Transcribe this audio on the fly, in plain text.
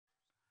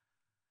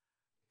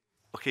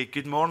Okay,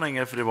 good morning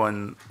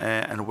everyone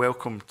and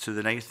welcome to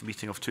the 9th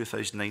meeting of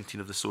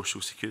 2019 of the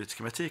Social Security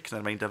Committee. Can I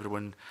remind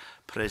everyone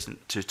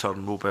present to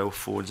turn mobile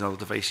phones and other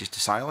devices to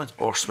silent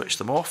or switch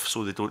them off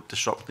so they don't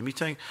disrupt the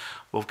meeting.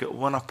 We've got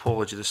one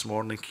apology this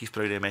morning. Keith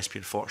Browdy MSP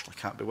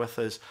unfortunately can't be with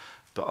us,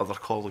 but other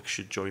colleagues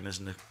should join us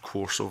in the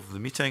course of the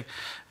meeting.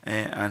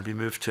 And we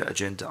move to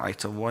agenda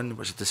item 1,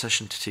 which is a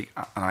decision to take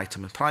an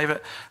item in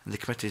private. And the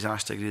committee is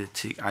asked to agree to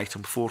take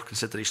item 4,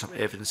 consideration of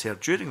evidence heard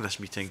during this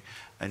meeting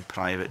in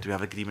private. Do we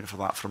have agreement for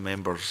that from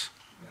members?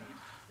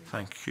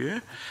 Thank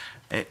you.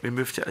 We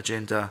move to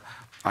agenda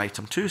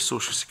item 2,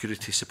 social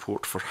security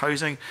support for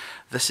housing.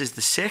 This is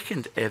the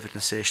second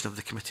evidence session of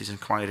the committee's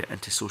inquiry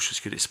into social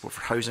security support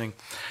for housing.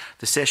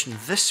 The session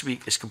this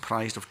week is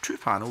comprised of 2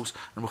 panels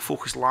and will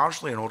focus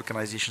largely on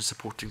organisations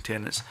supporting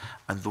tenants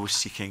and those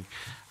seeking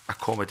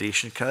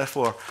accommodation. Can I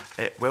therefore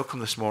welcome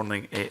this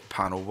morning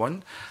panel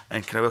 1,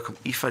 and can I welcome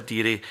Aoife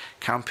Deary,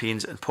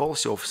 Campaigns and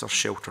Policy Officer,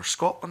 Shelter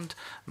Scotland,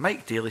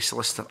 Mike Daly,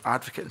 Solicitor,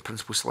 Advocate and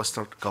Principal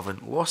Solicitor, Govan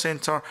Law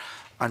Centre,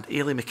 and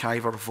Ailey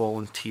McIver,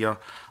 Volunteer,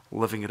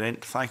 Living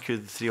Rent. Thank you,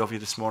 the 3 of you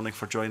this morning,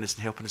 for joining us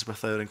and helping us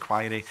with our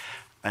inquiry.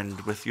 And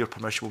with your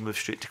permission, we'll move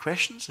straight to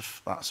questions,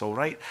 if that's all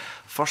right.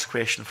 First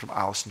question from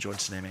Alison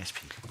Johnson, MSP.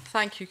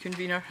 Thank you,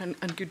 Convener,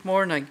 and good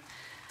morning.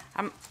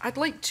 I'd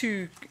like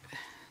to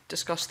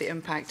discuss the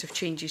impact of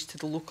changes to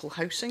the local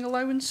housing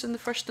allowance in the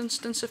first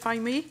instance, if I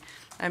may.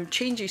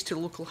 Changes to the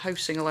local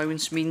housing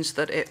allowance means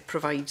that it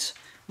provides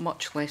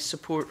much less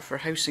support for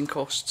housing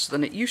costs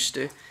than it used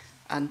to.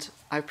 And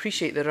I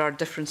appreciate there are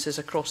differences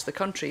across the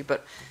country,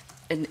 but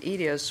in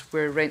areas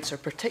where rents are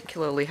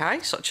particularly high,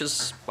 such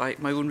as my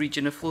own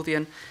region of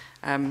Lothian,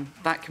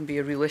 that can be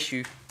a real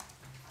issue.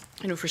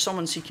 You know, for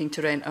someone seeking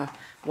to rent a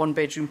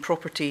 1-bedroom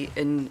property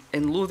in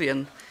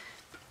Lothian,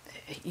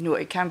 you know,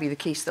 it can be the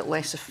case that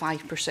less than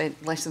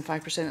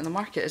 5% in the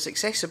market is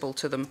accessible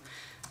to them.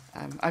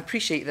 I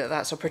appreciate that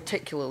that's a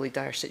particularly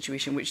dire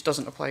situation, which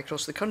doesn't apply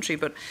across the country,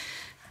 but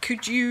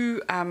could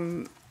you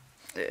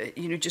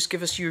you know, just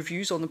give us your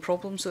views on the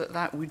problems that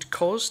that would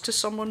cause to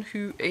someone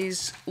who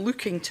is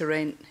looking to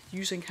rent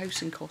using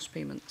housing cost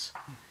payments?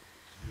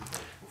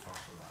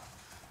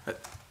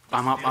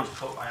 I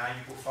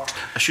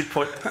should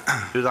point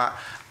out that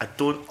I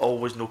don't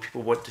always know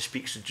people want to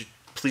speak, so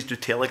please do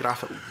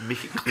telegraph it,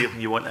 make it clear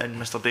when you want in,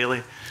 Mr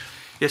Daly.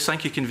 Yes,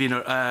 thank you,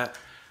 Convener.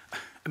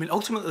 I mean,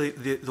 ultimately,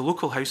 the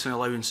local housing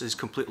allowance is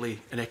completely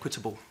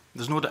inequitable.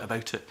 There's no doubt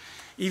about it.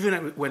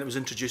 Even when it was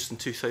introduced in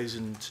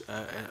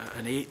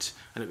 2008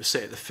 and it was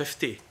set at the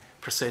 50th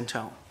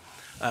percentile,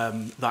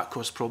 that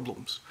caused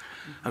problems.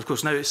 And of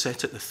course, now it's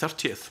set at the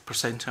 30th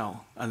percentile,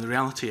 and the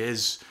reality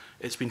is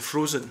it's been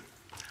frozen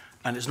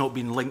and it's not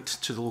been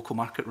linked to the local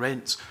market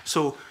rents.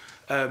 So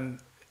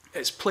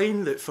it's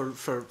plain that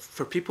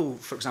for people,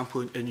 for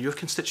example, in your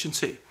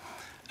constituency,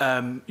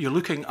 you're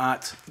looking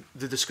at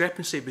the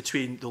discrepancy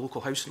between the local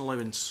housing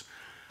allowance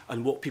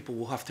and what people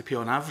will have to pay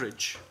on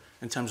average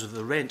in terms of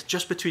the rent,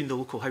 just between the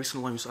local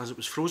housing allowance as it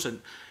was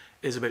frozen,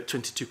 is about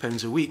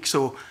 £22 a week.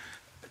 So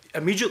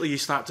immediately you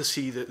start to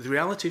see that the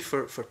reality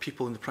for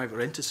people in the private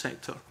rented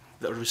sector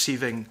that are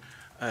receiving,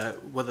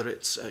 whether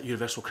it's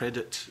universal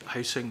credit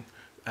housing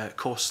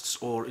costs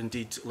or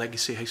indeed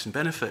legacy housing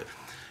benefit,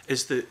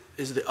 is that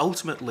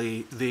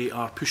ultimately they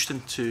are pushed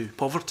into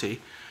poverty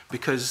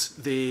because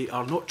they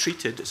are not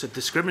treated. It's a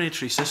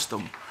discriminatory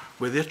system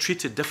where they're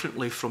treated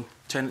differently from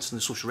tenants in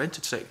the social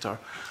rented sector,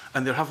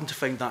 and they're having to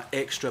find that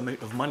extra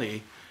amount of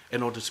money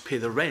in order to pay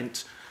the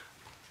rent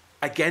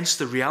against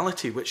the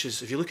reality, which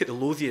is, if you look at the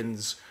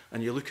Lothians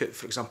and you look at,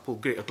 for example,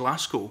 Greater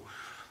Glasgow,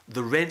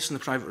 the rents in the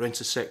private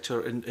rented sector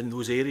in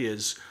those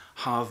areas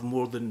have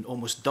more than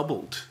almost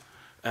doubled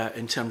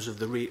in terms of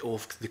the rate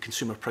of the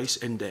consumer price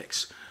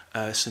index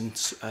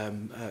since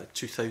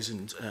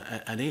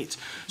 2008.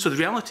 So the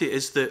reality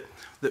is that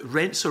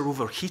rents are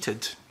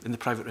overheated in the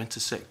private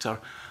rented sector,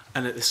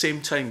 and at the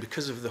same time,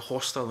 because of the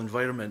hostile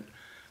environment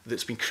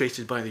that's been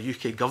created by the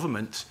UK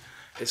government,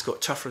 it's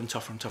got tougher and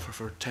tougher and tougher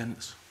for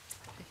tenants.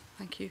 Okay,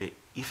 thank you.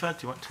 Aoife,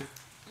 do you want to?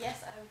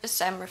 Yes, I would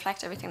just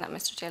reflect everything that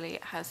Mr Daly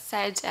has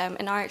said.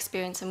 In our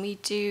experience, and we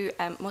do,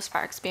 most of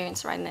our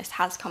experience around this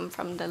has come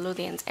from the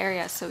Lothians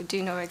area, so we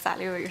do know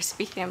exactly what you're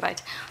speaking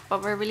about.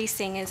 What we're really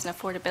seeing is an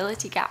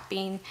affordability gap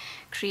being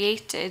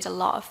created. A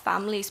lot of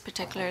families,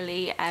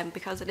 particularly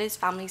because it is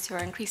families who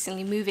are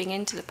increasingly moving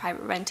into the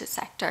private rented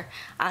sector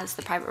as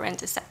the private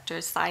rented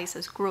sector's size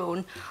has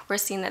grown, we're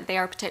seeing that they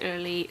are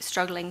particularly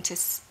struggling to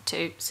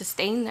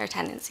sustain their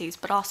tenancies,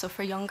 but also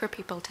for younger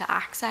people to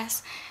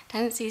access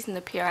tenancies in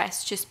the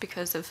PRS just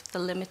because of the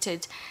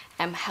limited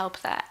help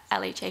that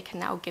LHA can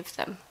now give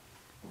them.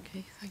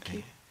 Okay, thank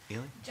you.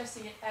 Just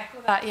to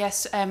echo that,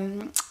 yes,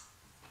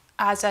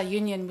 as a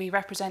union we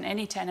represent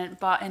any tenant,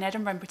 but in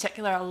Edinburgh in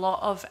particular a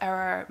lot of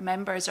our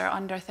members are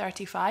under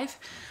 35,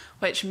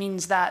 which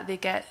means that they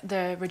get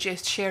the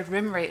reduced shared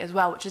room rate as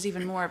well, which is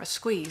even more of a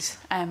squeeze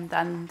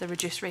than the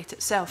reduced rate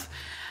itself.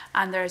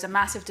 And there's a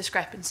massive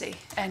discrepancy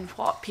in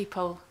what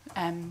people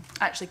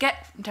actually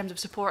get in terms of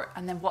support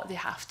and then what they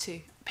have to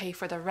pay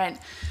for their rent.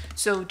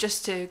 So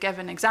just to give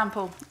an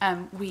example,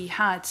 we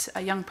had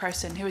a young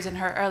person who was in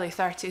her early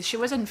 30s. She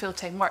was in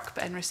full-time work,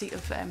 but in receipt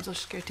of Social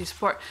Security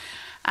support.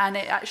 And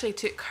it actually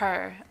took her,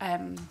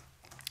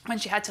 when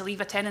she had to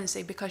leave a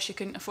tenancy because she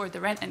couldn't afford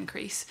the rent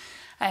increase,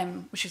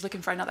 she was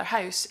looking for another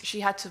house,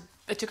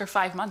 it took her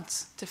 5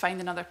 months to find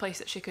another place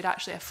that she could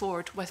actually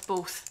afford, with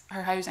both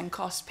her housing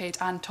costs paid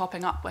and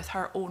topping up with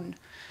her own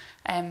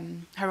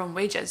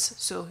wages.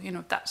 So, you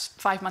know, that's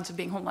 5 months of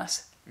being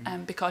homeless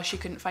because she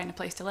couldn't find a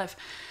place to live.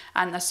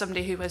 And as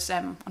somebody who was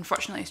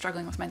unfortunately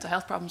struggling with mental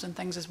health problems and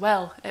things as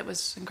well, it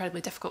was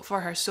incredibly difficult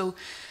for her. So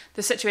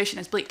the situation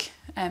is bleak,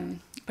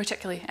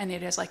 particularly in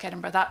areas like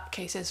Edinburgh. That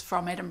case is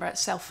from Edinburgh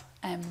itself.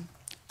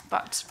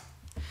 But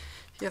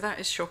yeah, that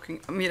is shocking.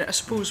 I mean, I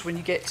suppose when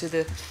you get to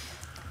the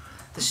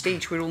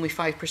stage where only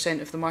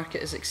 5% of the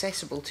market is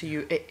accessible to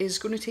you, it is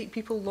going to take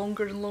people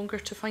longer and longer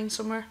to find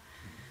somewhere.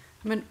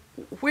 I mean,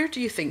 where do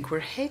you think we're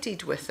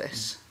headed with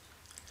this?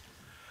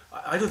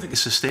 I don't think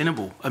it's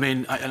sustainable. I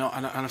mean, and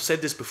I've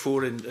said this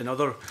before in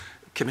other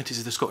committees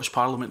of the Scottish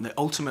Parliament, that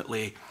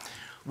ultimately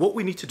what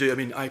we need to do, I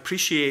mean, I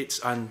appreciate,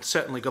 and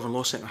certainly Government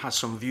Law Centre has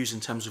some views in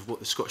terms of what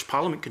the Scottish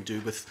Parliament can do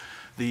with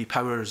the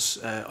powers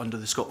under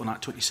the Scotland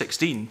Act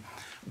 2016,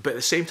 but at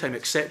the same time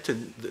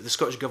accepting that the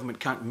Scottish Government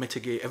can't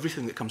mitigate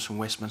everything that comes from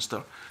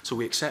Westminster, so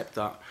we accept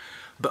that.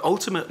 But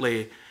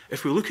ultimately,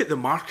 if we look at the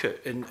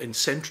market in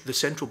the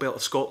central belt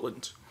of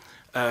Scotland,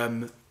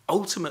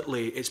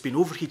 ultimately it's been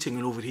overheating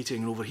and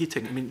overheating and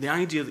overheating. I mean, the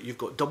idea that you've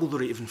got double the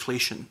rate of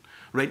inflation,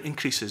 rent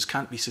increases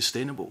can't be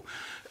sustainable.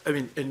 I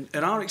mean,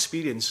 in our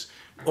experience,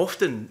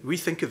 often we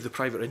think of the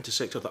private rented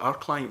sector that our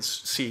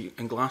clients see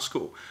in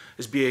Glasgow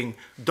as being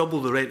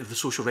double the rent of the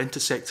social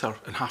rented sector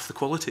and half the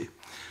quality.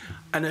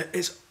 And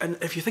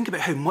if you think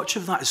about how much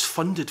of that is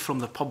funded from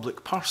the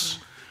public purse,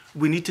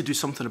 we need to do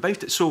something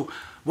about it. So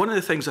one of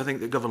the things I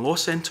think that Government Law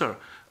Centre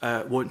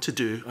want to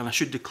do, and I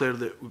should declare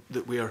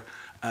that we are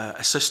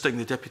assisting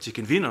the Deputy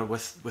Convener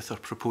with our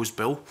proposed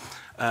bill,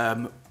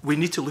 we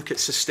need to look at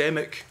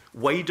systemic,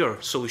 wider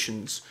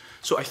solutions.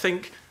 So I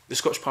think the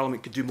Scottish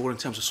Parliament could do more in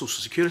terms of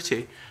social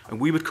security, and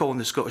we would call on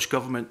the Scottish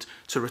Government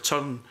to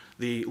return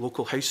the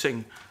local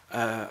housing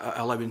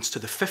allowance to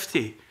the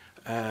 50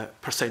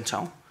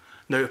 percentile.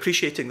 Now,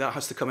 appreciating that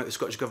has to come out of the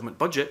Scottish Government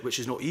budget, which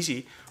is not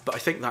easy, but I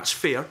think that's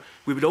fair.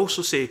 We would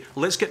also say,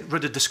 let's get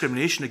rid of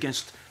discrimination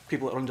against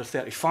people that are under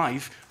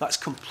 35. That's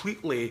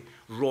completely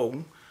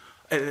wrong.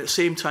 And at the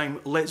same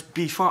time, let's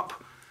beef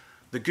up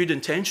the good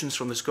intentions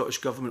from the Scottish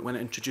Government when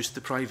it introduced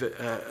the Private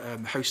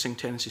Housing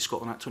Tenancy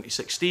Scotland Act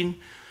 2016.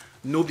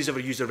 Nobody's ever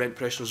used a rent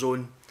pressure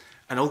zone.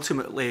 And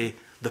ultimately,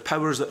 the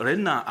powers that are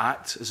in that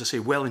Act, as I say,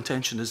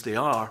 well-intentioned as they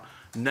are,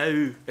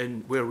 now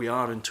in where we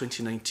are in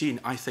 2019,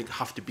 I think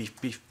have to be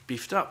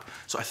beefed up.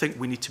 So I think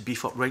we need to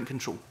beef up rent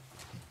control.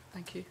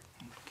 Thank you.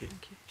 Okay.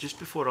 Thank you. Just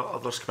before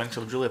others come in, I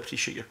would really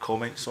appreciate your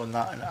comments on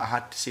that. And I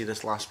had to say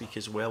this last week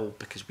as well,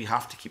 because we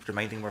have to keep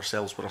reminding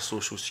ourselves we're a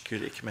Social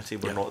Security Committee,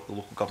 we're not the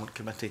Local Government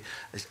Committee.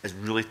 It's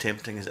really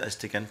tempting as it is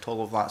to get into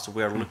all of that. So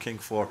we are looking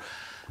for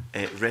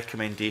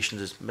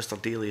recommendations, as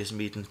Mr Daly has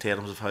made, in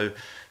terms of how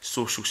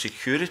social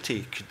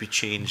security could be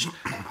changed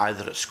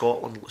either at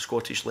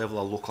Scottish level,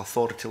 a local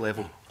authority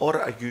level,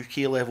 or at a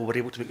UK level. We're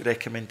able to make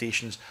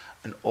recommendations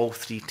in all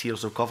three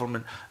tiers of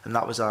government, and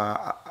that was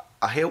a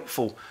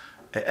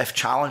if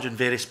challenging,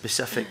 very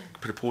specific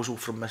proposal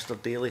from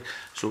Mr Daly.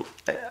 So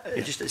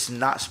it's in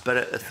that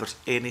spirit, if there's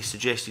any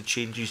suggested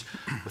changes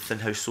within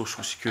how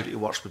social security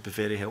works, would be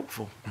very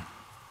helpful.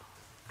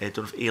 I don't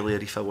know if Ailey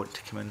or Aoife want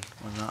to come in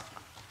on that.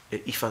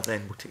 Aoife,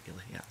 then we'll take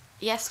Ailey. Yeah.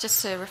 Yes,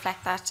 just to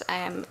reflect that,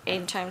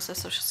 in terms of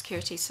social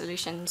security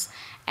solutions,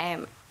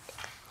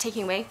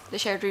 taking away the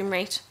shared room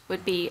rate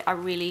would be a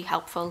really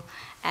helpful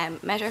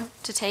measure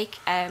to take.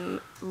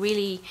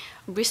 Really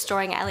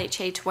restoring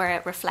LHA to where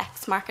it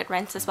reflects market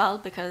rents as well,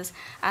 because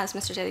as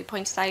Mr Daly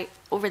pointed out,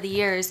 over the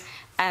years,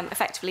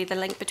 effectively the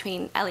link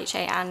between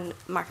LHA and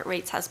market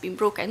rates has been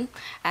broken.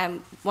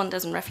 One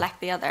doesn't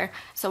reflect the other.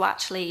 So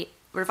actually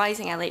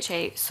revising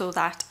LHA so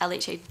that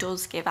LHA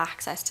does give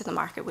access to the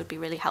market would be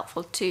really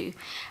helpful too.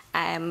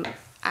 And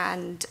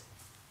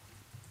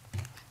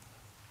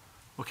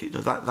okay,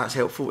 no, that's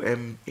helpful.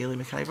 Ailey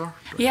McIver?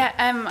 Yeah,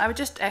 I would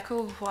just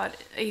echo what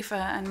Aoife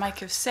and Mike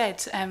have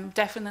said.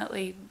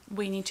 Definitely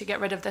we need to get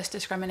rid of this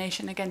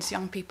discrimination against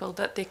young people,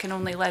 that they can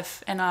only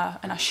live in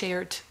a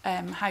shared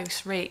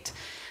house rate.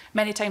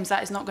 Many times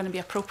that is not going to be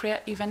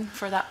appropriate even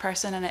for that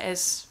person, and it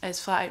is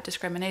flat out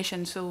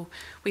discrimination. So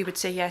we would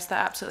say yes,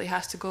 that absolutely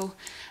has to go.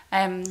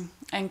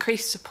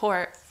 Increased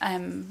support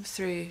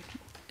through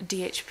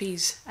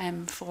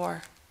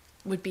DHPs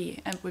would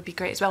be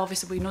great as well.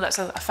 Obviously, we know that's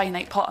a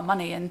finite pot of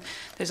money, and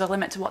there's a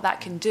limit to what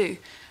that can do.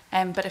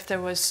 But if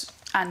there was,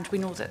 and we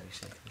know that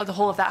the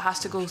whole of that has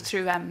to go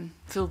through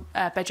full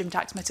bedroom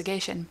tax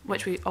mitigation,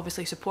 which we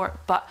obviously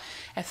support. But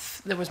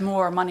if there was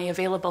more money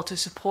available to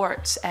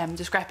support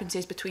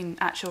discrepancies between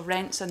actual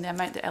rents and the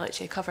amount that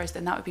LHA covers,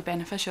 then that would be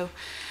beneficial.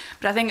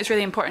 But I think it's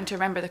really important to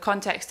remember the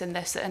context in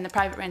this, that in the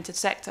private rented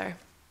sector,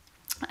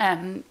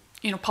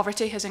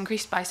 poverty has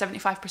increased by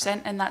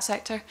 75% in that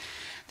sector.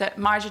 that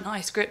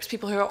marginalised groups,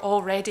 people who are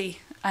already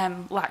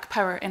lack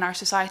power in our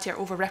society, are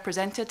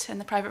overrepresented in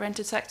the private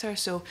rented sector.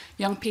 So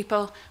young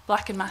people,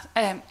 black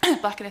and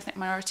ethnic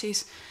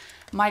minorities,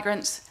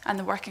 migrants and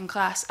the working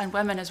class, and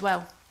women as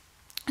well.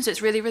 So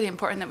it's really, really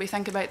important that we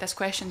think about this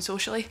question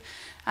socially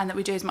and that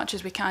we do as much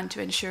as we can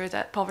to ensure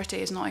that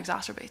poverty is not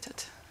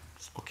exacerbated.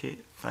 Okay,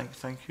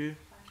 thank you,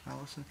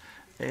 Alison.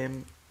 Do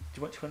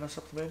you want to go on a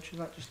supplementary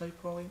on that just now,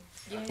 Pauline?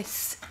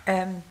 Yes,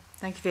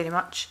 thank you very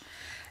much.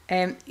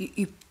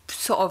 You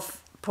sort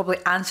of probably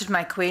answered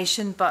my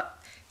question, but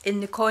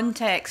in the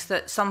context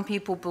that some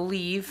people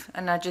believe,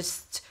 and I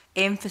just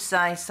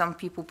emphasise some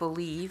people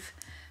believe,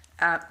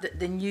 that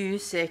the new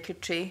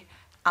Secretary,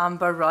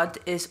 Amber Rudd,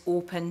 is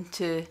open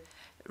to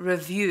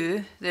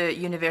review the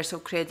universal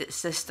credit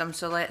system.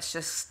 So let's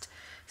just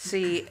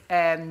say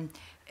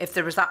if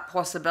there was that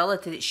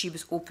possibility that she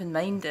was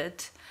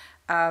open-minded,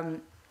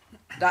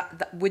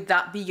 would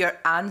that be your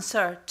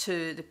answer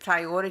to the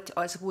priority?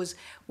 Or I suppose,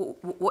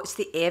 what's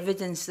the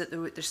evidence that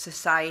the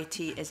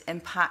society is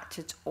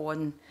impacted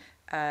on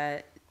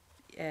the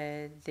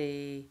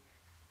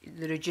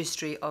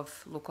registry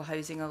of local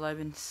housing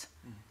allowance?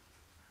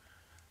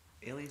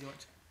 Ellie, do you want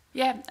to?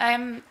 Yeah,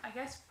 I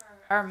guess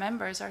for our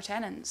members, our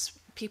tenants,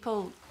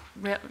 people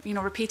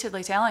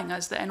repeatedly telling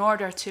us that in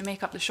order to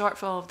make up the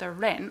shortfall of their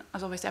rent,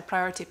 as obviously a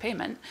priority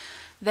payment,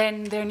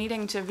 then they're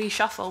needing to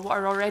reshuffle what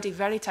are already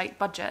very tight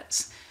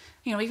budgets.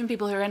 You know, even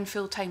people who are in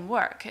full-time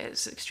work,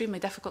 it's extremely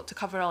difficult to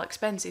cover all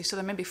expenses. So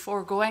they may be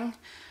foregoing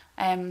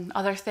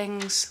other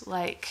things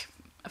like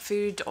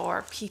food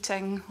or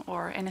heating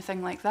or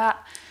anything like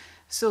that.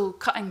 So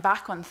cutting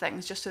back on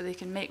things just so they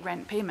can make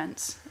rent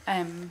payments.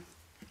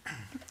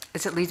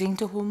 Is it leading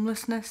to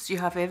homelessness? Do you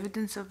have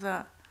evidence of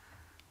that?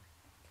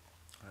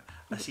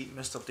 I see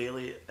Mr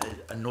Daly,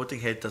 a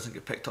nodding head doesn't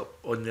get picked up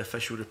on the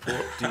official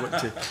report. Do you want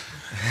to?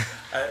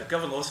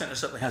 Government Law Centre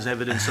certainly has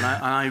evidence, and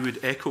I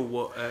would echo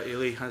what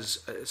Ailey has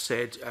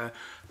said.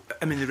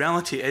 I mean, the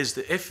reality is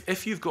that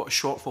if you've got a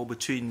shortfall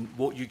between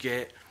what you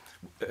get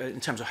in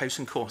terms of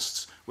housing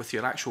costs with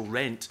your actual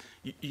rent,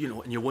 you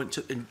know, and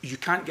you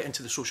can't get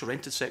into the social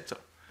rented sector.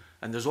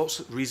 And there's lots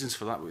of reasons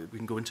for that we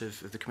can go into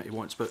if the committee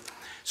wants. But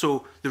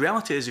so the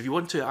reality is, if you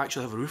want to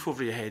actually have a roof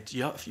over your head,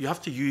 you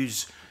have to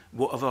use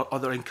whatever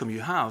other income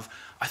you have.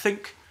 I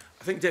think,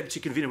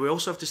 Deputy Convener, we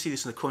also have to see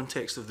this in the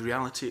context of the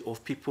reality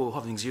of people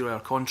having zero-hour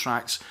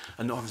contracts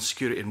and not having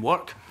security in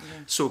work. Yeah.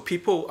 So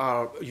people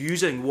are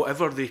using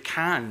whatever they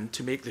can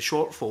to make the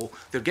shortfall.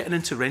 They're getting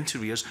into rent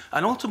arrears.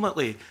 And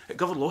ultimately, at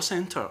Government Law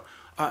Centre,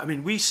 I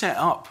mean, we set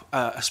up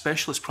a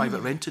specialist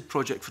private rented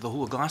project for the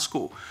whole of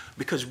Glasgow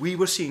because we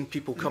were seeing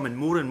people coming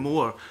more and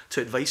more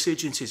to advice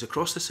agencies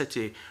across the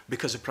city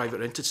because of private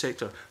rented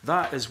sector.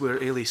 That is where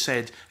Ailey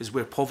said is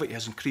where poverty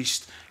has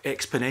increased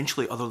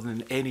exponentially other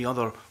than any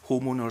other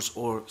homeowners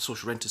or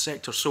social rented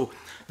sector. So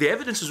the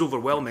evidence is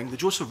overwhelming. The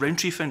Joseph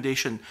Rowntree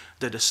Foundation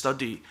did a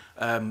study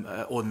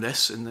on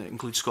this, and that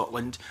includes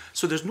Scotland.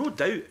 So there's no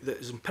doubt that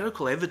there's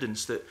empirical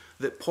evidence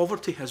that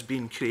poverty has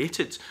been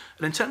created.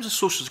 And in terms of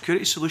social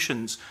security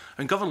solutions,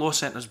 and Government Law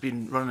Centre has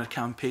been running a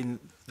campaign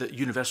that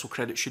universal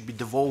credit should be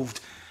devolved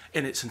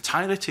in its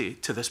entirety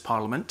to this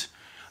Parliament.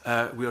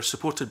 We are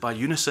supported by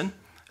Unison.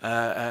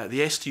 The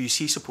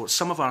STUC supports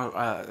some of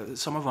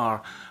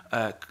our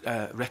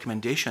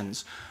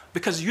recommendations,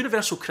 because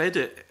universal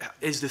credit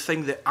is the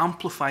thing that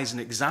amplifies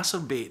and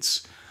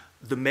exacerbates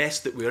the mess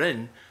that we're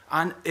in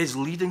and is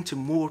leading to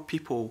more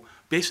people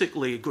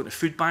basically going to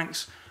food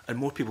banks and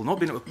more people not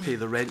being able to pay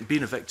the rent,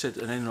 being evicted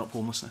and ending up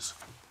homelessness.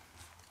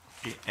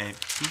 Okay,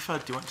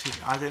 Aoife, do you want to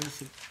add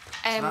anything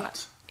to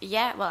that?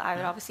 Yeah, well, I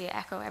would obviously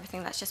echo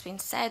everything that's just been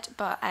said,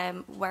 but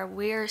where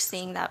we're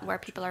seeing that where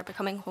people are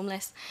becoming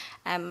homeless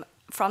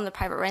from the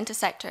private rented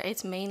sector,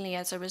 it's mainly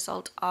as a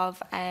result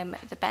of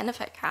the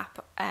benefit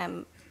cap,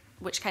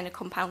 which kind of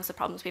compounds the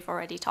problems we've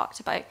already talked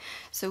about.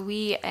 So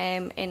we,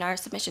 in our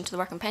submission to the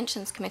Work and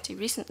Pensions Committee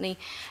recently,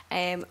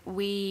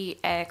 we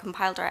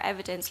compiled our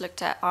evidence,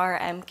 looked at our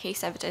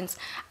case evidence,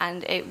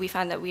 and we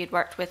found that we had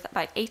worked with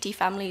about 80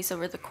 families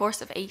over the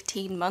course of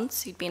 18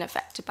 months who'd been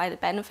affected by the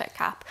benefit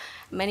cap,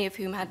 many of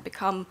whom had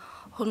become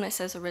homeless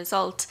as a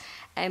result.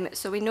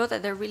 So we know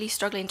that they're really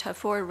struggling to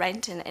afford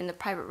rent in the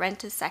private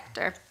rented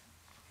sector.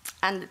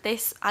 And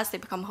this, as they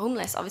become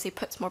homeless, obviously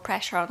puts more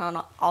pressure on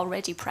an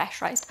already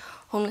pressurised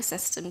homeless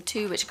system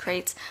too, which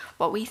creates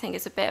what we think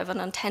is a bit of an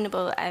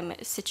untenable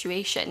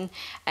situation.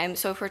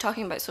 So if we're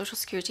talking about social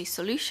security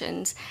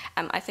solutions,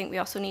 I think we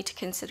also need to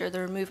consider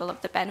the removal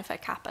of the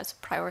benefit cap as a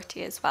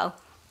priority as well.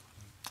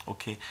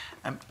 Okay.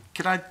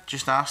 Can I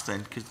just ask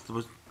then, because there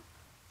was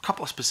a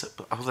couple of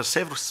specific, there's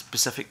several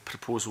specific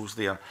proposals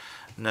there.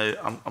 Now,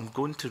 I'm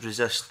going to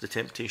resist the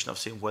temptation of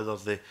saying whether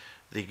the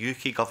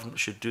UK government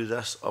should do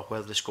this or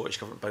whether the Scottish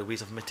government, by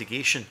ways of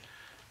mitigation,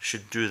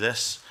 should do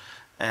this.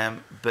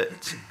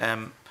 But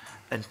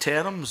in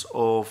terms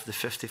of the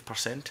 50th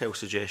percentile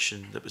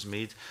suggestion that was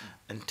made,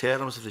 in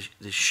terms of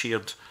the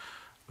shared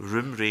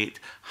room rate,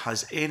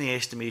 has any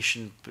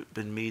estimation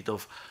been made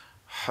of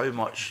how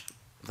much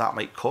that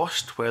might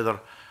cost, whether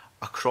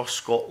across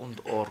Scotland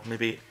or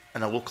maybe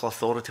in a local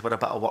authority where a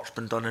bit of work's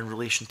been done in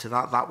relation to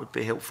that, that would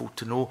be helpful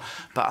to know.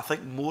 But I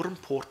think more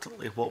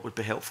importantly, what would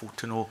be helpful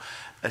to know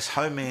is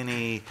how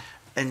many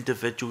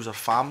individuals or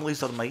families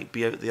there might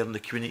be out there in the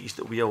communities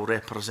that we all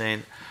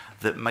represent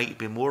that might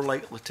be more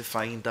likely to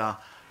find a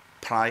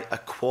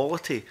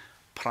quality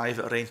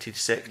private rented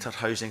sector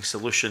housing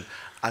solution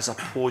as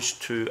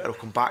opposed to, I'll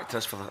come back to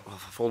this for a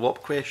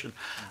follow-up question,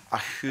 a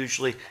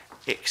hugely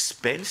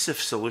expensive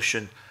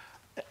solution,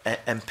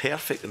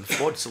 imperfect and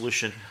flawed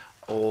solution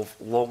of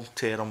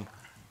long-term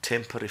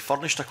temporary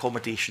furnished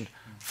accommodation,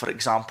 for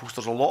example.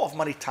 So there's a lot of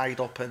money tied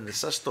up in the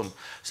system.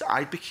 So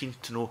I'd be keen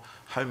to know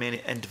how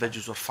many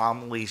individuals or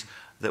families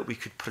that we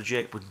could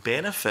project would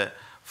benefit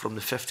from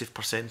the 50th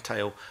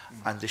percentile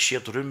and the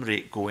shared room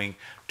rate going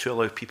to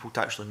allow people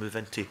to actually move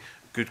into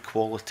good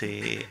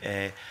quality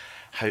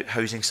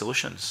housing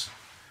solutions.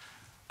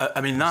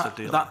 I mean,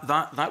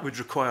 that would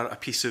require a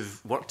piece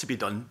of work to be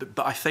done,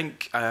 but I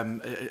think,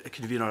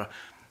 Convener,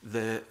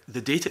 the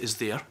data is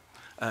there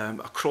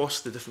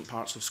across the different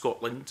parts of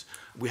Scotland.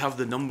 We have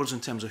the numbers in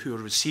terms of who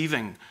are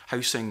receiving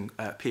housing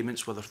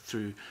payments, whether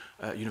through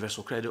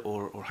universal credit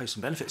or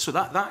housing benefits. So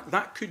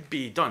that could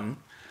be done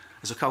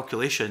as a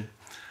calculation.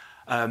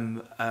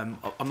 I'm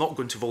not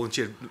going to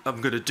volunteer.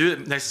 I'm going to do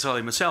it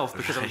necessarily myself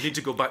because I would need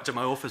to go back to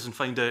my office and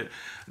find out,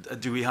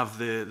 do we have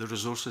the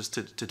resources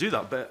to do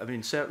that? But I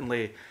mean,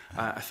 certainly,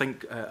 I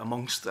think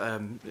amongst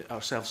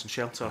ourselves and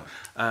Shelter,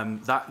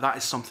 that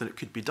is something that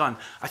could be done.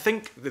 I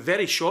think the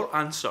very short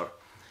answer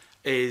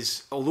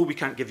is, although we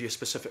can't give you a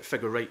specific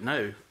figure right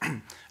now,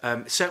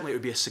 certainly it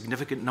would be a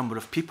significant number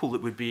of people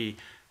that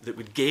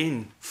would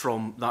gain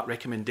from that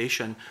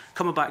recommendation.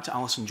 Coming back to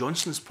Alison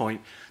Johnston's point,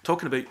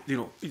 talking about,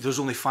 there's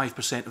only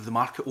 5% of the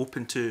market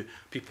open to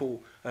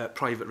people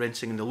private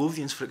renting in the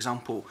Lothians, for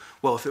example.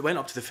 Well, if it went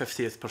up to the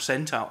 50th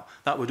percentile,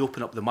 that would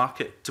open up the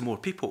market to more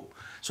people.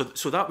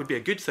 So that would be a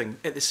good thing.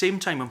 At the same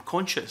time, I'm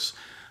conscious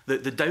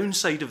that the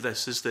downside of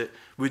this is that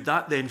would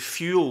that then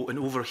fuel and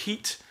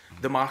overheat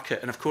the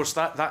market? And of course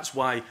that's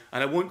why,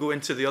 and I won't go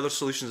into the other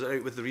solutions that are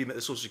out with the remit of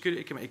the Social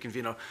Security Committee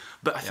Convener,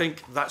 but I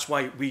think that's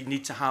why we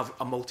need to have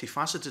a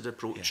multifaceted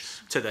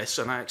approach to this,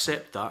 and I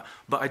accept that,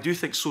 but I do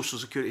think Social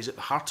Security is at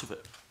the heart of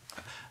it.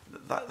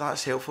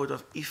 That's helpful.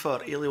 Does Aoife or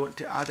Ailey want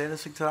to add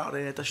anything to that or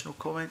any additional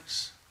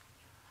comments?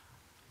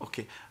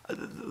 Okay,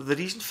 the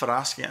reason for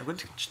asking it, I'm going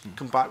to just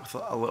come back with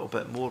a little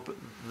bit more, but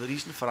the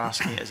reason for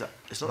asking it is that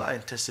it's not that I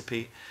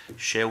anticipate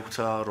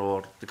Shelter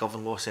or the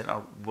Govan Law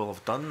Centre will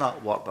have done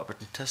that work, but I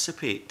would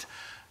anticipate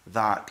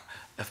that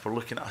if we're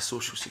looking at a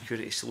social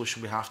security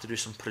solution, we have to do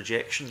some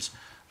projections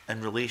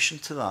in relation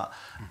to that.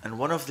 And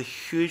one of the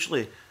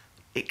hugely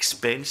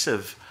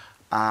expensive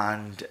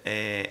and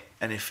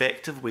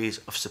ineffective ways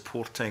of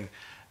supporting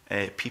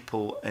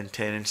people in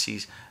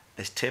tenancies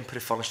is temporary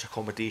furnished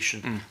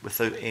accommodation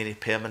without any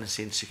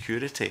permanency and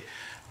security.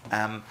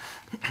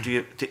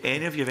 Do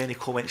any of you have any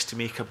comments to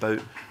make about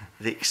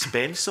the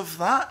expense of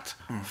that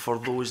for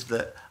those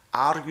that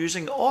are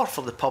using it, or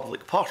for the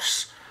public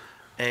purse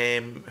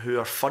who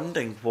are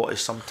funding what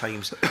is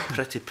sometimes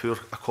pretty poor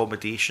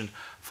accommodation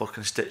for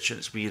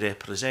constituents we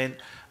represent,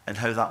 and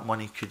how that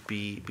money could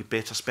be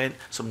better spent?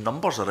 Some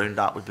numbers around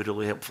that would be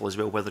really helpful as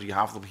well, whether you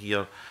have them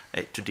here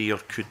today or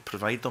could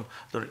provide them.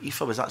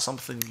 Aoife, was that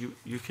something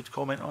you could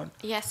comment on?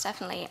 Yes,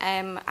 definitely.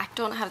 I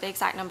don't have the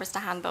exact numbers to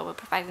hand, but we'll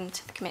provide them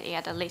to the committee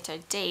at a later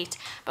date.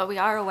 But we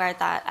are aware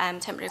that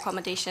temporary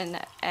accommodation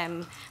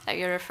that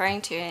you're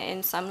referring to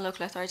in some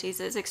local authorities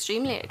is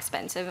extremely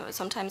expensive,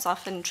 sometimes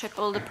often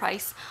triple the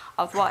price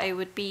of what it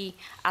would be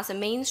as a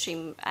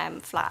mainstream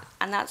flat.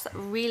 And that's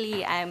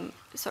really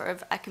sort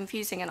of a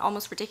confusing and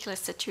almost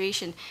ridiculous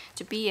situation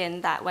to be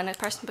in, that when a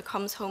person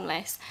becomes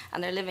homeless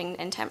and they're living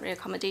in temporary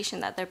accommodation,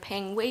 that they're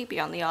paying way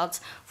beyond the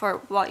odds for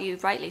what you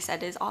rightly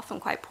said is often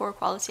quite poor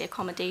quality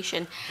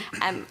accommodation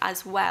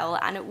as well.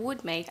 And it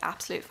would make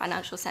absolute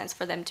financial sense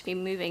for them to be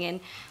moving in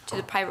to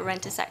the private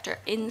rented sector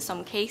in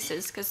some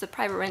cases, because the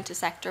private rented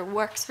sector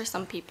works for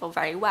some people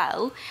very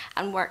well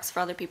and works for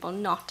other people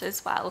not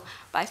as well.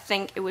 But I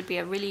think it would be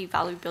a really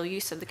valuable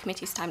use of the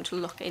committee's time to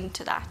look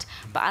into that.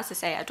 But as I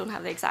say, I don't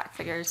have the exact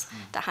figures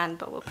to hand,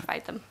 but we'll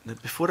provide them.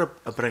 Before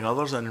I bring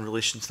others in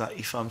relation to that,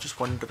 Aoife, I'm just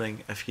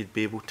wondering if you'd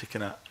be able to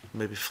kind of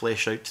maybe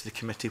flesh out to the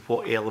committee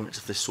what elements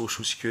of the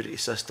social security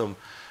system,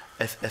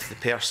 if the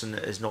person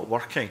is not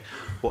working,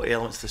 what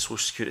elements of the social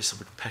security system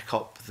would pick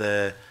up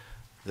the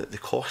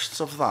costs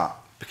of that?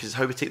 Because it's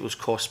how we take those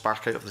costs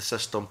back out of the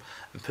system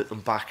and put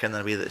them back in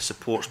a way that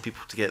supports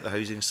people to get the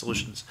housing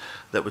solutions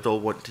that we'd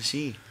all want to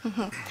see.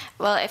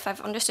 Well, if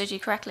I've understood you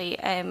correctly,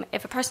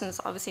 if a person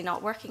is obviously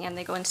not working and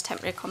they go into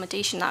temporary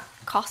accommodation, that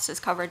cost is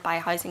covered by a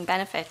housing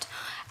benefit.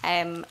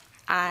 And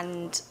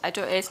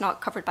it's not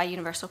covered by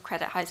universal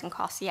credit housing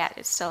costs yet,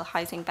 it's still a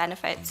housing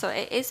benefit. So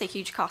it is a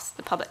huge cost to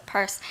the public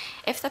purse.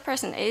 If the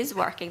person is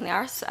working, they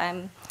are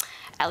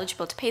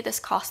eligible to pay this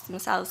cost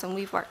themselves, and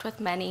we've worked with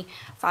many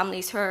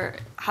families who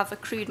have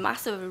accrued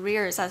massive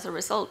arrears as a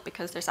result,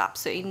 because there's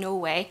absolutely no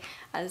way,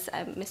 as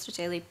Mr.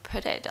 Daly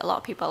put it, a lot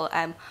of people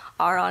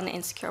are on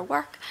insecure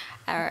work,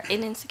 are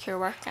in insecure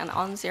work and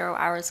on 0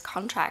 hours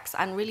contracts,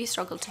 and really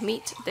struggle to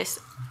meet this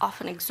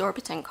often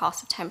exorbitant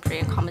cost of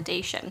temporary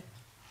accommodation.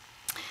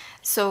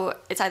 So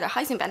it's either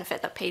housing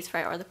benefit that pays for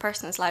it, or the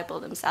person is liable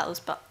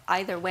themselves, but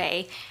either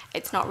way,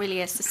 it's not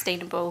really a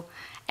sustainable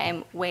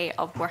way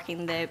of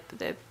working the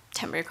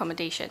temporary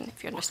accommodation,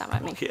 if you understand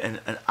what I mean. Okay,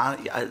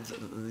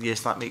 and yes,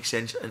 that makes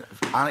sense. And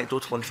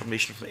anecdotal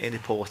information from any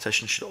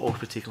politician should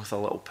always be taken with a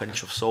little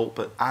pinch of salt,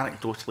 but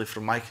anecdotally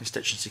from my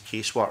constituency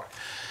casework,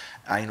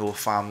 I know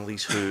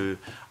families who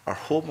are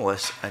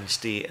homeless and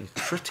stay in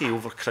pretty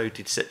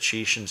overcrowded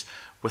situations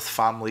with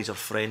families or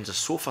friends as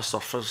sofa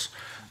surfers,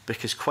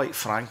 because quite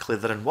frankly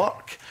they're in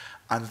work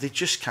and they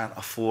just can't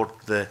afford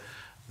the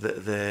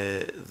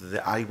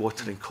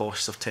eye-watering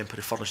costs of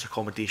temporary furnished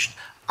accommodation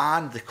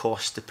and the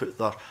cost to put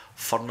their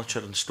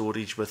furniture in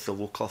storage with the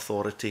local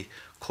authority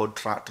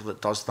contractor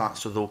that does that.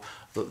 So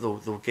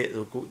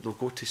they'll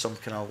go to some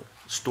kind of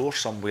store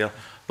somewhere,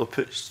 they'll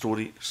put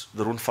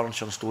their own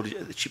furniture in storage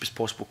at the cheapest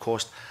possible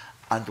cost,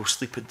 and they'll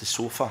sleep at the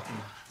sofa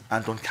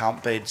and on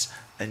camp beds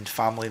in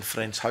family and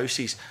friends'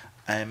 houses.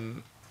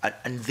 And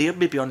they're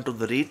maybe under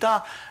the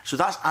radar. So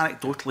that's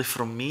anecdotally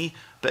from me,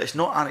 but it's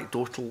not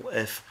anecdotal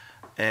if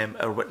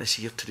our witness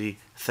here today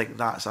think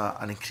that's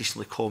an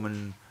increasingly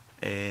common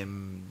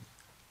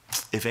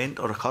event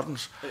or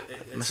occurrence.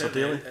 Mr.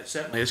 Daly? It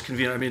certainly is,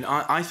 convener. I mean,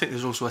 I think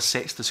there's also a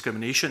sex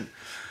discrimination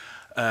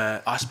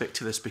aspect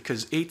to this,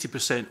 because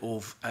 80%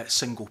 of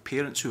single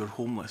parents who are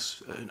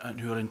homeless and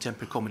who are in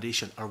temporary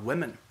accommodation are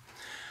women.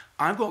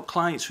 I've got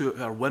clients who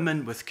are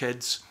women with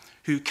kids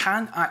who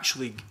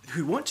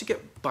want to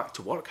get back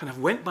to work and have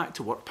went back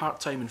to work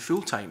part-time and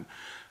full-time,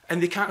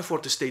 and they can't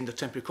afford to stay in their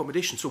temporary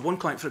accommodation. So one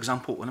client, for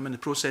example, when I'm in the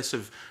process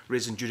of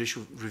raising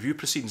judicial review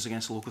proceedings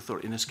against a local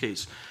authority in this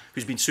case,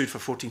 who's been sued for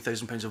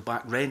 £14,000 of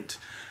back rent,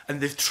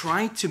 and they've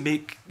tried to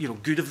make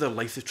good of their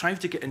life, they've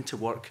tried to get into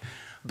work,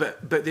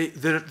 but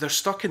they're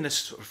stuck in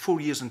this 4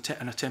 years in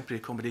a temporary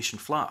accommodation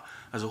flat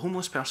as a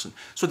homeless person.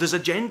 So there's a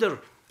gender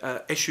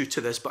issue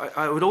to this, but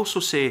I would also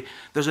say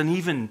there's an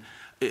even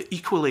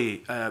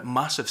equally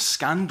massive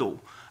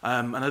scandal.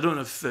 And I don't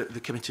know if the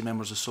committee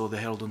members saw the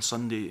Herald on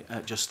Sunday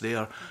just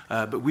there,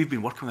 but we've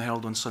been working with the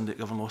Herald on Sunday at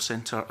Govan Law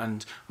Centre,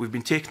 and we've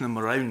been taking them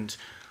around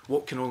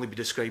what can only be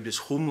described as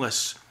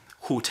homeless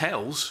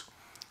hotels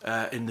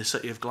in the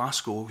city of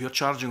Glasgow, who are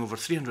charging over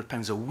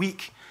 £300 a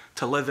week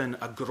to live in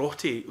a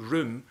grotty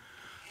room.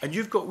 And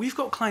we've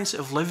got clients that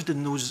have lived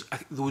in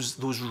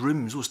those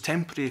rooms, those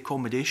temporary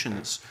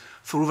accommodations,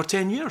 for over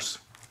 10 years.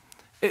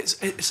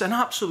 It's an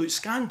absolute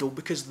scandal,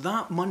 because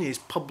that money is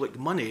public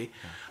money.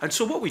 And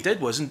so what we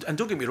did was, and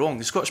don't get me wrong,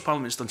 the Scottish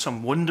Parliament's done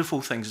some wonderful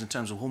things in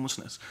terms of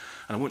homelessness,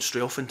 and I won't stray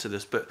off into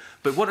this, but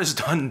what it's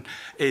done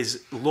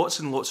is lots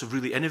and lots of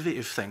really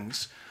innovative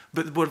things.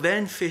 But we're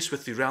then faced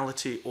with the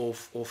reality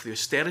of the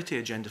austerity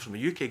agenda from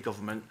the UK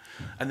government,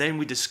 and then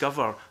we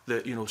discover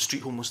that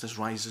street homelessness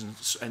rises,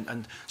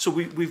 and so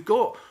we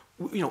got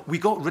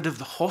rid of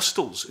the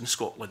hostels in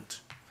Scotland,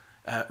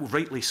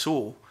 rightly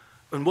so.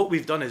 And what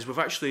we've done is we've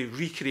actually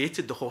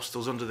recreated the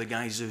hostels under the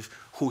guise of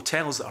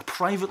hotels that are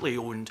privately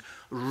owned,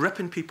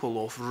 ripping people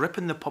off,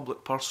 ripping the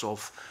public purse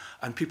off,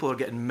 and people are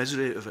getting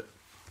misery out of it.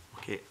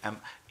 Okay,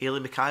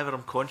 Aileen McIver,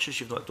 I'm conscious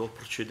you've not had the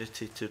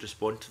opportunity to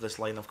respond to this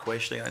line of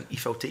questioning, and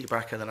Aoife, I'll take you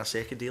back in a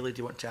second. Aileen, do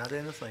you want to add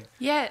anything?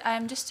 Yeah,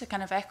 just to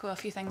kind of echo a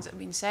few things that have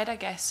been said, I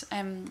guess.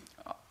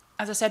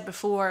 As I said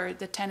before,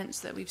 the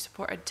tenants that we've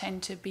supported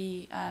tend to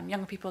be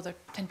younger people, they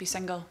tend to be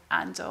single,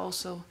 and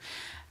also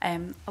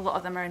a lot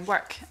of them are in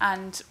work.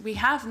 And we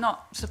have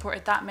not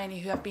supported that many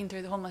who have been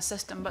through the homeless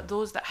system, but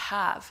those that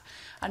have,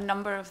 a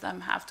number of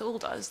them have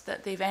told us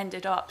that they've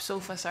ended up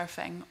sofa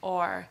surfing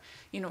or,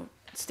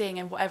 staying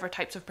in whatever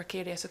types of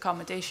precarious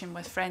accommodation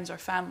with friends or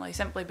family,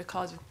 simply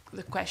because of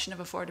the question of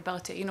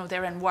affordability.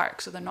 They're in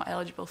work, so they're not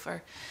eligible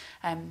for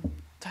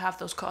to have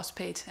those costs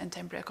paid in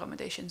temporary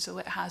accommodation. So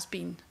it has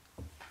been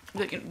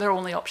their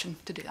only option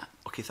to do that.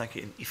 Okay, thank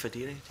you. And Aoife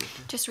Deary?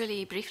 Just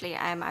really briefly,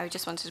 I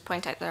just wanted to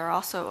point out there are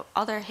also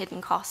other hidden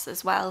costs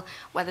as well,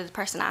 whether the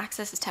person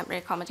accesses temporary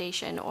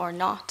accommodation or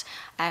not,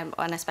 and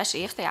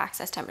especially if they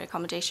access temporary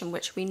accommodation,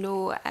 which we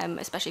know,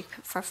 especially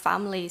for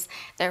families,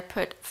 they're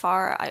put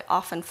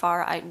often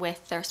far out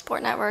with their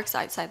support networks,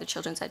 outside the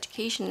children's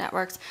education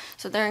networks,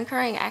 so they're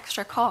incurring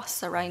extra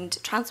costs around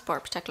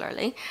transport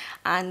particularly.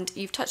 And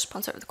you've touched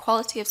upon sort of the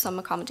quality of some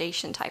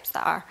accommodation types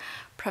that are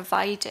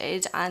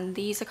provided, and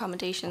these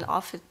accommodations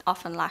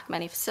often lack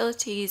many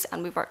facilities,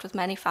 and we've worked with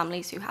many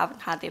families who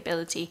haven't had the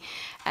ability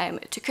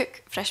to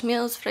cook fresh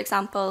meals, for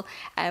example,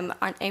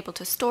 aren't able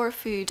to store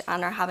food,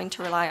 and are having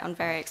to rely on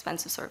very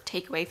expensive sort of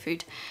takeaway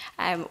food,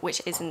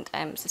 which isn't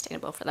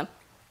sustainable for them.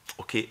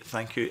 Okay,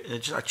 thank you.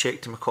 Just a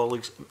check to my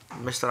colleagues.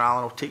 Mr.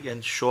 Allen, I'll take you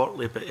in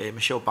shortly, but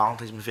Michelle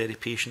Ballantyne's been very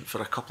patient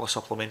for a couple of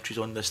supplementaries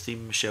on this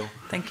theme. Michelle.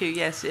 Thank you.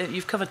 Yes,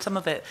 you've covered some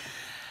of it.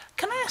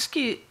 Can I ask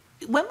you,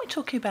 when we're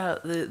talking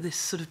about this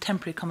sort of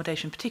temporary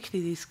accommodation,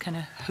 particularly these kind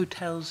of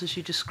hotels as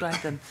you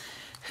describe them,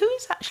 who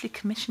is actually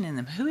commissioning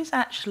them? Who is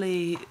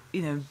actually,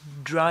 you know,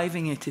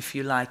 driving it, if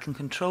you like, and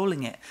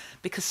controlling it?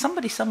 Because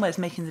somebody somewhere is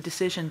making the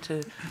decision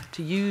to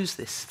use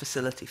this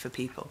facility for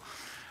people.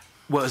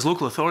 Well, as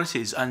local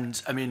authorities,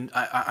 and I mean,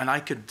 I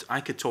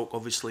could talk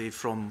obviously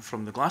from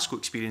the Glasgow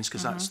experience,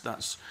 because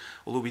that's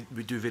although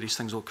we do various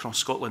things all across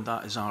Scotland,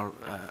 that is our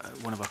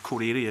one of our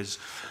core areas.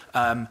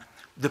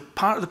 The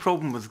part of the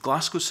problem with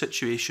Glasgow's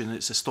situation,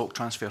 it's a stock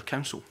transfer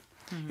council.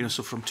 You know,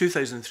 so from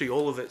 2003,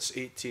 all of its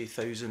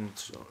 80,000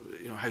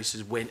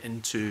 houses went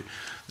into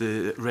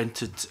the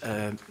rented,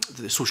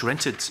 the social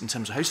rented in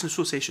terms of housing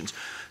associations.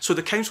 So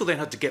the council then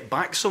had to get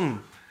back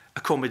some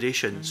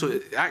accommodation. So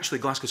actually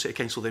Glasgow City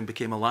Council then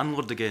became a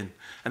landlord again,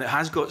 and it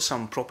has got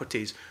some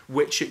properties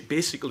which it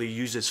basically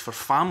uses for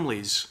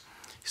families.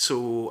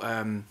 So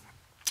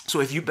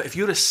so if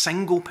you're a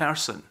single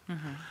person,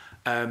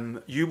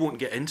 you won't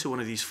get into one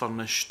of these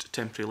furnished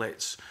temporary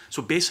lets.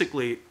 So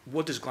basically,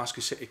 what does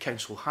Glasgow City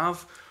Council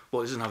have?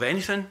 Well, it doesn't have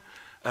anything.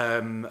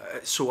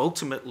 So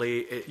ultimately,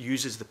 it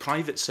uses the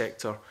private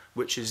sector,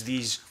 which is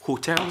these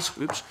hotels.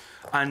 Oops.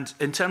 And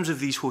in terms of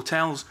these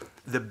hotels,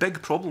 the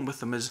big problem with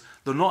them is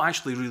they're not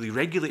actually really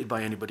regulated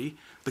by anybody,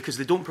 because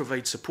they don't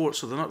provide support,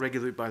 so they're not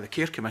regulated by the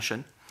Care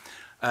Commission.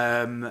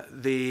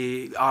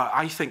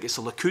 I think it's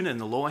a lacuna in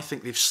the law. I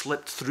think they've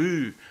slipped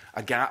through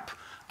a gap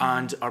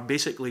and are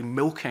basically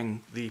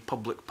milking the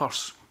public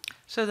purse.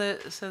 So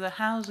the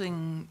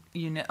housing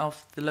unit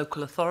of the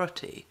local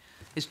authority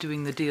is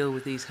doing the deal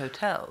with these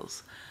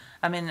hotels.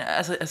 I mean,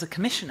 as a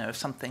commissioner of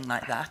something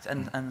like that,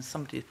 and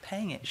somebody is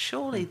paying it,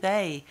 surely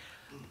they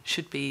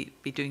should be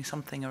doing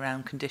something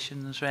around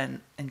conditions,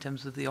 rent, in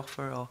terms of the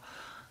offer or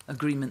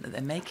agreement that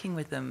they're making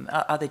with them.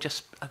 Are they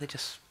just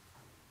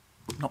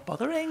not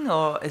bothering,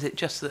 or is it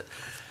just that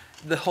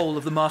the whole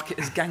of the market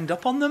has ganged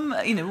up on them?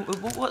 You know,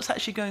 what's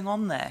actually going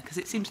on there? Because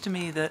it seems to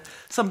me that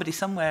somebody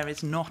somewhere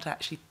is not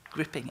actually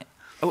gripping it.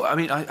 Oh, I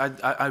mean,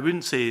 I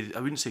wouldn't say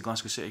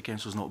Glasgow City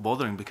Council is not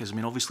bothering, because I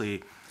mean,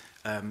 obviously,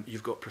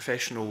 you've got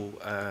professional,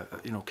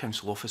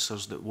 council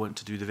officers that want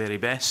to do the very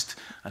best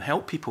and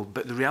help people.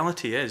 But the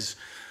reality is,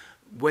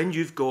 when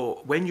you've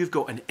got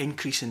an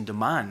increase in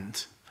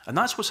demand. And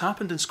that's what's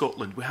happened in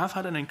Scotland. We have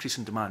had an increase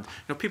in demand. You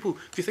know, people,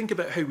 if you think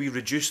about how we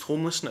reduced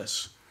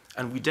homelessness,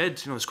 and we did,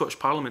 the Scottish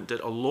Parliament did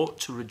a lot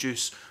to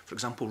reduce, for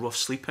example, rough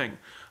sleeping,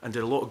 and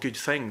did a lot of good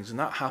things. And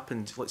that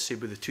happened, let's say,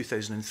 with the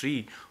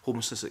 2003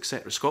 Homelessness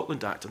Etc.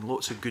 Scotland Act, and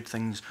lots of good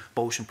things,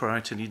 abolishing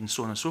priority need, and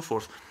so on and so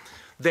forth.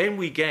 Then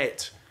we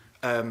get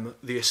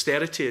the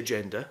austerity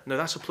agenda. Now,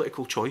 that's a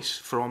political choice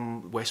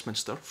from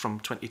Westminster from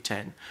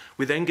 2010.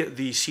 We then get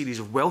the series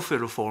of welfare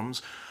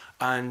reforms.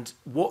 And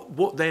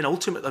what then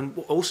ultimately, and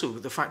also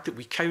the fact that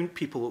we count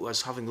people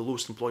as having the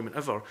lowest employment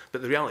ever,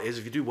 but the reality is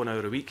if you do 1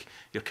 hour a week,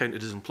 you're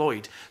counted as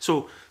employed.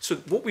 So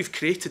what we've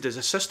created is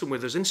a system where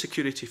there's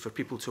insecurity for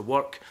people to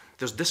work,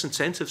 there's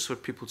disincentives for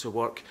people to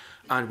work,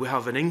 and we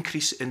have an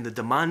increase in the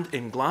demand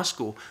in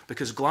Glasgow,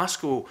 because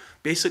Glasgow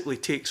basically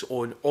takes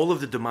on all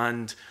of the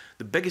demand,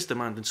 the biggest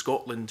demand in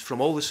Scotland from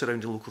all the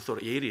surrounding local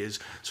authority areas.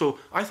 So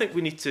I think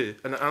we need to,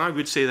 and I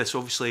would say this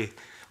obviously,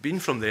 been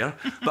from there,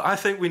 but I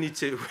think we need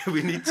to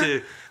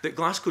that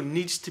Glasgow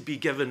needs to be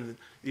given,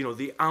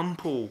 the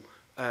ample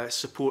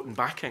support and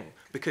backing,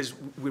 because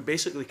we're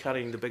basically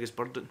carrying the biggest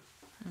burden.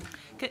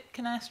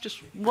 Can I ask just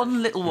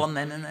one little one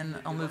then, and then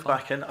I'll move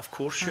back in? Of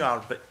course you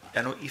are, but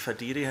I know Aoife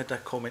Deary had a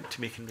comment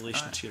to make in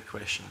relation to your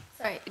question.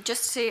 Sorry,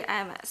 just to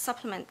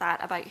supplement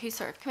that about who's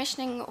sort of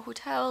commissioning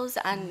hotels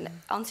and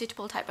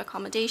unsuitable type of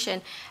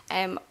accommodation.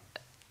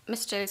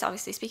 Mr. Daly is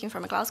obviously speaking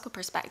from a Glasgow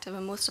perspective,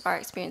 and most of our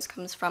experience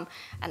comes from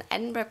an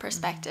Edinburgh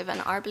perspective.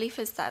 And our belief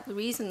is that the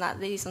reason that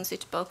these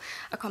unsuitable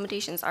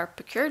accommodations are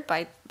procured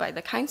by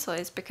the council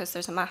is because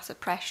there's a massive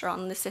pressure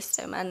on the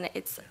system, and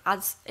it's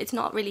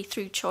not really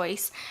through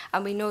choice.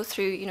 And we know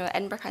through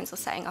Edinburgh Council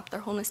setting up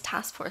their homeless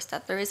task force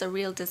that there is a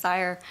real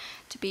desire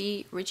to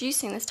be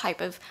reducing this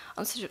type of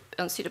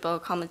unsuitable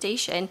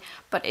accommodation,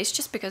 but it's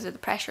just because of the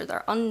pressure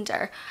they're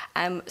under.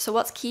 So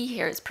what's key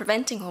here is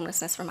preventing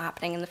homelessness from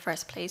happening in the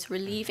first place,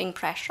 relieving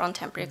pressure on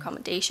temporary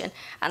accommodation,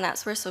 and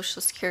that's where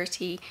social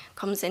security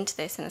comes into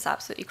this, and it's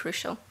absolutely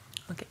crucial.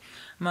 Okay,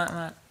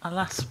 my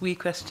last wee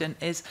question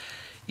is,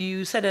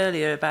 you said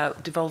earlier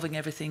about devolving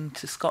everything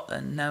to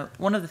Scotland. Now,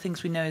 one of the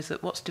things we know is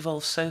that what's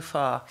devolved so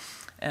far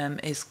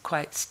is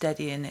quite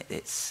steady in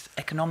its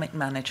economic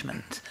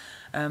management.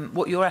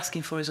 What you're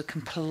asking for is a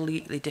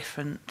completely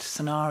different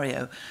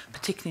scenario,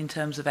 particularly in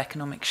terms of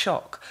economic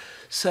shock.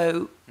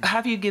 So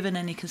have you given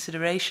any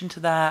consideration to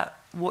that?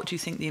 What do you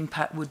think the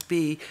impact would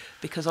be?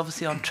 Because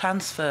obviously on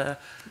transfer,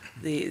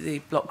 the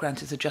block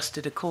grant is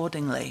adjusted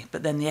accordingly,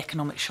 but then the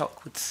economic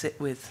shock would sit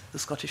with the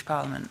Scottish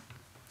Parliament.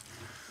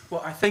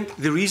 Well, I think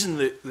the reason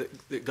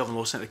that Governor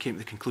Law Centre came to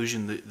the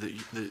conclusion that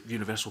the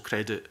universal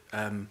credit,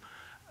 and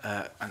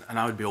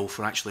I would be all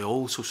for actually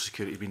all social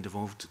security being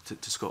devolved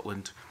to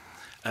Scotland,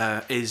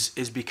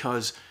 is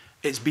because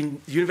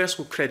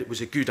universal credit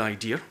was a good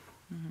idea.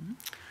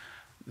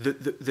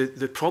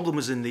 The problem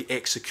is in the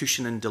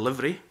execution and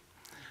delivery.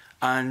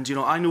 And, you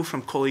know, I know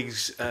from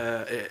colleagues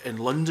in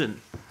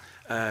London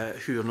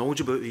who are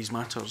knowledgeable about these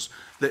matters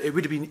that it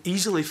would have been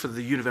easily for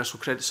the universal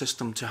credit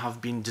system to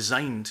have been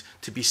designed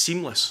to be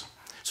seamless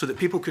so that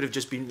people could have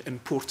just been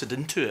imported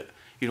into it,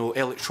 you know,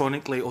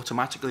 electronically,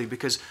 automatically,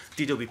 because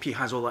DWP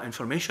has all that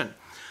information.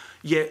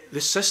 Yet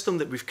the system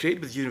that we've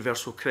created with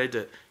universal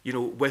credit, you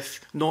know,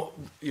 with not,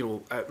 you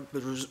know,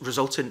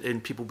 resulting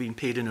in people being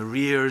paid in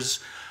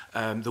arrears,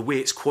 the way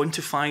it's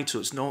quantified, so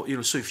it's not, you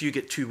know, so if you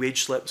get 2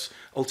 wage slips,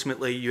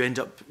 ultimately you end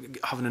up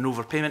having an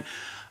overpayment.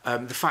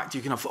 The fact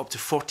you can have up to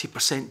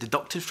 40%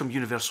 deducted from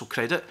universal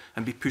credit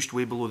and be pushed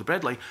way below the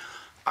breadline.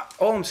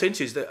 All I'm saying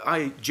to you is that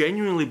I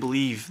genuinely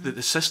believe that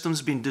the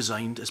system's been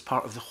designed as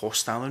part of the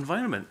hostile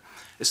environment.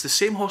 It's the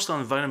same hostile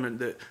environment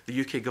that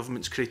the UK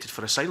government's created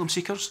for asylum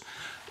seekers.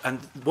 And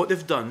what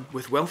they've done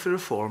with welfare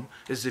reform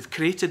is they've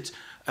created,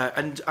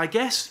 and I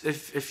guess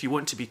if you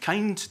want to be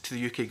kind to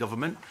the UK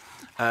government,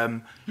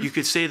 you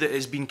could say that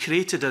it's been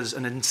created as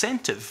an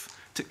incentive,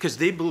 because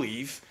they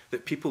believe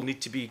that people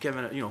need to be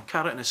given a, you know,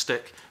 carrot and a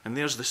stick, and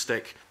there's the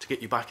stick to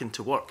get you back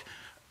into work.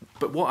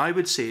 But what I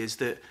would say is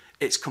that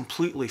it's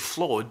completely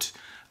flawed,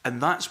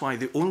 and that's why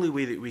the only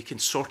way that we can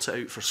sort it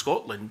out for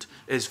Scotland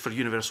is for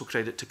universal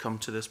credit to come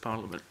to this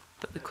Parliament.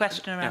 But the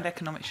question around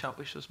economic shock,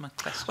 which was my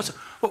question.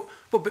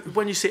 But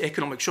when you say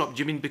economic shock, do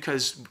you mean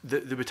because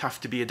there would have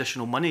to be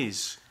additional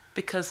monies?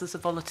 Because there's a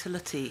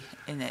volatility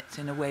in it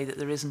in a way that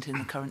there isn't in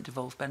the current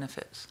devolved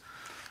benefits.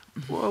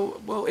 Well,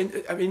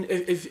 I mean,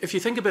 if you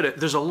think about it,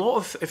 there's a lot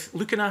of, if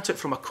looking at it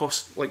from a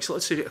cost, like, so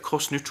let's say a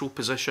cost-neutral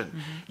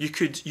position, you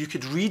could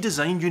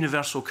redesign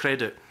universal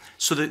credit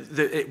so that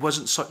it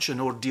wasn't such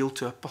an ordeal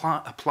to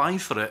apply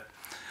for it,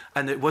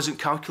 and it wasn't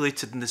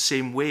calculated in the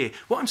same way.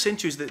 What I'm saying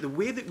to you is that the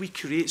way that we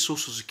create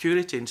social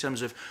security in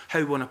terms of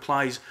how one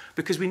applies,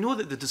 because we know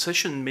that the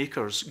decision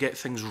makers get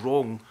things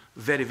wrong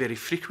very, very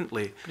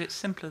frequently. But it's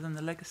simpler than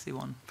the legacy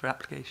one for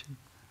application.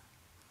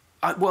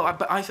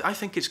 But I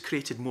think it's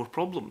created more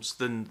problems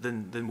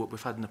than what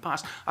we've had in the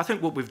past. I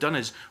think what we've done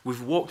is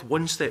we've walked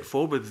one step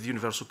forward with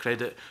universal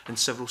credit and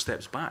several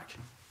steps back.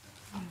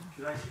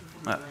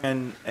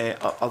 And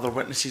other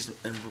witnesses,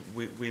 and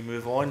we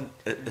move on.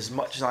 As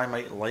much as I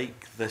might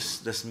like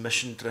this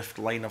mission drift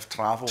line of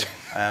travel,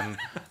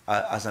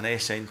 as an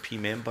SNP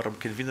member, I'm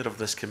convener of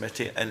this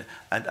committee, and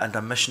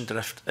a mission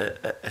drift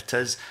it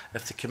is.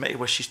 If the committee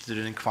wishes to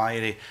do an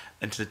inquiry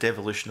into the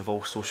devolution of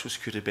all social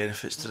security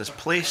benefits to this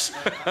place,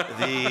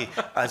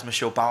 as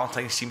Michelle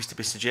Ballantyne seems to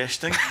be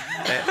suggesting,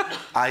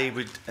 I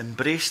would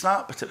embrace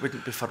that, but it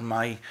wouldn't be for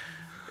my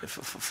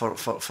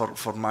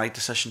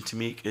decision to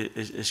make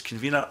as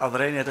convener. Are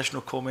there any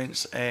additional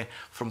comments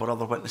from our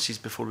other witnesses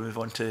before we move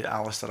on to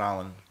Alistair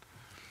Allen?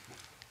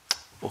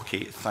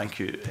 Okay, thank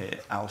you,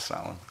 Alistair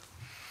Allen.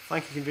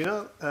 Thank you,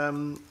 convener.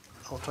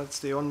 I'll try to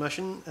stay on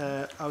mission.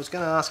 I was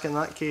going to ask in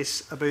that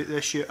case about the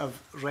issue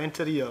of rent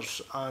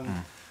arrears, and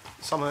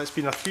something that's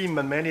been a theme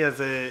in many of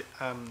the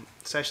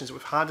sessions that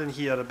we've had in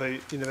here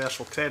about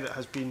universal credit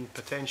has been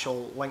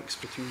potential links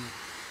between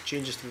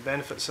changes to the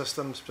benefit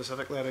system,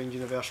 specifically around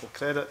universal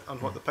credit,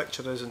 and what the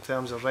picture is in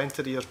terms of rent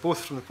arrears,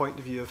 both from the point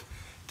of view of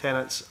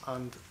tenants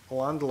and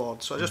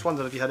landlords. So I just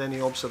wondered if you had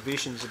any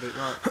observations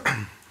about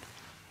that.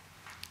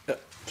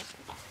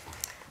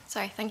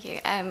 Sorry, thank you.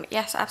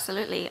 Yes,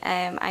 absolutely.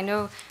 I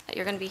know that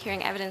you're going to be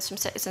hearing evidence from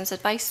Citizens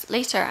Advice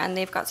later, and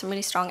they've got some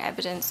really strong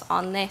evidence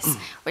on this,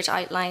 which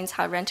outlines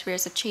how rent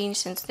arrears have changed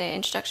since the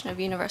introduction of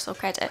universal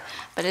credit.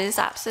 But it is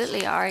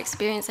absolutely our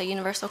experience that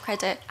universal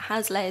credit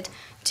has led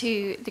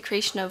to the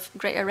creation of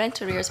greater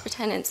rent arrears for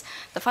tenants.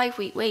 The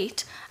 5-week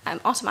wait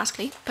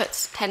automatically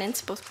puts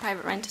tenants, both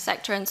private rented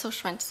sector and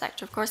social rented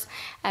sector, of course,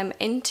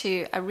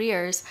 into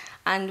arrears.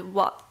 And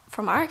what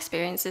from our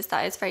experience is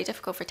that it's very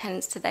difficult for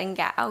tenants to then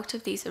get out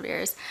of these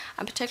arrears,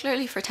 and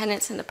particularly for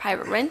tenants in the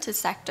private rented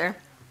sector.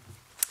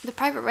 The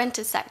private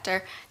rented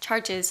sector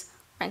charges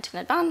rent in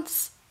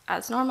advance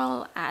as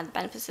normal, and the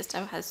benefit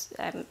system has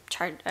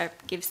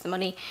gives the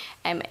money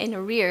in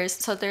arrears.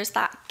 So there's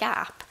that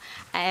gap,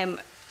 and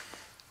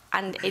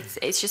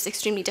it's just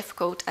extremely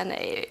difficult, and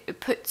it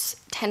puts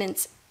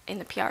tenants in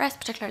the PRS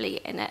particularly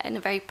in a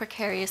very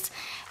precarious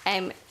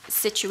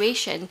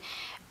situation.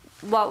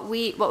 What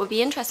would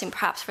be interesting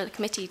perhaps for the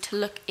committee to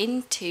look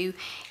into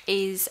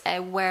is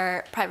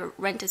where private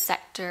rented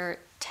sector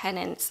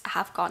tenants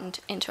have gone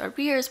into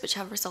arrears which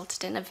have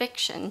resulted in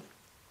eviction.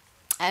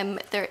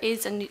 There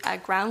is a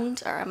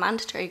ground, or a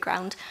mandatory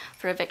ground,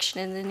 for eviction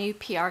in the new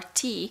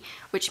PRT,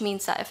 which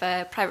means that if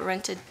a private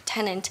rented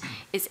tenant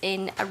is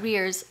in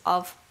arrears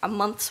of a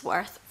month's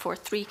worth for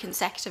 3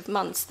 consecutive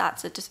months,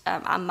 that's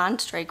a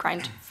mandatory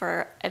ground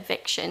for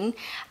eviction.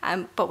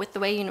 But with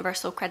the way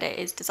universal credit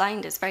is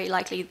designed, it's very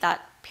likely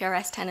that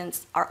PRS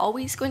tenants are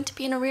always going to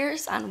be in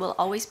arrears and will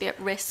always be at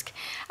risk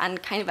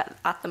and kind of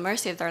at the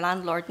mercy of their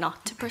landlord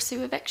not to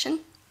pursue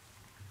eviction.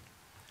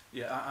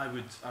 Yeah, I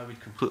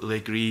would completely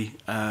agree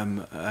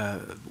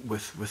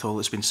with all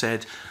that's been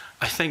said.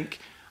 I think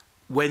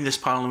when this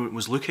Parliament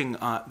was looking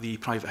at the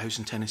Private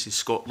Housing Tenancies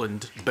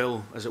Scotland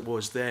bill, as it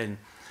was then,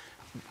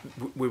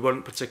 we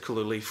weren't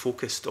particularly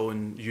focused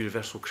on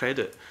universal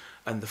credit,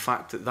 and the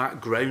fact that that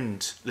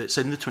ground that's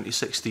in the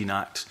 2016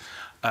 Act,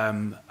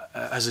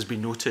 as has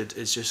been noted,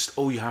 is just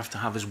all you have to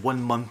have is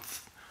 1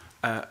 month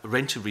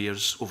rent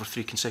arrears over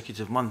 3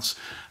 consecutive months.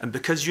 And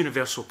because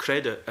universal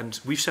credit, and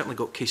we've certainly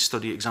got case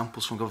study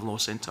examples from Government Law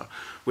Centre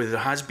where there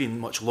has been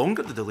much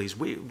longer the delays,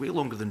 way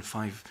longer than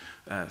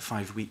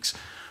 5 weeks,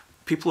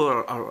 people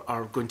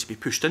are going to be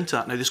pushed into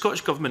that. Now, the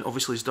Scottish Government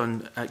obviously has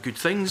done good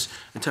things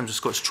in terms of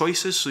Scots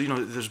choices. So, you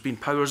know, there's been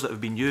powers that have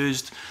been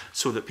used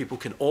so that people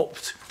can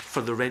opt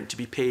for the rent to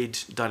be paid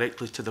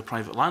directly to the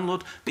private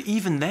landlord. But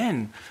even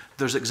then,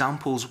 there's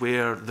examples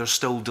where there's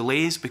still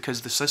delays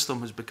because the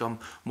system has become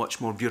much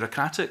more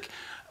bureaucratic.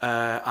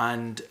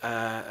 And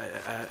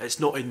it's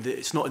not in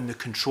the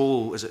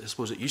control as I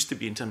suppose it used to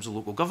be in terms of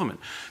local government.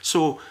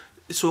 So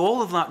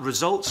all of that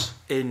results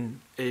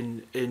in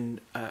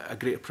a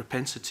greater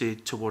propensity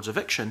towards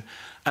eviction,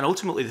 and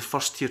ultimately the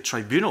first tier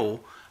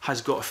tribunal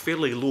has got a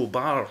fairly low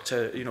bar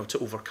to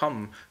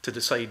overcome to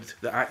decide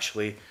that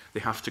actually they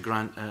have to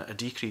grant a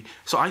decree.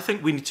 So I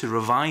think we need to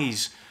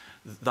revise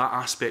that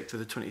aspect of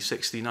the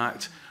 2016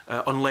 Act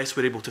unless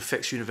we're able to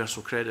fix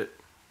universal credit.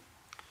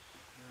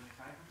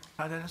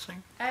 Add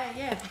anything?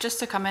 Yeah, just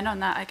to come in on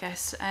that, I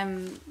guess,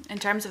 in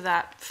terms of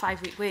that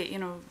 5-week wait, you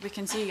know, we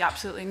can see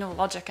absolutely no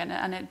logic in it,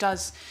 and it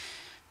does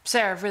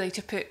serve really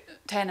to put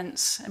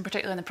tenants, in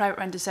particular in the private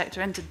rented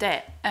sector, into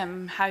debt.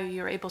 How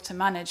you're able to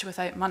manage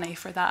without money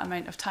for that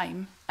amount of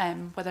time,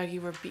 whether you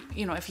were,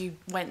 if you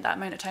went that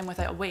amount of time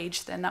without a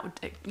wage, then that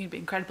would be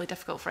incredibly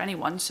difficult for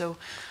anyone. So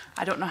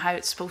I don't know how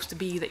it's supposed to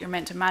be that you're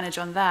meant to manage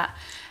on that.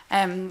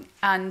 And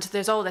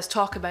there's all this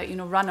talk about,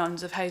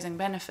 run-ons of housing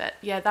benefit.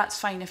 Yeah, that's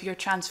fine if you're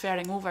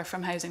transferring over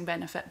from housing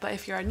benefit, but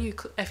if you're a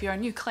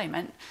new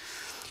claimant,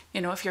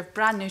 if you're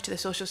brand new to the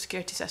social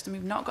security system,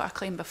 you've not got a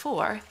claim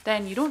before,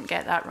 then you don't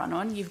get that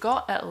run-on. You've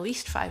got at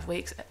least 5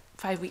 weeks,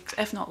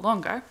 if not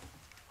longer.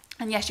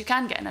 And yes, you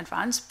can get an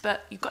advance,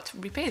 but you've got to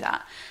repay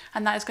that.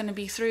 And that is going to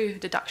be through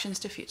deductions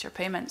to future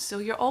payments. So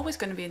you're always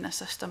going to be in this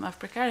system of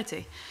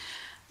precarity.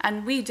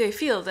 And we do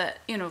feel that,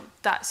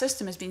 that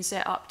system has been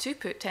set up to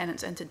put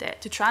tenants into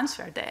debt, to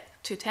transfer debt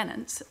to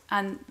tenants.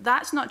 And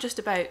that's not just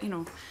about,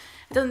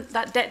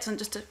 that debt doesn't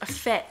just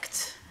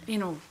affect,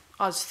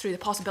 us through the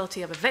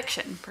possibility of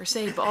eviction per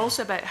se, but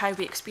also about how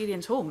we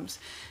experience homes.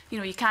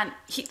 You can't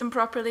heat them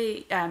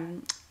properly,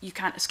 you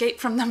can't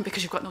escape from them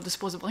because you've got no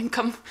disposable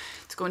income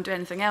to go and do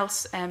anything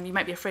else. You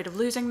might be afraid of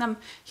losing them.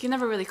 You can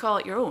never really call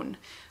it your own.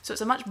 So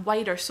it's a much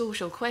wider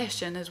social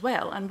question as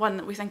well, and one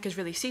that we think is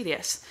really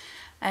serious.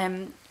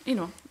 And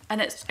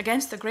it's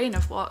against the grain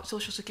of what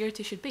social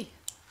security should be.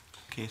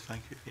 Okay,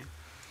 thank you. Yeah.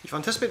 You've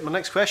anticipated my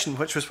next question,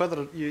 which was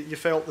whether you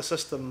felt the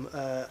system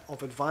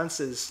of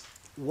advances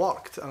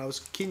worked, and I was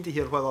keen to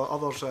hear whether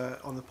others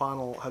on the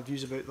panel had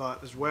views about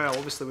that as well.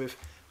 Obviously, we've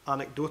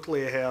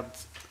anecdotally heard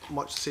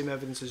much the same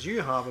evidence as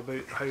you have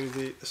about how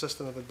the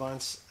system of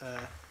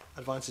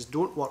advances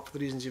don't work for the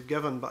reasons you've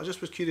given, but I just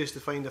was curious to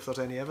find if there's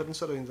any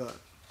evidence around that.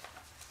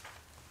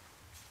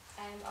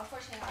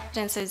 Unfortunately, our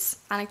evidence is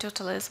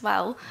anecdotal as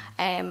well,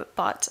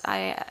 but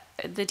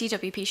the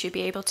DWP should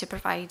be able to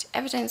provide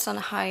evidence on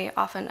how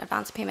often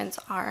advance payments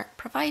are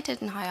provided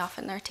and how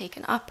often they're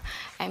taken up,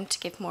 to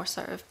give more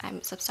sort of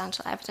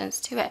substantial evidence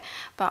to it.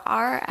 But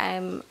our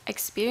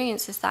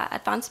experience is that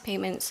advance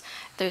payments,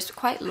 there's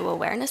quite low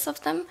awareness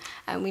of them,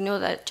 and we know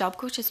that job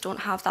coaches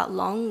don't have that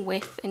long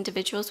with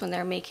individuals when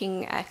they're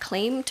making a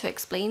claim to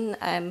explain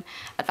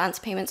advance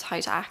payments, how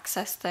to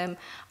access them,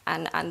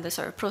 and the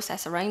sort of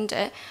process around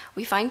it.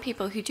 We find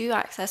people who do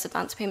access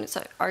advance payments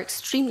are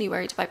extremely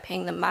worried about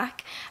paying them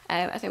back.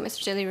 I think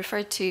Mr. Daly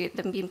referred to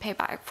them being paid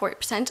back at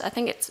 40%. I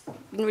think it's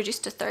been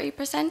reduced to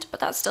 30%, but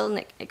that's still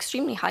an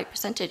extremely high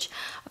percentage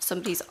of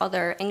somebody's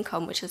other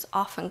income, which is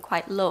often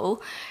quite low.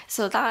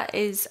 So that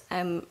is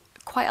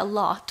quite a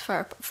lot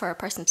for a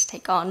person to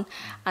take on.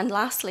 And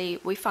lastly,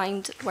 we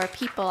find where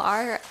people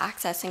are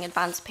accessing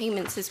advance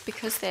payments is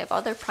because they have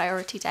other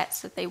priority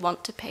debts that they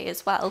want to pay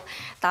as well,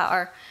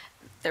 that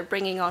they're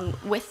bringing on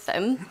with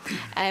them,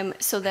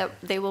 so that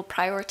they will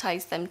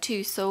prioritise them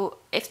too. So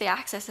if they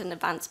access an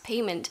advance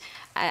payment,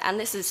 and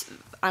this is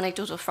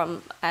anecdotal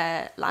from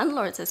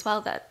landlords as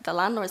well, that the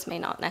landlords may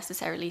not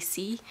necessarily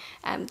see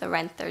the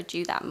rent they're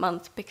due that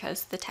month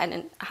because the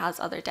tenant has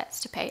other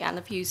debts to pay and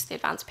have used the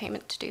advance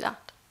payment to do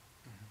that.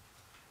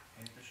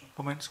 Any additional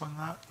comments on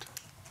that?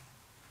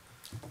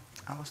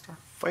 Alistair?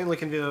 Finally,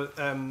 Convener,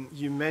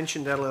 you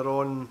mentioned earlier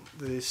on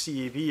the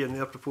CAB and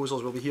their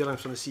proposals. We'll be hearing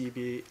from the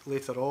CAB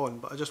later on,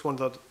 but I just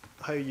wondered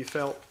how you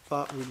felt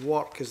that would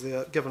work,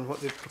 given what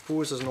they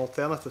propose as an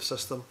alternative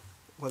system,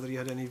 whether you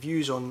had any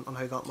views on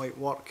how that might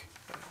work,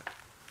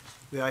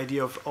 the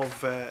idea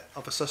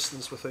of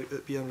assistance without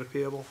it being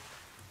repayable.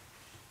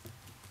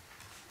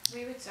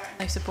 We would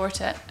certainly support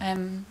it.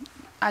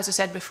 As I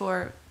said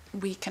before,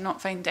 we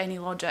cannot find any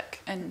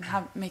logic in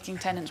making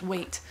tenants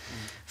wait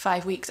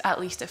 5 weeks at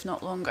least, if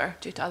not longer,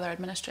 due to other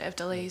administrative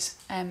delays.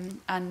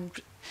 And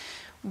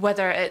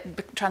whether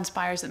it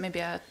transpires that maybe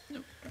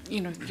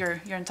your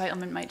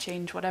entitlement might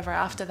change, whatever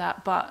after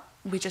that, but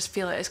we just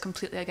feel it is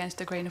completely against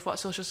the grain of what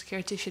social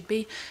security should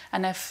be.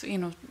 And if, you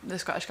know, the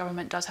Scottish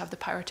Government does have the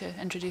power to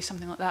introduce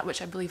something like that,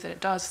 which I believe that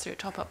it does through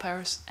top-up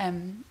powers,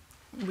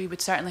 we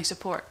would certainly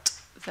support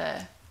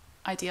the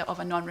idea of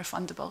a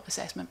non-refundable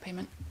assessment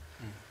payment.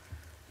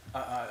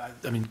 I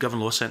mean,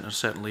 Government Law Centre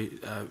certainly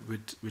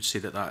would say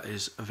that that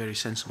is a very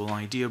sensible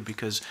idea,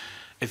 because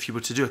if you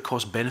were to do a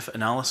cost-benefit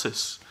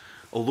analysis,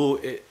 although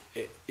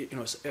you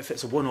know, if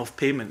it's a one-off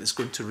payment, it's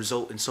going to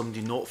result in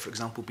somebody not, for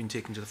example, being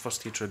taken to the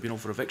First Tier Tribunal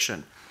for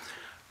eviction.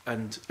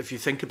 And if you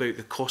think about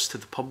the cost to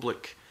the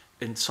public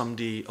in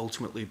somebody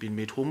ultimately being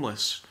made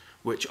homeless,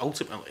 which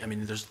ultimately, I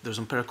mean, there's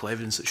empirical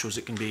evidence that shows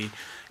it can be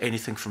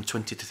anything from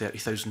 £20,000 to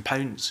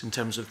 £30,000 in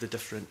terms of the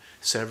different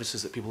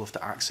services that people have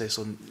to access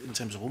in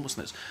terms of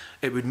homelessness.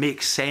 It would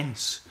make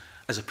sense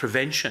as a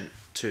prevention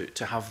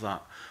to have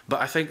that.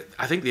 But I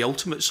think the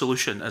ultimate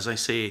solution, as I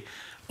say,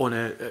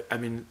 I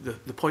mean,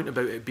 the point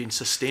about it being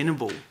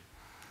sustainable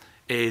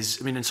is,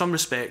 I mean, in some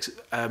respects,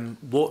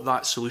 what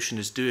that solution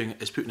is doing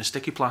is putting a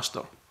sticky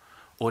plaster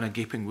on a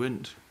gaping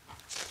wound.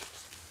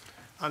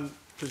 And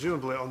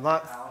presumably on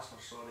that...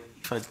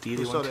 Can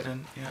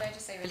I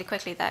just say really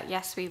quickly that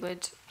yes, we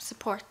would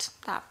support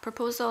that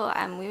proposal,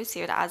 and we would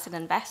see it as an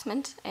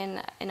investment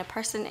in a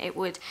person. It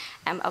would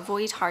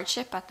avoid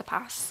hardship at the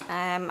pass,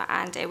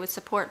 and it would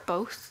support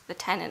both the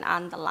tenant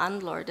and the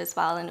landlord as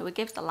well, and it would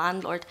give the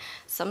landlord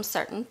some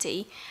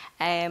certainty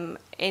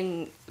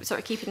in sort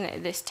of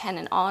keeping this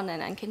tenant on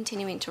and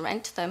continuing to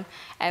rent them.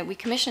 We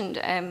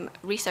commissioned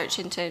research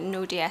into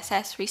No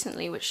DSS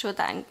recently, which showed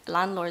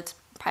that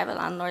private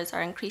landlords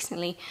are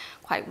increasingly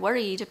quite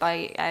worried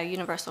by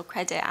universal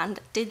credit,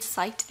 and did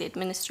cite the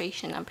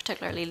administration and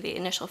particularly the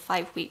initial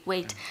 5-week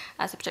wait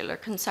as a particular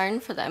concern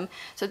for them.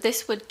 So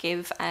this would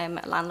give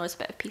landlords a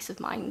bit of peace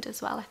of mind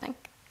as well, I think.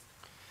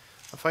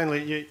 And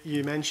finally,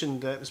 you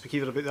mentioned, Ms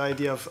McKeever, about the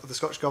idea of the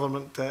Scottish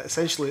Government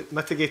essentially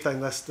mitigating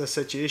this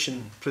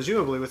situation,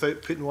 presumably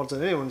without putting words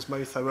in anyone's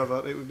mouth.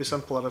 However, it would be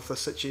simpler if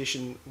this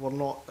situation were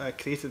not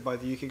created by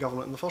the UK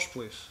Government in the first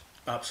place.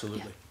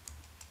 Absolutely.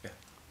 Yeah.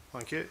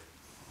 Thank you.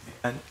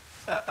 And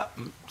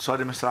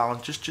sorry, Mr.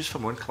 Allen, just for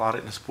my own clarity,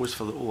 and I suppose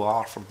for the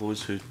OR, for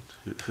those who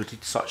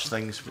read such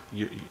things,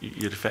 you're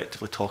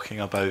effectively talking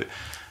about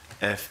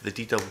if the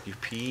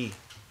DWP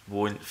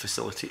won't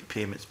facilitate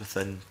payments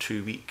within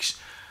 2 weeks,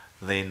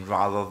 then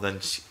rather than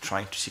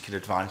trying to seek an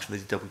advance from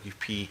the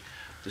DWP,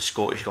 the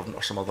Scottish Government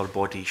or some other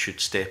body should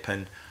step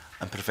in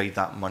and provide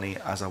that money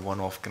as a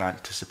one-off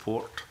grant to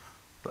support.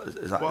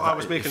 I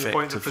was making the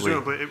point that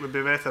presumably it would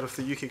be better if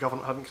the UK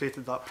Government hadn't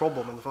created that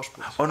problem in the first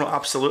place. Oh no,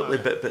 absolutely.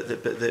 But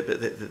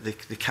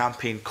the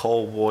campaign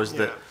call was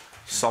that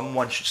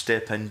someone should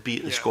step in, be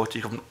it the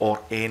Scottish Government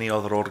or any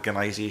other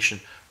organisation,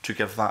 to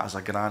give that as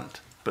a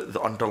grant. But the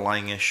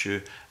underlying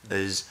issue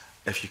is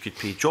if you could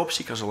pay job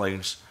seekers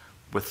allowance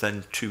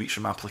within 2 weeks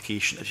from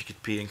application, if you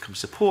could pay income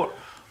support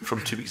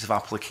from 2 weeks of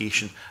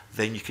application,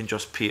 then you can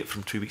just pay it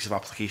from 2 weeks of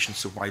application.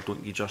 So why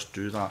don't you just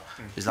do that?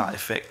 Is that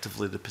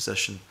effectively the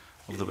position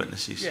of the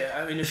witnesses? Yeah,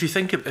 I mean, if you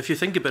think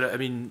about it, I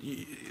mean,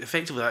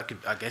 effectively,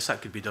 I guess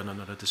that could be done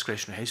under a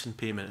discretionary housing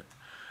payment.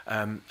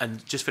 And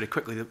just very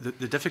quickly,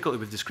 the difficulty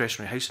with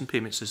discretionary housing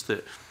payments is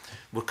that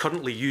we're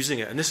currently using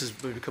it, and this is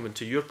maybe coming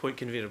to your point,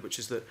 Convener, which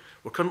is that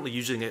we're currently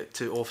using it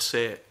to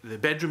offset the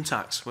bedroom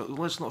tax. Well,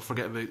 let's not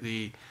forget about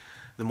the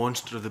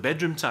monster of the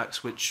bedroom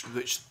tax, which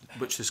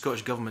the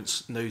Scottish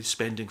Government's now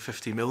spending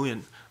 50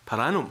 million per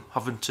annum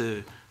having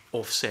to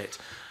offset,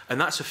 and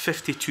that's a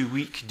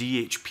 52-week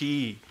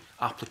DHP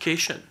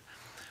application.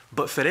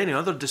 But for any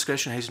other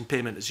discretionary housing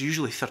payment, it's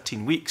usually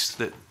 13 weeks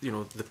that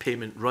the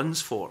payment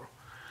runs for.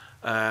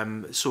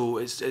 So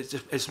it's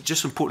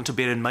just important to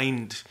bear in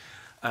mind.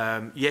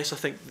 Yes,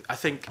 I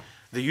think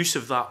the use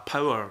of that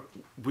power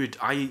would,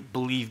 I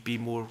believe, be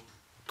more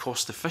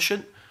cost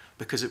efficient,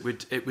 because it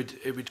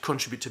would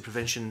contribute to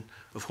prevention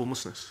of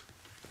homelessness.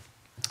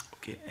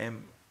 Okay,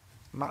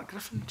 Mark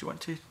Griffin, do you want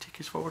to take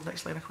us forward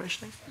next line of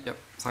questioning? Yep,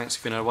 thanks,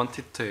 Convener. I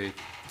wanted to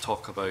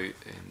talk about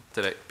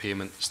direct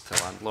payments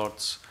to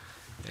landlords.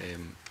 I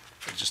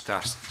just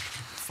asked,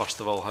 first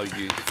of all, how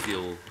you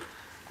feel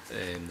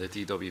the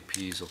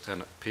DWP's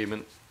alternate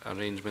payment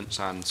arrangements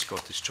and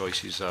Scottish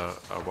Choices are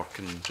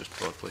working just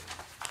broadly.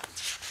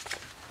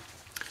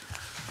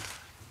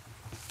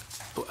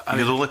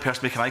 You're the only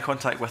person making eye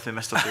contact with me,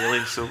 Mr.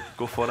 Daly, so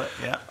go for it.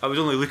 Yeah, I was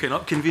only looking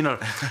up, Convener.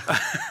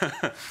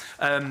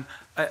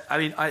 I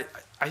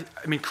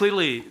mean,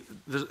 clearly,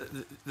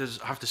 I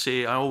have to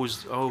say, I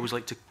always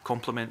like to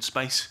compliment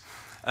Spice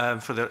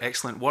for their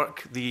excellent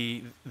work.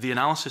 The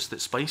analysis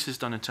that Spice has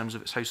done in terms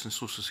of its house and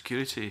social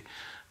security.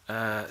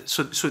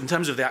 So in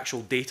terms of the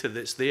actual data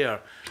that's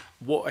there,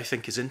 what I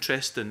think is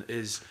interesting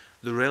is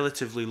the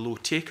relatively low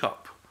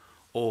take-up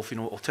of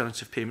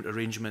alternative payment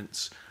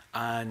arrangements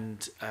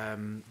and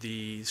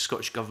the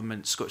Scottish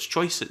Government Scottish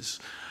Choices.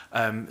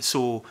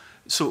 So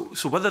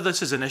whether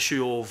this is an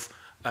issue of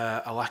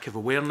a lack of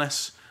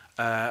awareness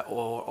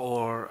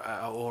or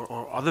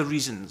other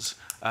reasons,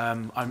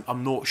 I'm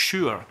not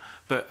sure.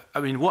 But I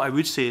mean, what I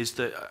would say is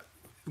that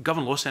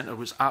Govan Law Centre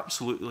was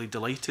absolutely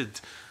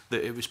delighted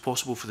that it was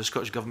possible for the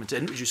Scottish Government to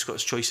introduce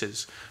Scottish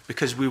Choices,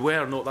 because we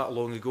were not that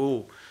long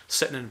ago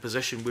sitting in a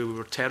position where we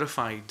were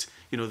terrified,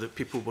 you know, that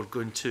people were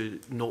going to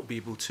not be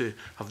able to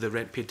have their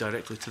rent paid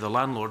directly to the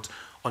landlord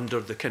under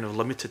the kind of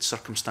limited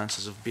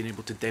circumstances of being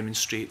able to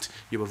demonstrate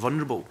you were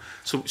vulnerable.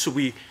 So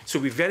we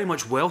very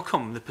much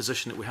welcome the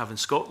position that we have in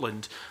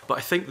Scotland, but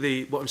I think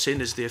what I'm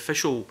saying is the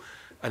official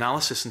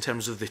analysis in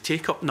terms of the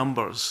take-up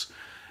numbers,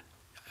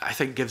 I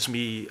think gives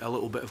me a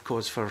little bit of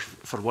cause for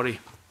worry.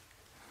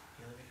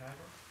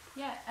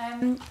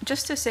 Yeah,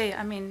 just to say,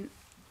 I mean,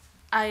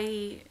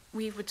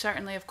 we would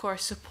certainly, of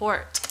course,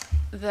 support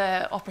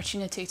the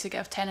opportunity to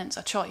give tenants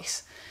a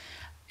choice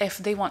if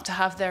they want to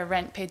have their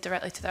rent paid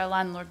directly to their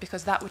landlord,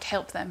 because that would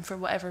help them for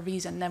whatever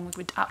reason. Then we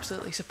would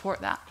absolutely support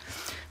that.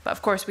 But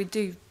of course, we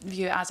do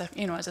view it as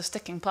a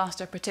sticking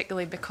plaster,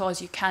 particularly because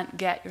you can't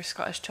get your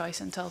Scottish Choice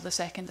until the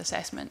second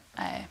assessment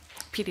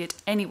period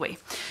anyway.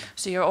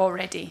 So you're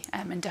already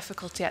in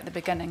difficulty at the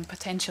beginning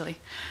potentially.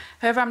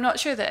 However, I'm not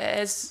sure that it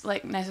is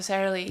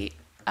necessarily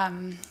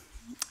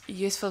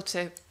useful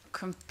to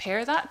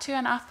compare that to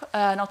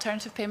an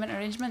alternative payment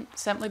arrangement,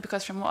 simply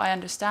because from what I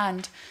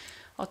understand,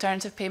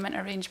 alternative payment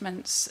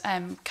arrangements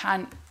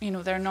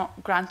they're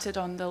not granted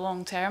on the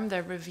long term,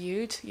 they're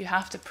reviewed. You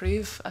have to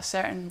prove a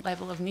certain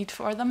level of need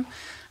for them,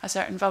 a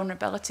certain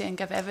vulnerability, and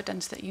give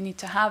evidence that you need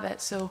to have it.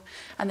 So,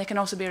 and they can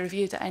also be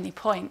reviewed at any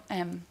point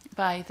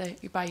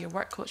by your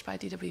work coach, by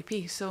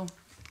DWP. So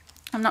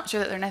I'm not sure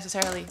that they're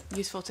necessarily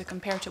useful to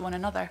compare to one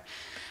another.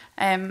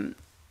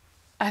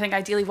 I think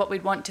ideally what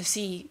we'd want to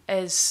see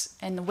is,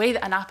 in the way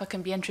that an APA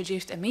can be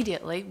introduced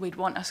immediately, we'd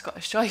want a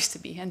Scottish Choice to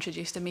be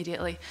introduced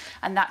immediately,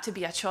 and that to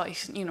be a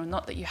choice,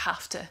 not that you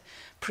have to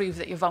prove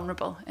that you're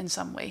vulnerable in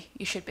some way.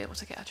 You should be able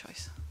to get a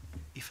choice.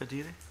 Aoife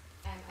Deary?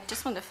 I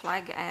just want to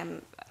flag,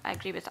 I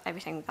agree with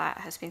everything that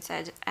has been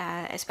said,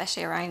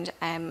 especially around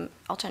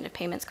alternative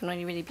payments can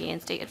only really be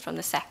instated from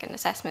the second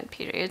assessment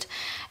period.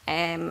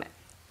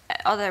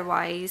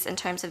 Otherwise, in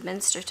terms of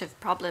administrative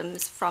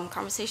problems from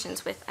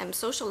conversations with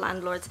social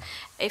landlords,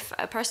 if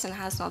a person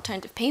has an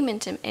alternative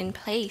payment in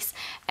place,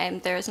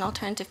 there is an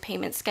alternative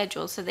payment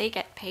schedule, so they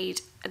get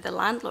paid, the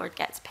landlord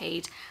gets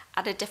paid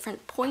at a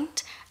different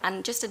point,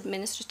 and just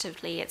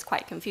administratively it's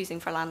quite confusing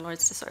for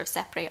landlords to sort of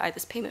separate out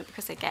this payment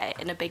because they get it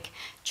in a big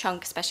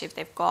chunk, especially if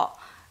they've got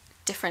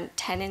different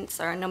tenants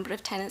or a number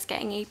of tenants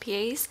getting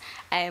APAs.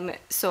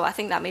 So I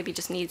think that maybe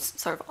just needs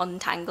sort of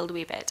untangled a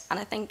wee bit. And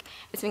I think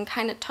it's been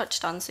kind of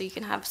touched on, so you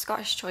can have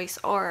Scottish Choice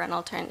or an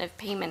alternative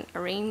payment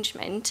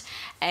arrangement.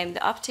 The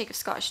uptake of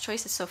Scottish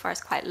Choices so far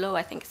is quite low.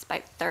 I think it's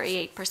about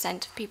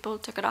 38% of people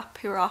took it up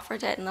who were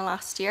offered it in the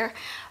last year.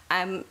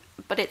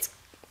 But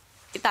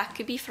that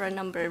could be for a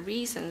number of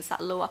reasons,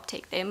 that low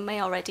uptake. They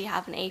may already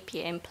have an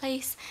APA in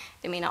place,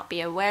 they may not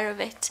be aware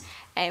of it.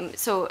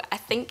 So I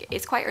think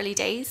it's quite early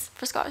days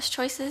for Scottish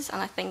Choices,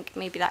 and I think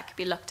maybe that could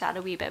be looked at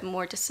a wee bit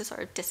more, just to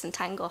sort of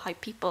disentangle how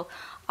people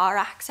are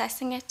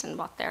accessing it and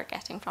what they're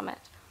getting from it.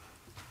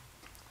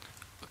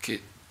 Okay,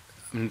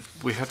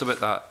 we heard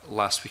about that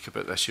last week,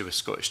 about the issue with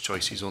Scottish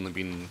Choices only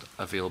being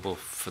available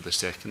for the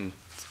second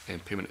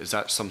payment. Is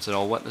that something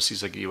all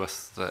witnesses agree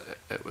with, that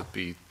it would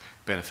be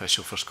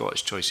beneficial for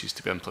Scottish Choices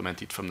to be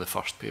implemented from the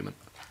first payment?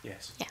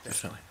 Yes, yes.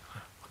 Definitely.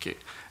 Okay,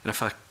 and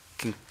if I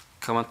can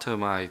come on to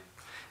my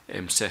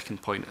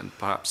second point, and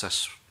perhaps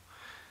this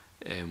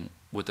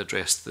would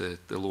address the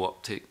low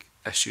uptake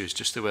issues,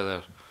 just to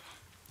whether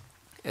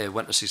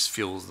witnesses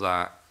feel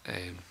that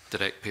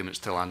direct payments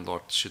to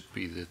landlords should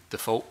be the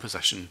default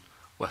position,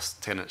 with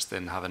tenants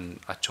then having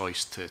a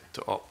choice to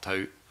opt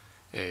out,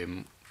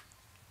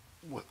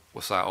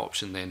 with that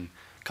option then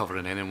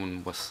covering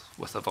anyone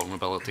with a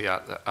vulnerability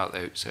at the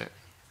outset.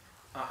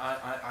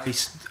 I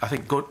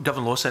think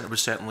Govan Law Centre would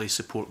certainly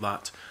support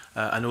that.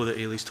 I know that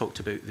Ailey's talked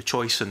about the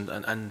choice,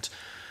 and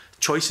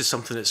choice is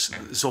something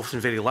that's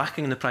often very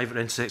lacking in the private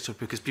rented sector,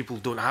 because people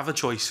don't have a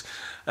choice,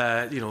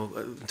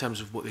 in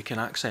terms of what they can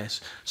access.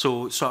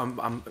 So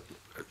I'm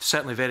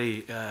certainly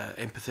very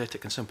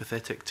empathetic and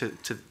sympathetic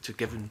to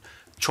giving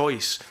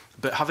choice,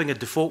 but having a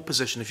default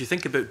position. If you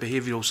think about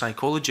behavioural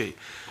psychology,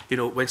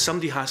 when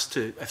somebody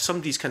if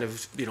somebody's kind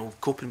of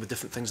coping with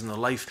different things in their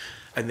life,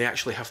 and they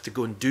actually have to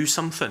go and do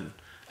something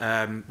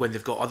when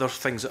they've got other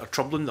things that are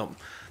troubling them,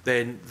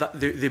 then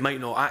they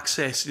might not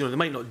access, they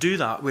might not do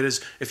that.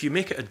 Whereas if you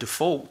make it a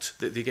default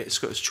that they get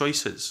Scottish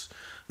Choices,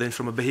 then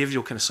from a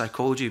behavioural kind of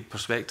psychology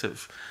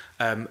perspective,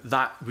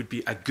 that would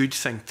be a good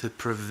thing to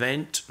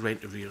prevent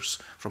rent arrears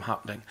from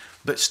happening,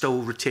 but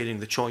still retaining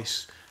the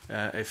choice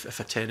if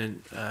a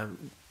tenant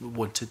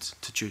wanted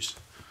to choose.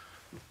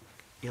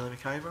 Ailey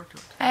McIver?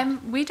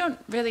 We don't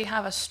really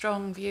have a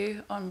strong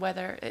view on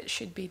whether it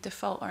should be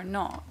default or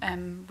not.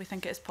 We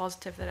think it's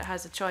positive that it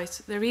has a choice.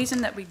 The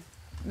reason that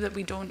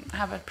we don't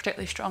have a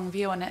particularly strong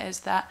view on it is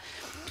that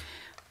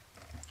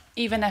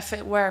even if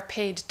it were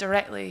paid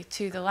directly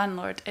to the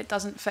landlord, it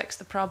doesn't fix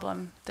the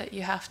problem that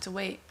you have to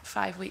wait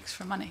 5 weeks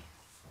for money.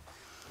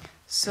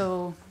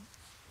 So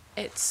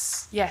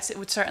yes, it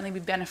would certainly be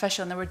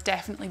beneficial, and there would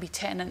definitely be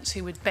tenants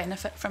who would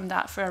benefit from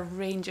that for a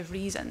range of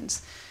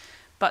reasons.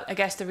 But I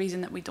guess the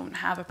reason that we don't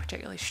have a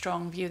particularly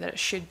strong view that it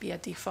should be a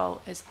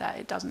default is that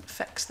it doesn't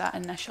fix that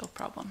initial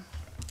problem.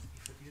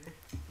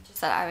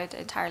 Just that I would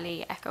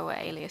entirely echo what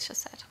Elias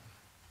just said.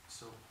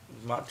 So,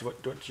 Mark, do you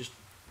want to just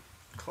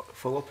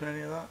follow up on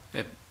any of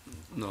that?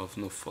 No, I've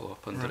no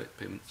follow-up on direct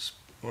payments.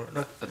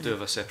 No, I do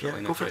have a separate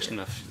line of question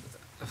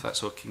if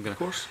that's okay. Of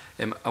course.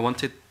 I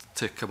wanted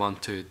to come on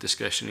to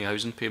discretionary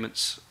housing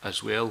payments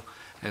as well.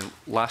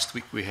 Last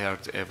week we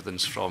heard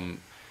evidence from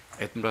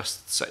Edinburgh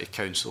City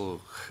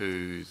Council,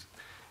 who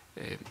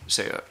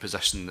set out a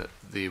position that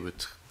they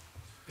would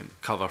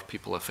cover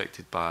people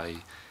affected by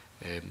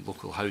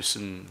local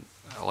housing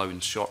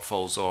allowance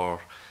shortfalls,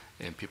 or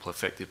people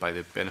affected by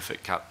the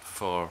benefit cap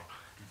for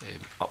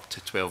up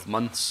to 12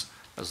 months,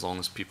 as long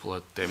as people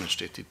had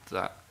demonstrated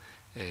that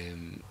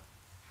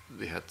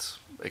they had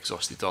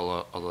exhausted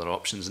all other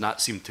options. And that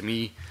seemed to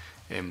me,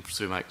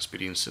 through my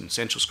experience in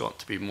Central Scotland,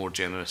 to be more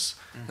generous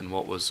than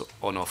what was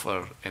on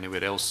offer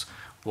anywhere else.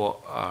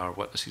 What are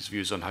witnesses'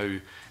 views on how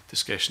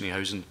discretionary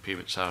housing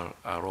payments are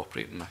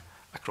operating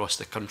across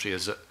the country?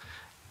 Is it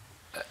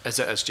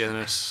as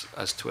generous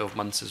as 12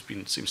 months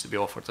seems to be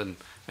offered in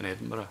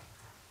Edinburgh?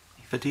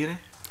 Fadiri?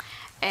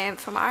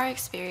 From our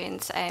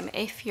experience,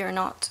 if you're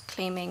not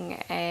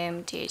claiming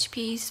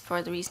DHPs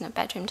for the reason of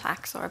bedroom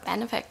tax or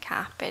benefit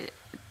cap,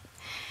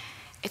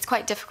 it's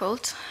quite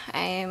difficult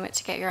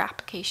to get your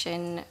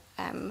application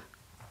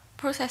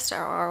processed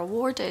or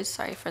awarded.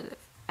 Sorry for the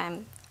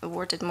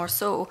awarded more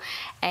so,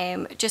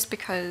 just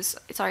because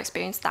it's our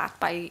experience that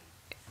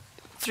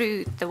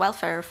through the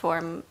welfare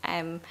reform,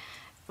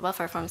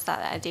 welfare reforms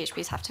that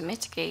DHPs have to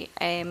mitigate,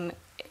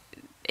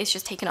 it's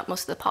just taken up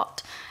most of the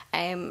pot.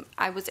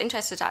 I was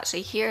interested to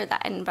actually hear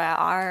that Edinburgh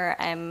are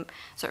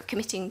sort of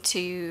committing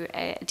to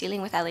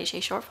dealing with LHA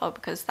shortfall,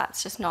 because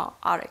that's just not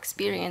our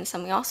experience.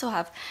 And we also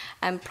have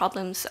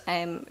problems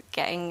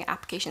getting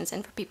applications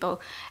in for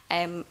people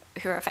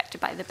who are affected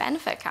by the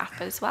benefit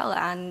cap as well,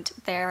 and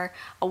their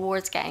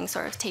awards getting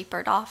sort of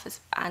tapered off,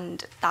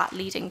 and that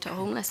leading to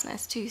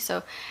homelessness too.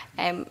 So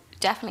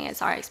definitely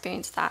it's our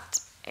experience that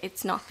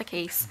it's not the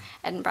case,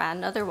 Edinburgh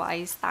and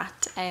otherwise,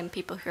 that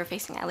people who are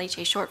facing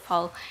LHA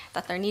shortfall,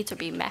 that their needs are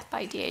being met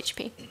by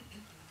DHP.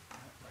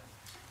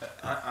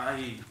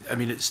 I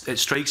mean, it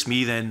strikes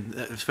me then,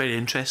 it's very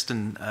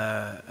interesting,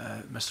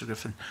 Mr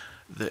Griffin,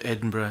 that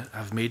Edinburgh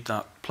have made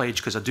that pledge,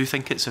 because I do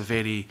think it's a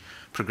very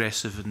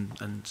progressive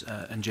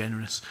and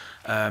generous.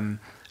 And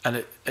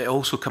it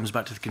also comes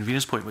back to the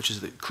convenience point, which is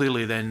that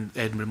clearly then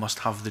Edinburgh must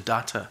have the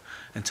data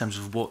in terms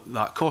of what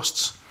that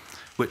costs,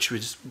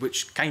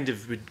 which kind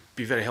of would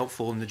be very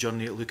helpful in the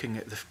journey at looking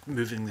at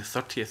moving the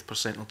 30th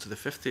percentile to the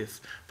 50th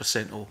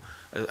percentile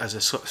as a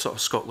sort of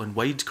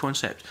Scotland-wide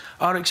concept.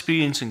 Our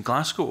experience in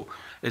Glasgow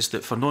is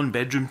that for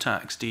non-bedroom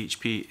tax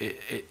DHP,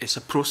 it's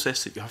a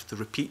process that you have to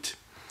repeat.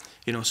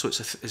 You know, so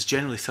it's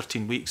generally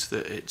 13 weeks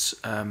that it's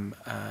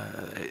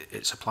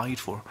applied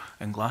for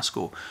in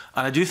Glasgow,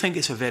 and I do think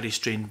it's a very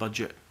strained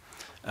budget.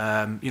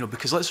 You know,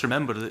 because let's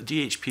remember that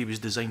DHP was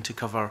designed to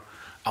cover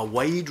a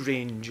wide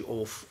range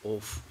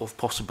of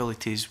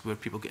possibilities where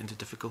people get into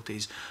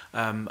difficulties,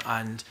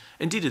 and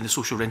indeed in the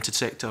social rented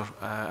sector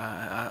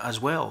as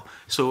well.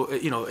 So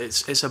you know,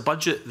 it's a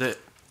budget that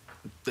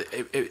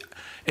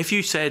if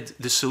you said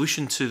the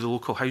solution to the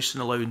local housing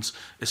allowance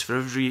is for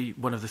every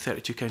one of the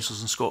 32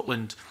 councils in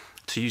Scotland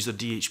to use their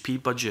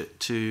DHP budget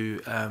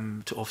to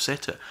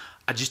offset it,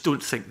 I just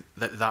don't think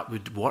that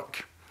would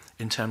work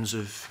in terms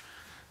of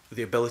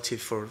the ability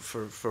for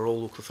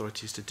all local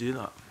authorities to do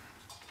that.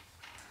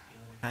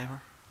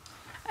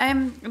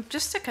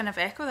 Just to kind of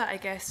echo that, I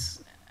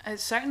guess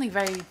it's certainly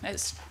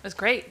it's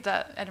great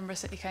that Edinburgh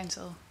City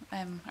Council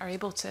are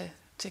able to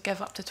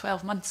give up to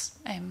 12 months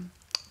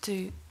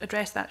to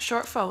address that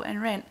shortfall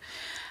in rent,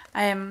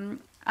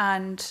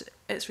 and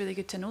it's really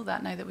good to know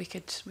that now that we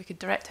could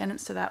direct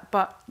tenants to that.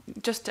 But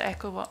just to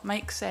echo what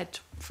Mike said,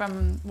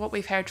 from what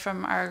we've heard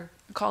from our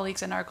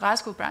colleagues in our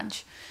Glasgow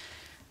branch,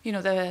 you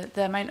know,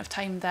 the amount of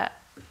time that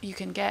you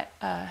can get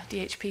a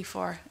DHP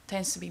for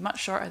tends to be much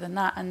shorter than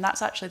that, and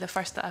that's actually the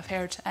first that I've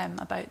heard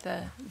about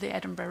the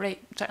Edinburgh rate.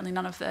 Certainly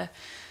none of the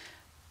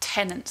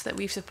tenants that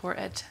we've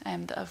supported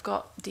that have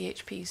got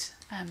DHPs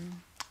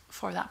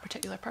for that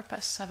particular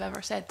purpose have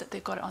ever said that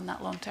they've got it on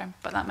that long term,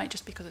 but that might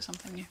just be because it's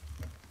something new.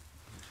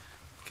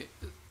 Okay.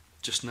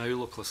 Just now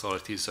local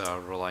authorities are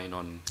relying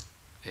on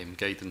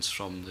guidance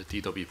from the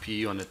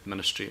DWP on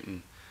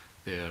administrating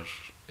their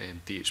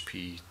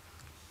DHP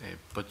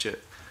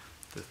budget.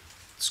 The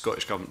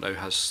Scottish Government now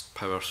has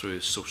power through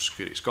the Social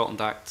Security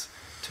Scotland Act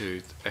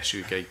to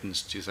issue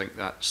guidance. Do you think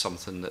that's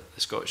something that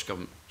the Scottish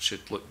Government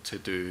should look to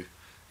do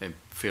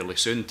fairly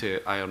soon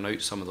to iron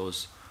out some of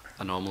those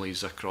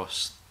anomalies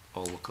across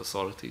all local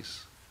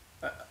authorities?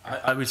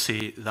 I would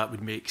say that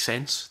would make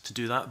sense to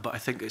do that, but I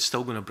think it's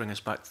still going to bring us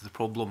back to the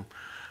problem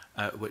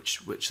which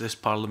this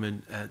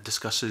Parliament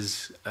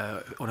discusses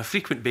on a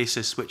frequent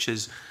basis, which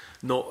is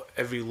not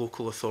every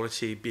local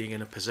authority being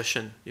in a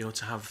position, you know,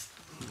 to have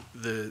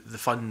the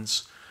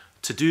funds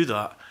to do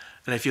that.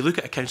 And if you look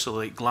at a council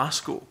like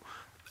Glasgow,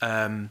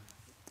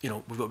 you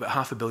know, we've got about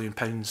 £500 million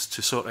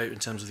to sort out in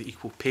terms of the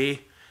equal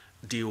pay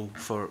deal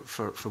for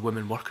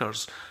women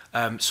workers.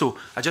 So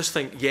I just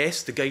think,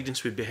 yes, the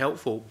guidance would be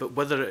helpful, but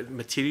whether it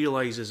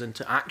materialises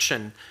into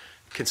action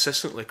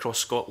consistently across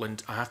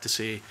Scotland, I have to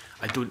say,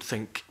 I don't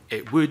think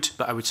it would,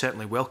 but I would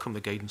certainly welcome the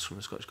guidance from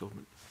the Scottish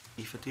Government.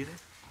 Aoife Deary?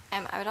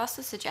 I would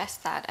also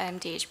suggest that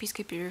DHBs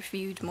could be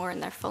reviewed more in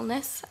their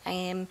fullness.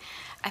 I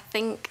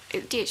think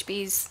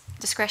DHBs,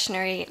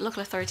 discretionary,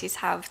 local authorities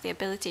have the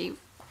ability,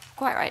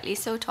 quite rightly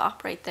so, to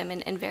operate them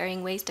in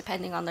varying ways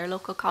depending on their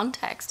local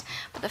context.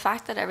 But the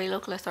fact that every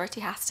local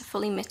authority has to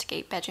fully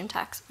mitigate bedroom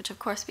tax, which of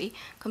course we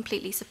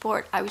completely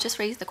support, I would just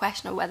raise the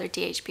question of whether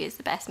DHB is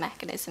the best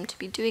mechanism to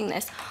be doing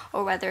this,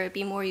 or whether it would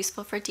be more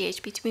useful for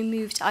DHB to be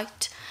moved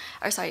out,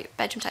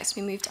 bedroom tax to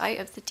be moved out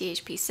of the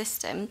DHB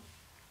system.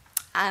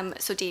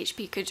 So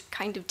DHB could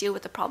kind of deal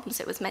with the problems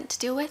it was meant to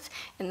deal with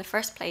in the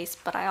first place.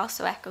 But I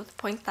also echo the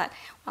point that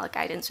while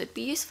guidance would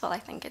be useful, I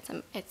think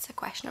it's a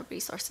question of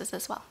resources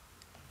as well.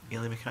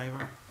 Ailey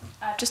McIver?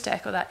 Just to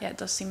echo that, yeah, it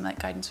does seem like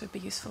guidance would be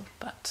useful,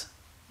 but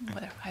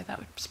how that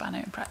would span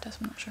out in practice,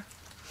 I'm not sure.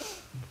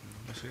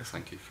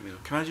 Thank you, Camille.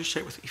 Can I just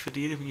check with Aoife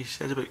Deary, when you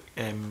said about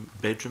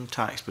bedroom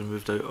tax being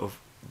moved out of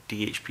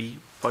DHB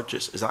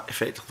budgets, is that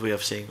effectively a way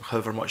of saying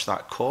however much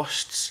that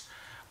costs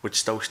would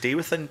still stay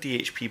within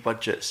DHB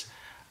budgets,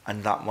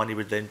 and that money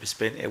would then be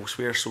spent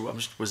elsewhere? So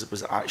was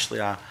it actually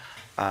a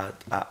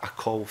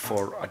call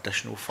for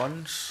additional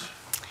funds?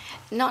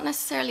 Not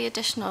necessarily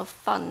additional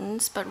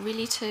funds, but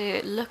really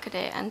to look at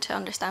it and to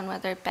understand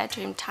whether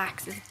bedroom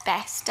tax is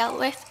best dealt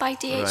with by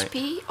DHB,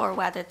 right, or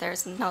whether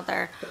there's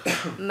another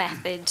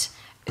method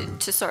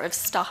to sort of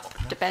stop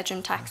the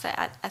bedroom tax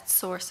at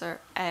source,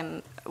 or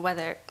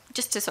whether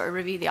just to sort of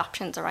review the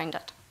options around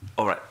it.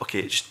 All right,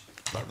 okay,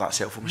 that's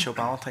helpful. Michelle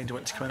Ballantyne, do you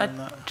want to come in on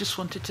that? I just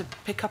wanted to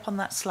pick up on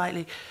that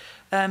slightly.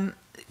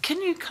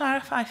 Can you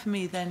clarify for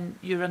me then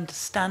your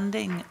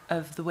understanding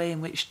of the way in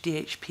which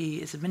DHP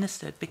is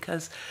administered?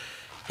 Because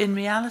in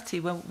reality,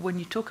 when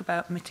you talk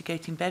about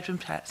mitigating bedroom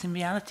tax, in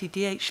reality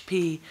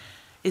DHP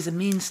is a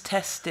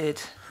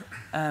means-tested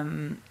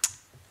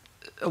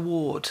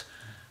award.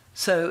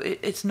 So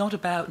it's not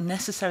about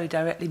necessarily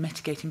directly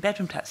mitigating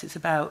bedroom tax. It's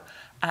about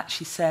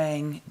actually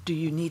saying, do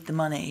you need the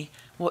money?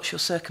 What's your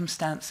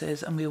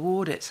circumstances? And we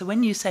award it. So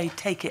when you say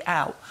take it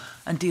out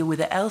and deal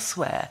with it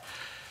elsewhere,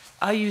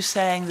 are you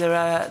saying there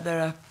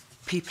are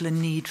people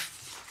in need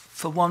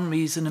for one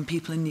reason and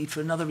people in need for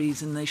another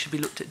reason, they should be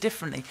looked at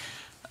differently?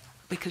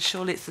 Because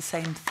surely it's the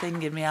same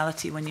thing in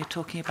reality when you're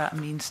talking about a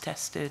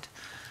means-tested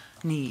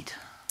need.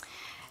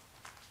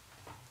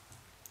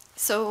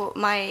 So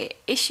my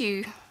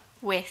issue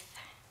with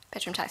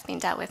bedroom tax being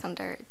dealt with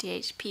under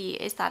DHP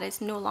is that it's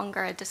no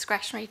longer a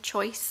discretionary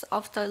choice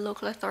of the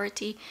local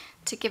authority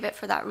to give it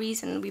for that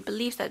reason. We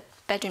believe that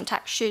bedroom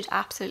tax should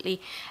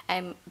absolutely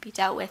be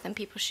dealt with, and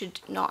people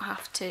should not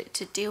have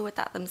to deal with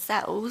that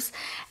themselves,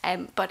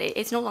 but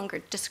it's no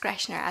longer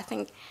discretionary, I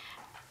think.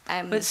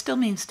 But it still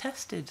means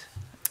tested.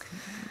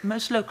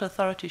 Most local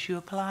authorities, you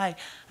apply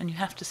and you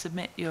have to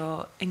submit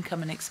your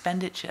income and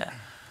expenditure,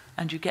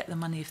 and you get the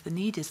money if the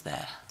need is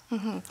there.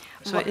 Mm-hmm.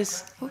 So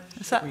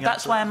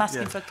that's why I'm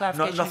asking for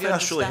clarification. I think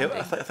that's really helpful.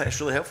 I think it's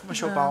really helpful,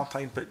 Michelle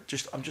Ballantyne. But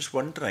I'm just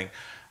wondering,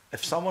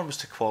 if someone was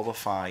to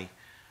qualify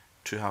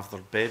to have their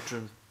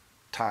bedroom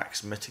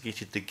tax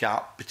mitigated, the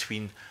gap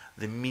between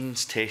the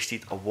means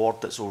tested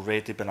award that's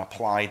already been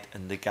applied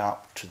and the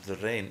gap to the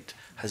rent,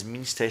 has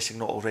means testing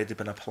not already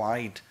been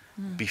applied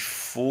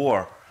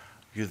before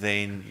you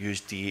then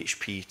use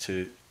DHP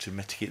to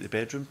mitigate the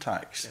bedroom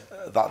tax?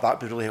 That'd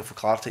be really helpful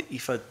clarity.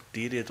 Aoife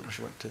Deary, I don't know if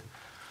you want to.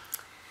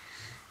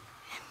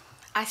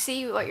 I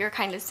see what you're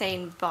kind of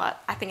saying,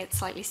 but I think it's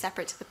slightly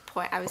separate to the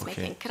point I was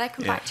making. Could I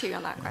come back to you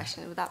on that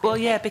question? Would that be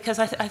okay? Yeah, because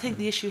I think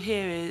the issue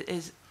here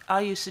is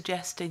are you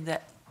suggesting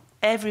that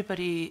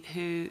everybody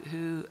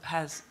who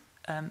has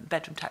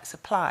bedroom tax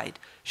applied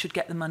should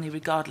get the money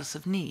regardless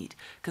of need?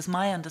 Because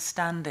my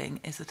understanding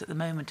is that at the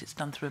moment it's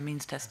done through a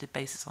means-tested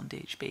basis on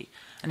DHB.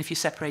 And if you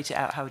separate it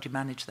out, how would you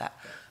manage that?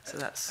 So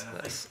that's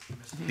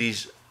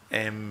these. You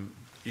can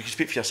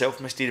speak for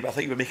yourself, Ms. Deary, but I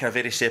think you were making a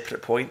very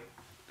separate point,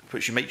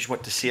 which you might just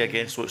want to say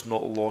again so it's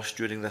not lost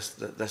during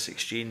this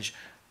exchange.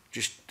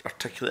 Just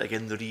articulate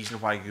again the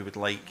reason why you would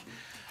like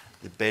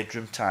the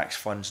bedroom tax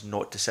funds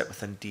not to sit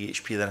within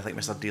DHP. Then I think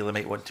Mr. Daly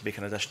might want to make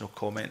an additional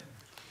comment.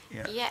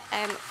 Well,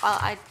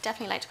 I'd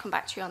definitely like to come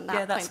back to you on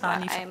that point.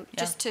 But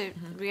just to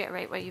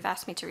reiterate what you've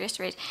asked me to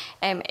reiterate,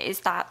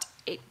 is that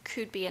it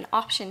could be an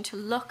option to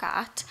look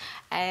at,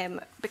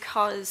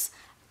 because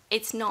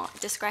it's not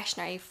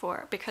discretionary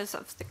because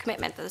of the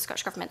commitment that the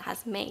Scottish Government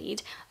has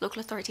made. Local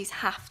authorities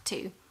have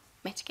to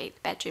mitigate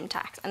the bedroom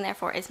tax, and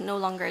therefore it's no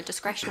longer a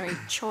discretionary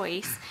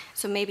choice.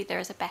 So maybe there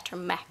is a better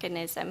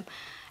mechanism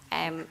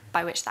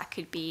by which that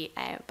could be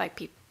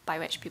by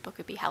which people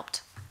could be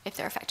helped. if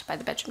they're affected by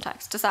the bedroom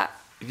tax. Does that?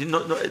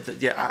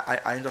 I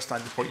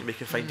understand the point you're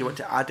making. Fine. Do you want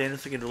to add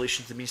anything in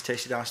relation to the means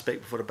tested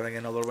aspect before I bring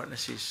in other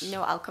witnesses?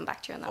 No, I'll come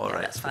back to you on that. All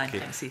right, That's fine, okay.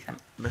 thanks, Ethan.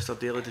 Mr.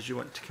 Daly, did you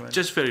want to come in?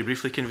 Just very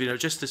briefly, Convener,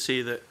 just to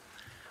say that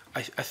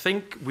I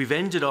think we've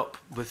ended up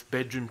with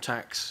bedroom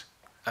tax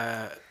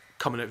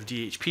coming out of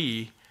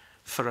DHP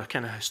for a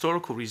kind of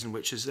historical reason,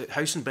 which is that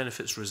housing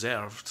benefits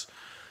reserved.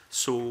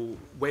 So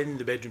when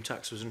the bedroom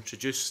tax was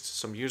introduced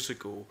some years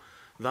ago,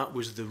 that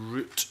was the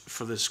route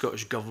for the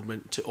Scottish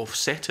Government to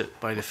offset it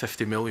by the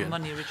 50 million. The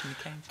money originally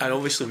came. And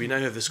obviously we now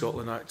have the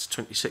Scotland Act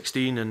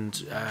 2016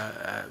 and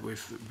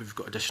we've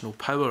got additional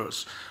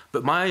powers.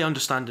 But my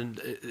understanding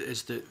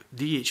is that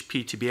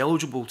DHP, to be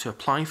eligible to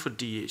apply for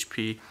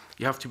DHP,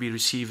 you have to be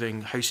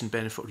receiving housing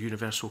benefit or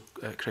universal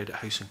credit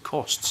housing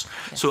costs.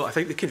 Yes. So I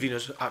think the convener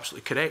is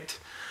absolutely correct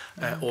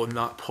on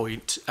that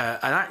point.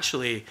 And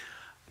actually,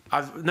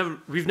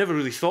 we've never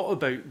really thought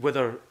about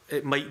whether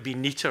it might be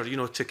neater, you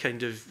know, to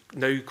kind of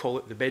now call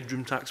it the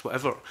bedroom tax,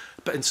 whatever.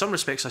 But in some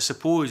respects, I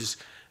suppose,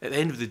 at the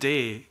end of the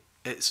day,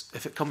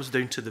 if it comes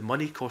down to the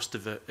money cost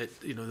of it,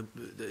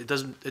 it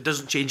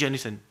doesn't change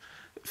anything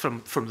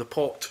from the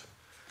pot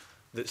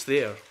that's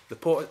there. The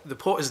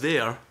pot is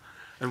there,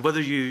 and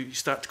whether you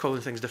start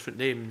calling things different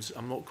names,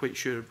 I'm not quite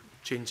sure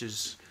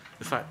changes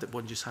the fact that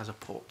one just has a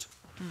pot.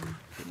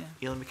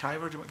 Aileen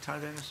McIver, do you want to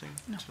add anything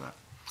to that?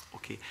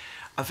 Okay.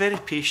 A very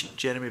patient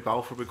Jeremy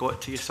Balfour, we got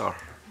to you, sir.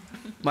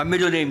 My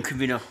middle name,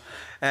 Convener.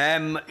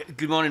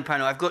 Good morning,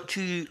 panel. I've got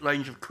two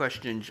lines of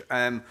questions.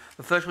 The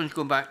first one's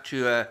going back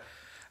to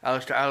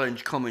Alistair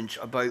Allen's comments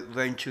about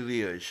rent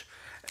arrears.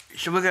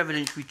 Some of the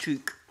evidence we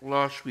took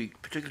last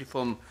week, particularly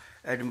from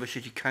Edinburgh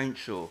City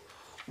Council,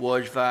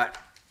 was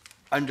that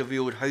under the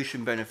old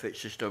housing benefit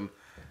system,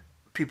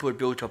 people had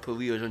built up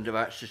arrears under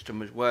that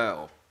system as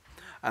well.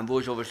 And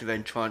those obviously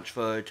then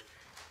transferred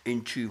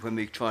into when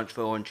they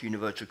transfer on to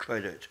universal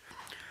credit.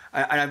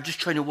 And I'm just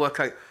trying to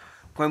work out,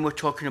 when we're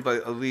talking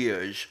about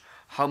arrears,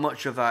 how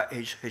much of that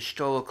is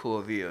historical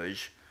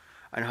arrears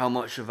and how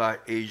much of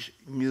that is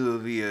new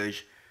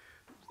arrears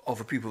of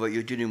the people that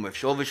you're dealing with.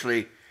 So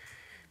obviously,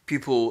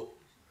 people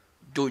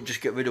don't just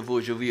get rid of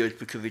those arrears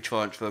because they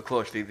transfer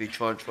across, they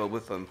transfer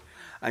with them.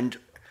 And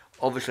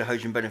obviously,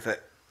 housing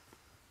benefit,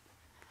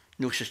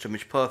 no system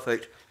is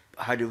perfect,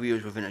 had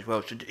arrears within it as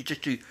well. So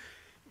just to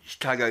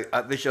tag out,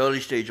 at this early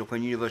stage of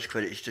when universal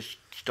credit is just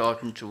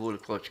starting to roll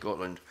across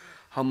Scotland,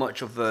 how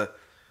much of the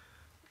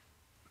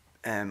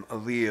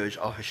arrears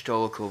are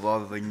historical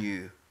rather than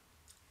new?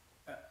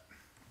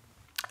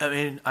 I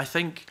mean, I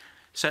think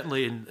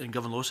certainly in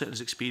Governor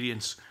Lawson's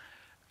experience,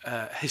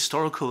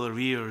 historical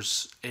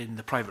arrears in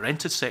the private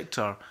rented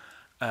sector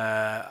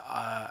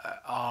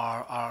are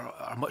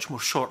much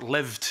more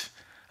short-lived,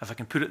 if I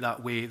can put it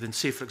that way, than,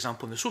 say, for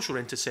example, in the social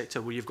rented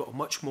sector, where you've got a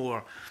much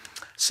more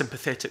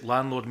sympathetic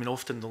landlord. I mean,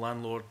 often the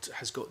landlord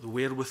has got the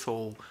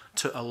wherewithal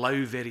to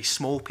allow very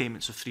small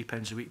payments of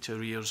 £3 a week to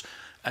arrears,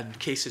 and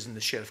cases in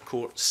the Sheriff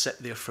Court sit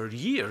there for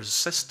years,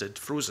 assisted,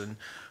 frozen,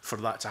 for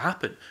that to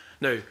happen.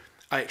 Now,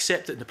 I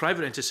accept that in the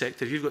private rented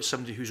sector, if you've got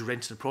somebody who's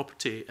renting a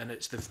property and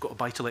they've got a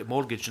buy-to-let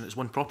mortgage and it's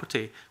one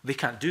property, they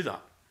can't do that.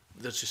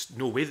 There's just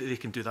no way that they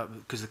can do that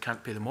because they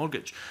can't pay the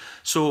mortgage.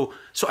 So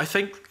I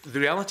think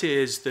the reality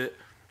is that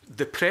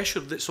the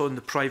pressure that's on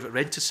the private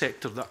rented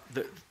sector that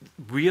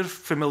we're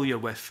familiar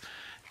with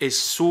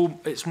is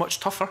it's much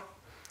tougher.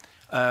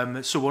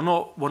 So we're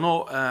not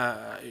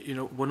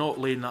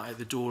laying that at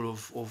the door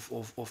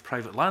of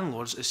private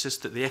landlords. It's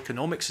just that the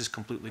economics is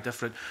completely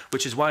different,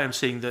 which is why I'm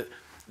saying that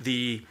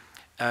the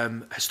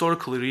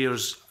historical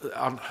arrears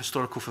aren't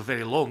historical for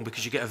very long,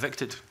 because you get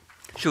evicted.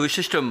 So the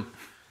system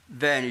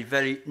then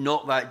is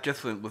not that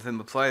different within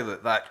the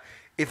private, that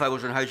if I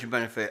was on housing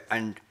benefit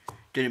and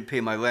didn't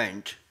pay my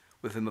rent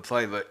within the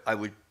private, I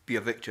would be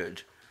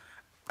evicted.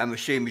 And the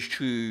same is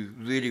true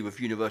really with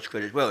universal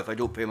credit as well. If I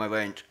don't pay my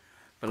rent,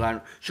 the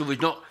land. So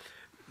there's not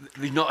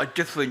a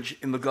difference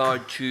in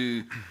regard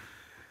to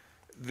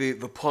the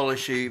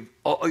policy.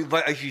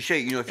 But as you say,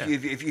 you know,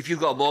 if you've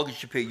got a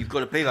mortgage to pay, you've got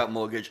to pay that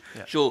mortgage.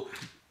 Yeah. So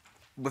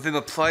within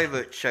the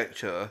private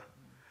sector,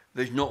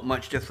 there's not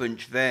much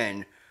difference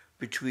then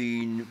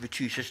between the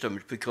two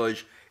systems,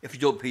 because if you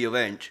don't pay your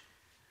rent,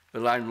 the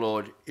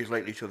landlord is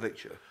likely to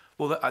evict you.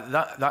 Well,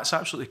 that's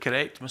absolutely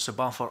correct, Mr.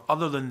 Balfour,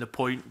 other than the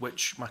point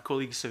which my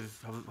colleagues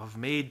have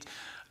made,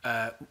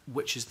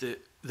 which is the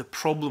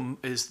problem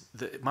is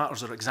that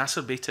matters are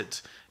exacerbated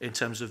in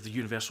terms of the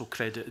universal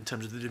credit, in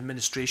terms of the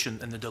administration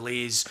and the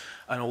delays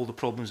and all the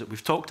problems that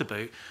we've talked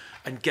about.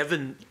 And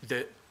given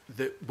that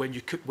when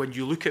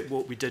you look at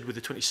what we did with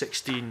the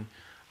 2016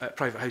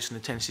 Private Housing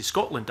and Tenancy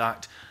Scotland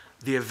Act,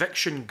 the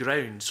eviction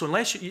ground. So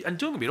unless you, and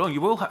don't get me wrong, you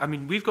will. I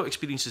mean, we've got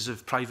experiences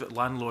of private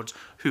landlords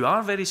who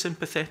are very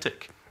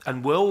sympathetic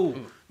and will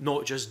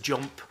not just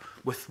jump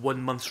with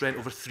 1 month's rent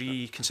over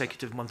 3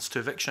 consecutive months to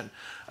eviction.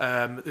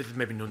 They've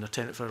maybe known their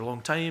tenant for a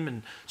long time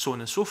and so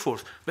on and so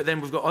forth. But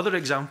then we've got other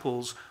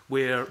examples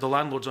where the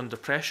landlord's under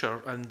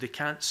pressure and they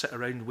can't sit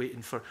around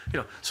waiting for, you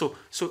know. So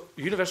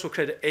universal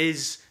credit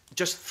is,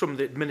 just from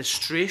the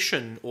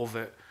administration of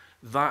it,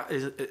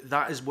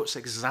 that is what's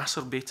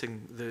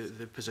exacerbating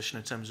the position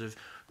in terms of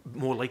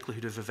more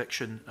likelihood of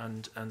eviction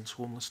and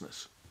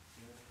homelessness.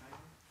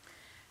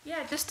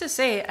 Yeah, just to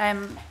say,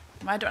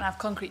 I don't have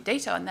concrete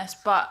data on this,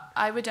 but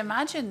I would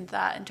imagine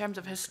that in terms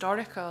of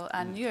historical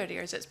and new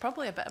arrears, it's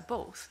probably a bit of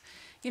both.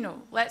 You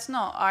know, let's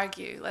not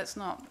argue, let's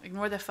not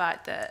ignore the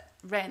fact that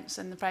rents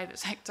in the private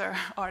sector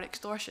are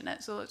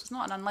extortionate. So it's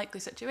not an unlikely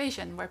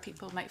situation where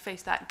people might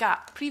face that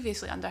gap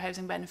previously under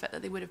housing benefit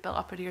that they would have built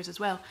up arrears as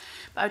well.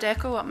 But I would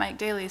echo what Mike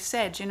Daly has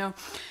said, you know,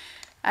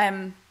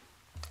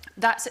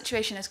 that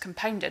situation is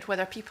compounded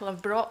whether people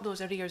have brought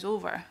those arrears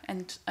over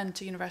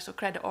into universal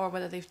credit or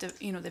whether they've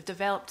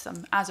developed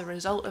them as a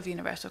result of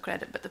universal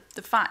credit. But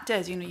the fact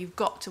is, you know, you've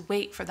got to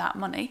wait for that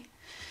money.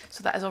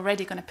 So that is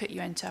already going to put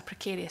you into a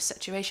precarious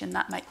situation.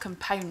 That might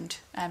compound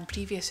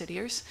previous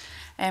arrears,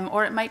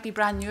 or it might be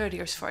brand new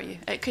arrears for you.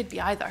 It could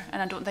be either,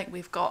 and I don't think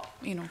we've got,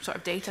 you know, sort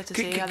of data to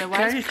say otherwise.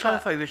 Can I just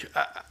clarify this?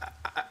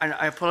 And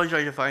I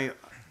apologise if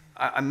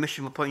I'm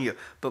missing my point here,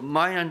 but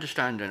my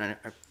understanding,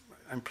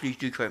 and please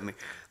do correct me,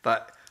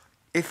 but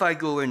if I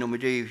go in on my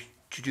day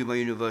to do my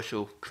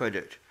universal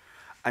credit,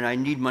 and I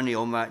need money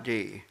on that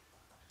day,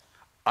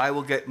 I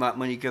will get that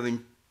money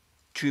given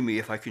to me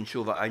if I can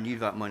show that I need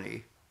that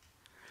money.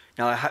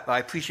 Now, I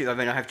appreciate that,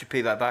 then I have to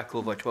pay that back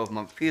over a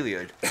 12-month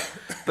period.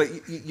 But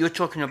you're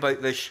talking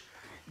about this,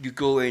 you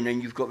go in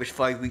and you've got this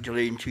 5-week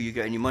delay until you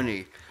get any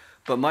money.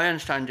 But my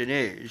understanding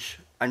is,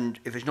 and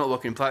if it's not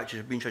working in practice,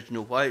 I'd be interested to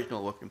know why it's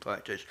not working in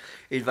practice,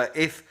 is that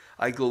if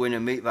I go in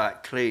and make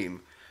that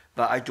claim,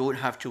 that I don't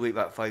have to wait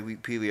that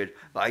 5-week period,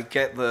 that I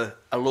get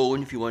a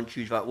loan, if you want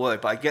to use that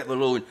word, but I get the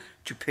loan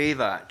to pay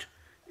that.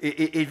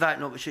 Is that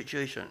not the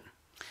situation?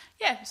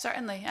 Yeah,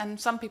 certainly. And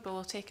some people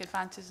will take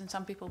advantage and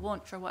some people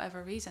won't for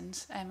whatever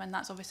reasons. And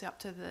that's obviously up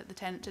to the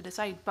tenant to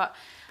decide. But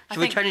I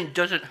think the tenant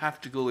doesn't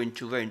have to go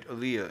into rent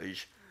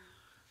arrears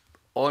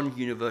on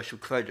universal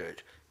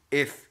credit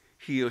if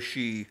he or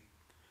she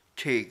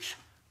takes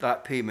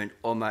that payment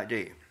on that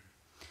day.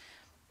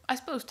 I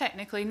suppose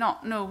technically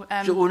not, no.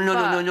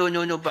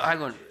 No, but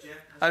hang on.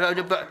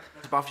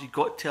 Balfour, you've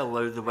got to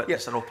allow the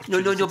witness an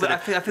opportunity. No, but I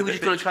think we're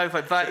just going to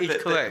clarify that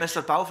is correct.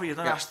 Mr. Balfour, you've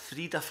now asked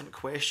 3 different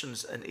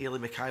questions and Ailey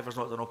McIver's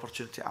not had an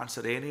opportunity to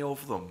answer any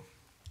of them.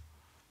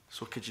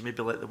 So could you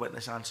maybe let the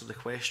witness answer the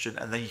question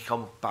and then you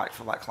come back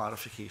for that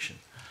clarification?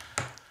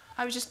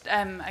 I was just,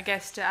 I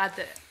guess, to add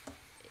that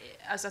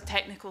as a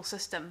technical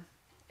system,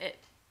 it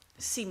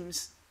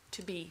seems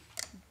to be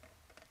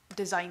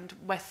designed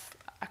with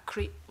that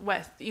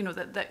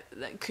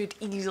could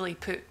easily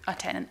put a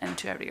tenant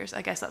into arrears.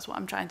 I guess that's what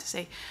I'm trying to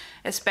say,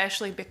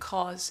 especially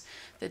because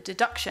the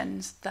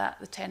deductions that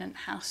the tenant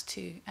has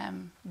to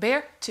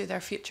bear to their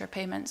future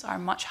payments are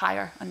much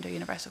higher under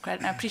universal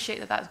credit. And I appreciate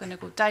that that's going to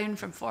go down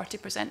from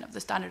 40% of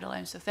the standard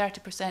allowance to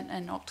 30%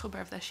 in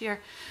October of this year.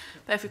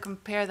 But if we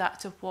compare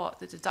that to what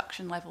the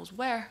deduction levels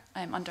were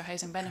under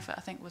housing benefit,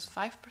 I think it was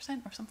 5%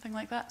 or something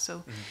like that.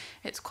 So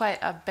it's quite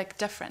a big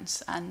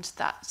difference, and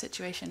that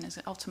situation is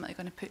ultimately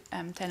going to put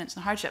tenants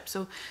in hardship.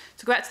 So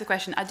to go back to the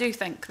question, I do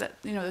think that,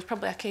 you know, there's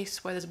probably a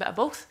case where there's a bit of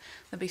both.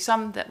 There'll be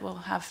some that will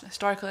have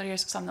historical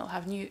arrears, some that will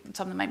have new,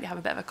 some that might have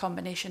a bit of a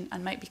combination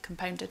and might be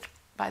compounded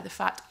by the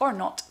fact or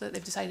not that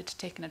they've decided to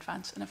take an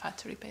advance and have had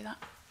to repay that.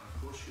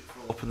 Of course, you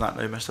follow up on that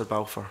now, Mr.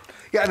 Balfour.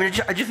 Yeah, I mean,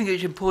 I just think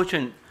it's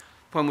important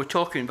when we're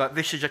talking about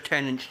this is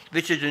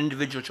an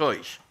individual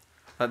choice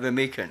that they're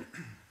making.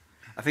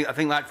 I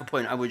think that's the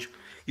point.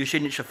 You're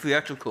saying it's a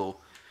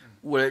theatrical.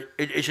 Well,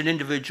 it's an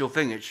individual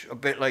thing. It's a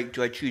bit like,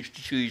 do I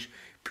choose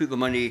put the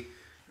money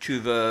to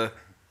the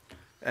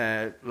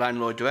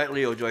landlord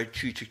directly, or do I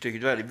choose to take it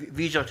directly?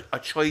 These are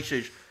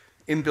choices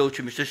inbuilt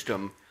in the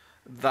system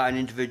that an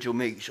individual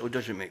makes or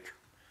doesn't make.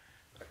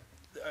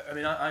 I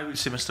mean, I would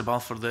say, Mr.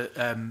 Balfour,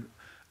 that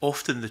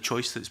often the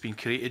choice that's been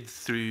created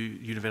through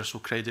universal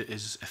credit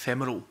is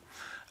ephemeral,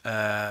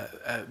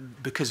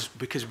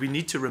 because we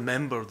need to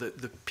remember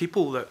that the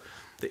people that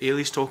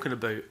Ailey's talking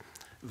about,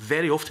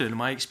 very often in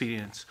my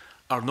experience,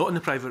 are not in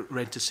the private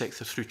rented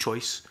sector through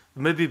choice.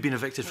 Maybe been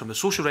evicted from the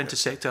social rented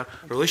sector,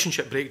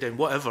 relationship breakdown,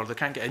 whatever. They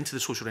can't get into the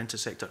social rented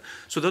sector.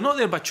 So they're not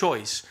there by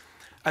choice.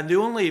 And they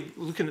only,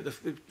 looking at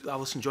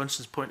Alison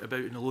Johnson's point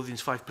about in the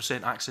Lothians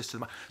 5% access to the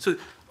market. So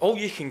all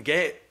you can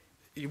get,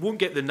 you won't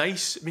get the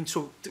nice, I mean,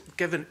 so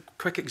give a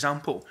quick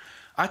example.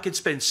 I could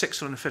spend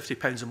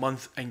 £650 a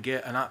month and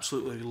get an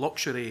absolutely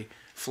luxury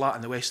flat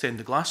in the West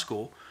End of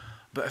Glasgow.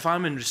 But if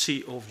I'm in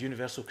receipt of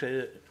universal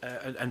credit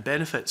and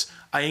benefits,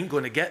 I ain't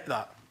going to get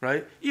that,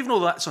 right? Even though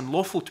that's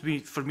unlawful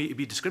for me to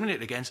be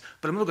discriminated against,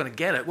 but I'm not going to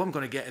get it. What I'm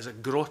going to get is a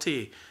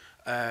grotty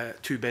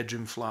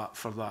 2-bedroom flat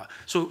for that.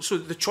 So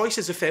the choice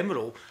is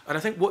ephemeral, and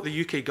I think what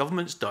the UK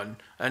government's done,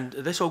 and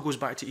this all goes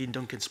back to Ian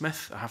Duncan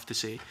Smith, I have to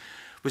say,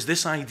 was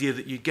this idea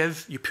that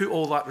you put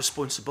all that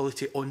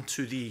responsibility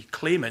onto the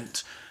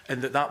claimant,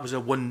 and that was a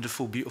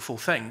wonderful, beautiful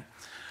thing.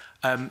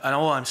 And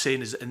all I'm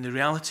saying is that in the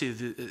reality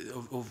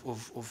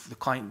of the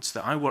clients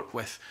that I work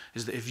with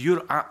is that if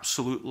you're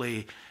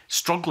absolutely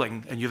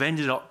struggling and you've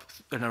ended up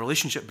in a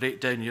relationship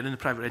breakdown, you're in the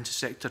private rented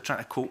sector trying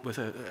to cope with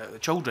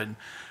children,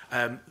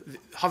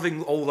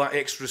 Having all that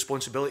extra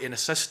responsibility in a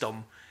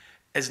system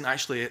isn't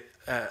actually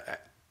a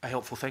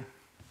helpful thing.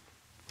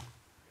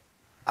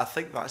 I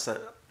think that's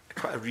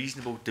quite a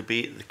reasonable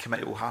debate the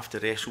committee will have to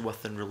wrestle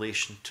with in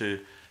relation to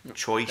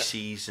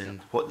choices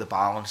and what the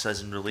balance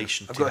is in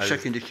relation I've to got how... a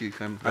second issue.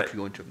 I'm happy to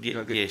go into.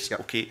 Yes,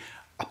 okay.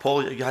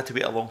 Apologies, you had to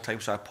wait a long time,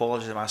 so I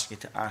apologise. I'm asking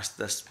you to ask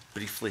this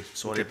briefly.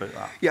 Sorry about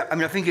that. Yeah, I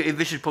mean, I think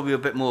this is probably a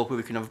bit more where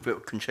we can have a bit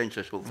of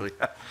consensus, hopefully.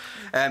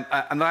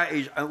 And that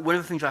is one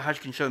of the things that has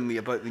concerned me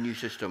about the new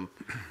system,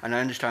 and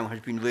I understand has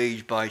been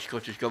raised by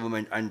Scottish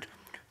Government and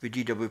the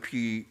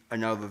DWP are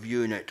now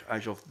reviewing it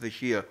as of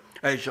this year,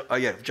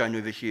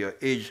 January this year,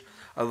 is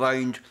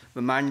around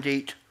the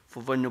mandate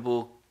for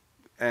vulnerable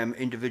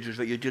individuals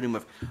that you're dealing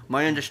with.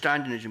 My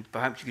understanding is, and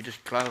perhaps you could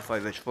just clarify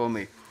this for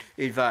me,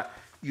 is that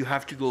you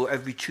have to go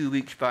every 2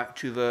 weeks back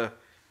to the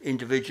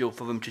individual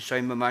for them to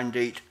sign the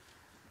mandate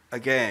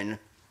again,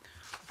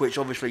 which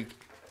obviously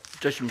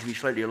does seem to be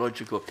slightly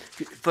illogical.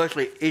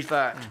 Firstly, is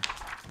that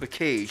the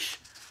case?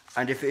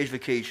 And if it is the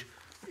case,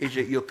 is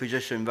it your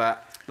position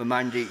that the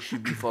mandate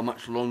should be for a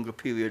much longer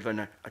period than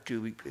a 2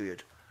 week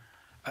period?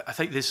 I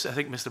think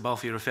Mr.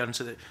 Balfour, you're referring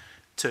to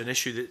an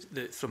issue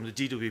that from the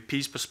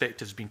DWP's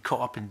perspective has been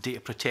caught up in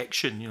data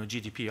protection,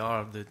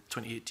 GDPR, the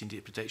 2018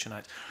 Data Protection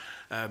Act.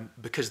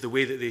 Because the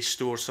way that they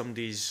store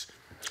somebody's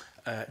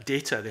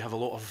data, they have a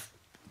lot of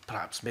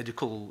perhaps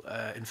medical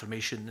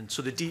information, and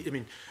so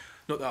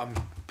not that I'm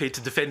paid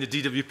to defend the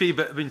DWP,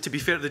 but I mean, to be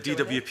fair to the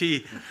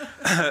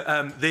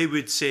DWP, they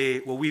would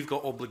say, well, we've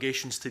got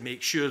obligations to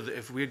make sure that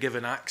if we're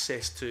given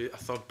access to a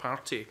third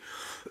party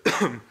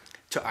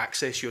to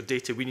access your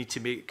data, we need to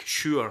make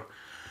sure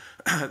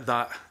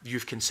that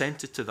you've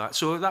consented to that.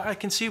 So that I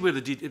can see where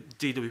the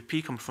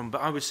DWP comes from,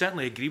 but I would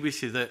certainly agree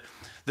with you that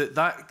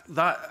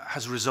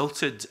has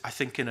resulted, I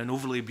think, in an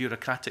overly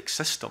bureaucratic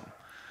system.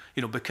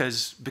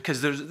 Because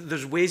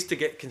there's ways to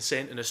get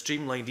consent in a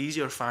streamlined,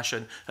 easier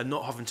fashion and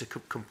not having to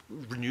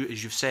renew it,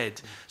 as you've said.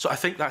 So I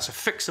think that's a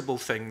fixable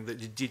thing that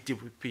the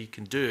DWP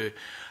can do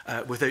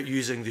without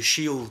using the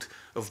shield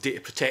of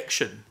data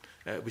protection,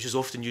 which is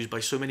often used by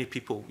so many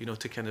people,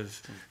 to kind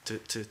of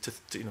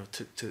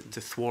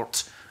to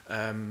thwart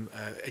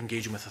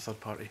engaging with a third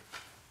party.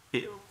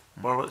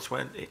 Well, let's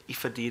went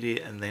Aoife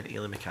Deary and then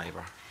Aileen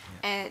McIver.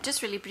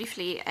 Just really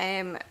briefly,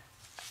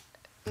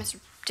 Mr.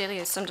 Daly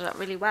has summed it up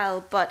really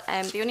well, but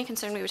the only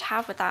concern we would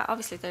have with that,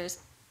 obviously there's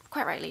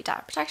quite rightly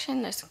data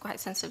protection, there's quite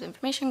sensitive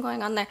information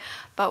going on there,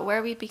 but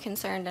where we'd be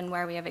concerned and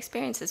where we have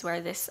experiences where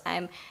this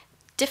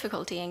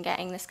difficulty in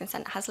getting this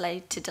consent has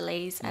led to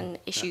delays and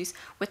issues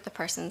with the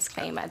person's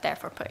claim, and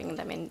therefore putting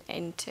them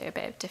into a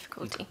bit of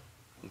difficulty.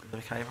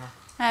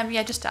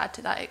 Yeah, just to add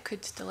to that, it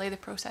could delay the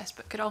process,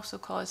 but could also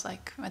cause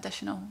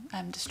additional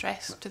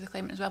distress to the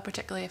claimant as well,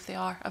 particularly if they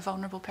are a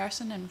vulnerable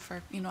person and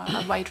for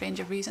a wide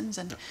range of reasons,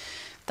 and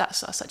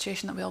that's a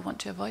situation that we all want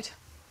to avoid.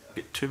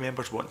 Two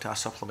members want to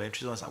ask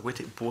supplementaries on this. I'm going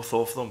to take both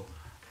of them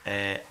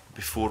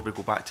before we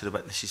go back to the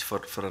witnesses for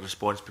a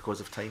response because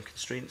of time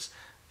constraints.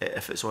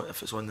 If it's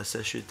on this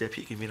issue,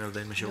 Deputy Convener,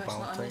 then Michelle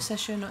Ballantyne. It's not on this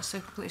issue, not a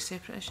completely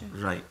separate issue.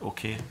 Right,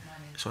 okay.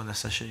 It's on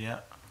this issue, yeah.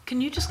 Can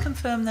you just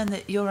confirm then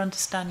that your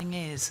understanding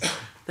is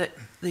that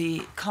the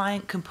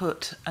client can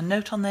put a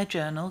note on their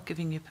journal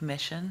giving you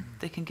permission,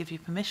 they can give you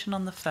permission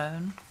on the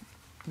phone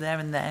there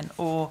and then,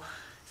 or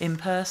in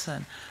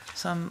person?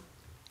 So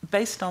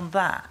based on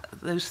that,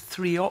 those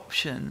three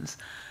options,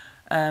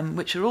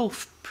 which are all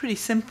pretty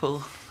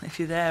simple if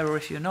you're there or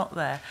if you're not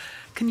there,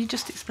 can you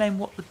just explain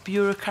what the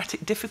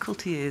bureaucratic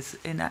difficulty is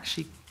in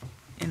actually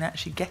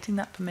getting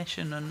that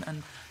permission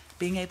and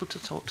being able to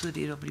talk to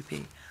the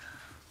DWP?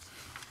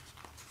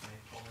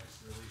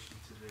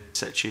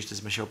 Situation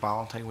as Michelle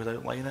Ballantyne would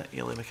outline it,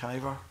 Aileen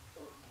McIver.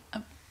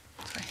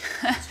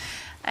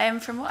 Sorry.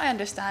 From what I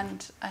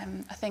understand,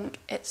 I think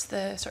it's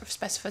the sort of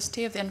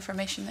specificity of the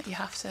information that you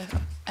have to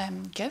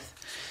give.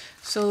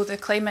 So the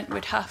claimant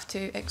would have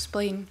to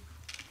explain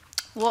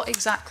what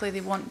exactly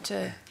they want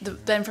to,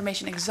 the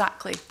information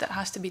exactly that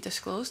has to be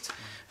disclosed,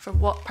 for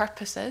what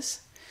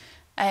purposes,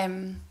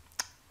 and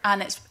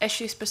it's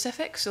issue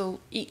specific. So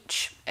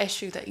each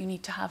issue that you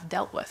need to have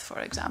dealt with, for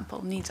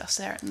example, needs a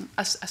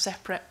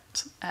separate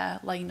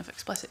line of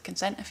explicit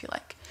consent, if you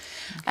like.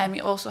 Okay.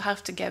 You also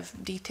have to give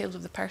details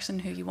of the person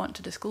who you want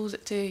to disclose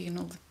it to,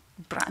 the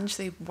branch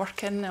they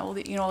work in, all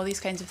these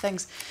kinds of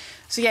things.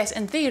 So yes,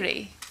 in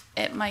theory,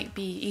 it might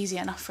be easy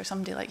enough for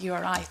somebody like you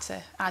or I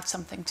to add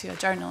something to a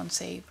journal and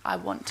say, I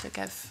want to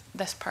give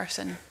this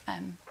person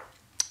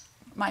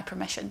my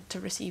permission to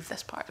receive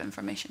this part of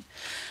information.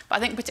 But I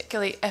think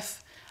particularly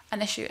if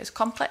an issue is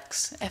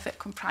complex, if it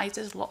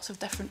comprises lots of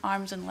different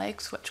arms and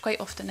legs, which quite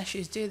often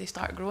issues do, they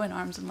start growing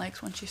arms and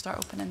legs once you start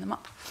opening them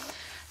up.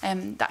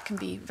 That can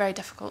be very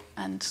difficult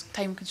and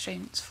time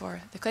constraints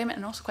for the claimant,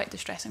 and also quite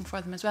distressing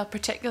for them as well,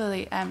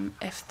 particularly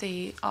if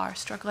they are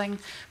struggling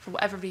for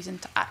whatever reason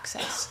to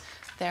access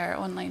their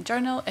online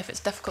journal, if it's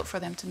difficult for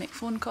them to make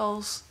phone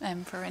calls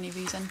for any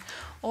reason,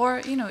 or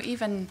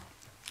even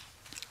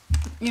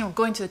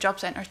going to the job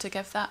centre to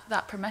give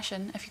that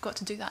permission. If you've got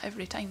to do that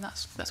every time,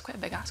 that's quite a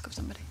big ask of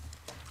somebody.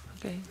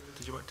 Okay.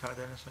 Did you want to add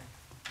anything?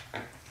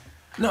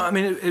 No, I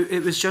mean,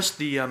 it was just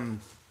the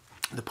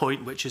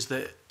point, which is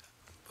that,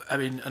 I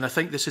mean, and I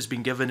think this has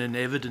been given in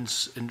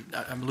evidence, and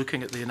I'm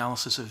looking at the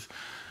analysis of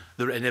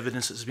the written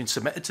evidence that has been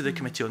submitted to the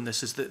committee on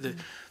this, is that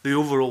the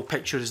overall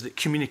picture is that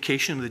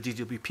communication with the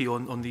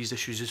DWP on these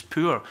issues is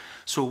poor.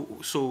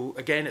 So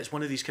again, it's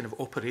one of these kind of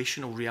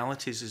operational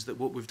realities, is that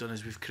what we've done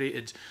is we've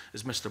created,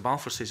 as Mr.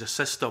 Balfour says, a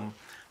system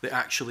that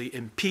actually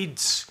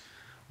impedes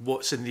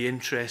what's in the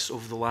interests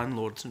of the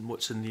landlords and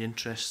what's in the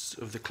interests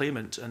of the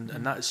claimant, and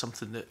that is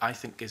something that I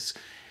think is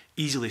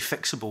easily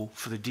fixable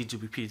for the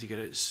DWP to get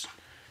its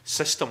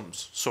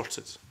systems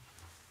sorted.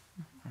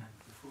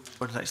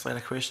 On the next line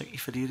of questioning,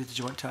 Ifadiri, did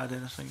you want to add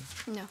anything?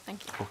 No,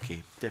 thank you.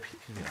 Okay, Deputy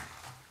Convener.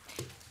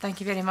 Thank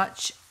you very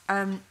much.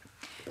 I'm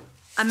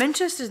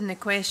interested in the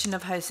question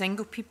of how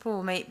single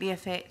people might be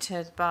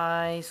affected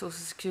by social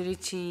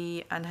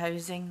security and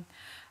housing.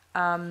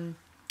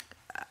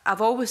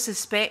 I've always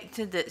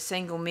suspected that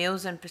single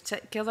males in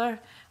particular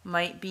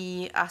might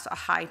be a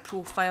high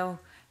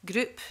profile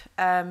group.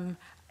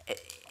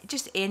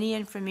 Just any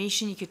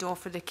information you could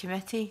offer the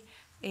committee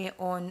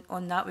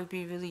on that would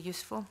be really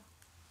useful.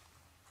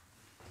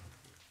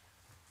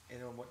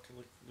 Anyone want to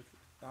look at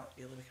that,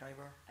 Aileen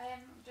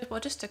McIver?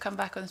 Well, just to come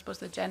back on, I suppose,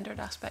 the gendered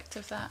aspect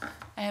of that.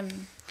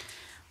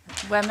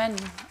 Women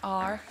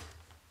are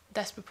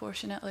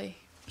disproportionately,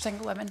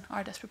 single women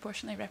are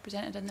disproportionately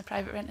represented in the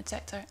private rented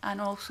sector,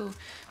 and also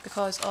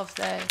because of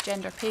the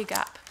gender pay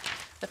gap,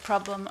 the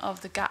problem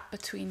of the gap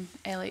between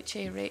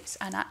LHA rates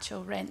and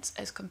actual rents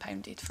is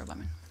compounded for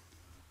women.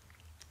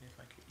 Yeah,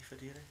 thank you.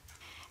 Ifadiri?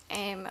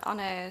 On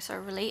a sort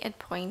of related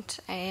point,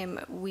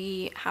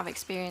 we have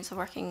experience of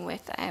working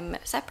with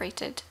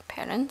separated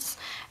parents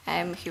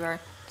who are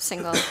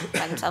single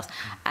by themselves,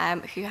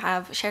 who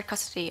have shared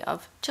custody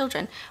of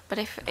children. But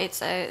if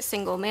it's a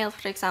single male,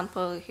 for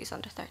example, who's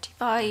under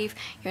 35,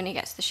 he only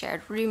gets the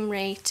shared room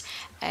rate.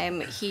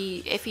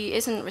 If he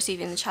isn't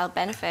receiving the child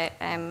benefit,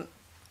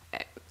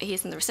 he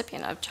isn't the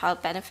recipient of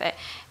child benefit,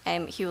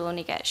 he will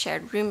only get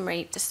shared room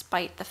rate,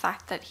 despite the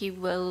fact that he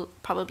will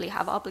probably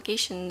have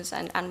obligations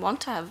and want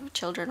to have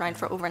children around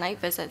for overnight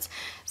visits.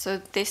 So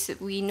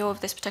we know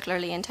of this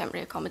particularly in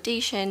temporary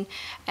accommodation.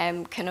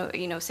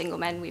 Single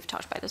men, we've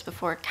talked about this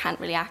before, can't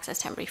really access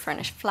temporary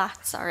furnished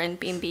flats, are in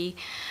B&B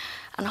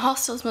and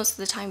hostels most of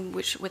the time,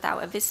 which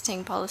without a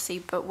visiting policy.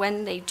 But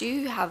when they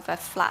do have a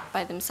flat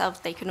by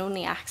themselves, they can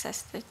only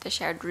access the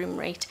shared room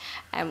rate,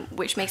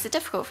 which makes it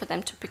difficult for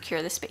them to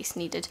procure the space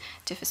needed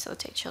to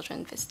facilitate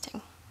children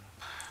visiting.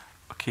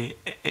 Okay,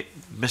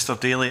 Mr.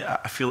 Daly,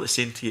 I feel it's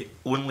saying to you,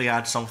 only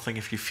add something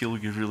if you feel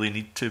you really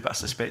need to, but I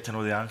suspect I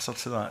know the answer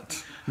to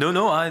that.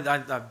 No, I'm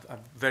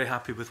very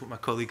happy with what my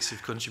colleagues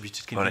have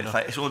contributed. All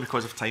right, it's only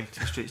because of time.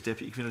 Straight to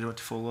Deputy Convener, do you want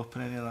to follow up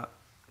on any of that?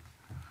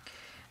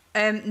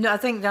 No, I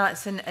think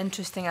that's an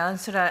interesting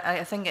answer.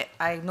 I think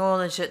I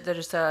acknowledge that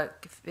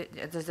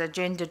there's a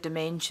gender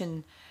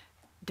dimension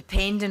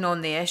depending on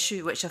the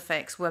issue which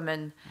affects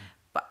women,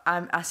 but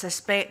I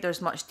suspect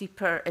there's much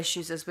deeper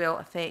issues as well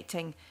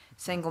affecting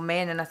single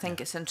men, and I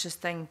think it's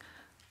interesting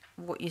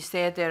what you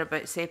said there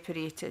about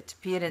separated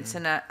parents,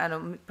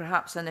 and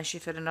perhaps an issue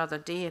for another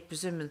day. I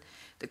presume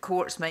the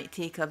courts might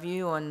take a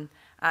view on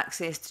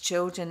access to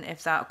children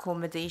if that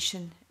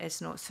accommodation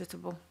is not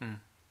suitable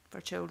for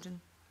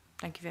children.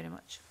 Thank you very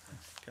much.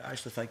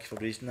 Actually, thank you for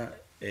raising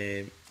that,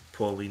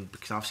 Pauline,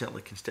 because I've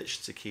certainly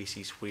constituency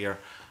cases where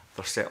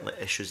there's certainly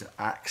issues in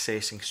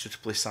accessing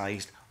suitably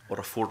sized or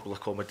affordable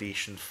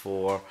accommodation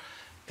for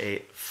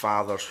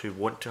fathers who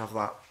want to have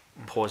that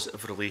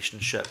positive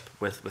relationship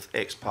with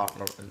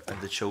ex-partner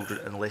and the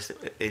children, unless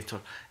they enter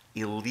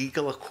a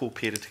legal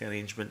co-parenting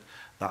arrangement.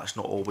 That's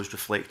not always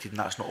reflected, and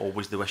that's not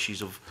always the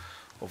wishes of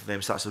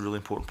them. So that's a really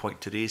important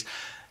point to raise.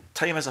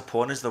 Time is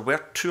upon us. There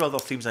were two other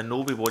themes I know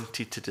we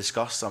wanted to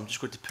discuss, so I'm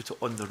just going to put it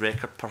on the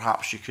record.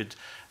 Perhaps you could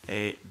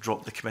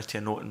drop the committee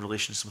a note in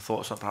relation to some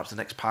thoughts on it. Perhaps the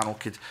next panel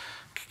could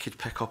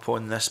pick up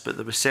on this, but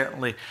there were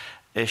certainly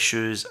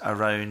issues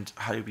around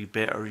how we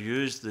better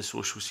use the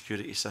social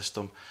security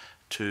system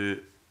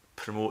to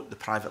promote the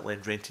private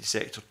land rented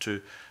sector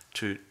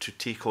to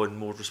take on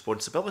more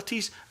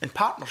responsibilities in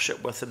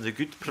partnership with them, the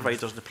good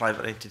providers in the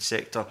private rented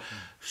sector,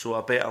 so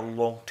a better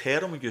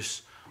long-term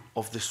use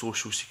of the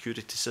social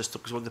security system.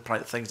 Because one of the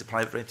things the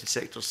private rented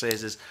sector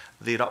says is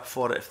they're up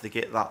for it if they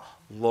get that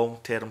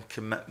long-term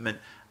commitment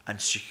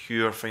and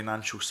secure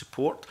financial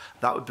support.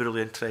 That would be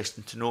really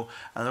interesting to know.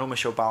 And I know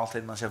Michelle Ballantyne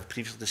and myself have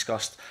previously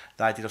discussed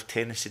the idea of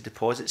tenancy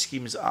deposit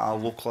schemes at a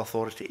local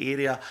authority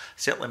area.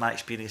 Certainly my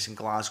experience in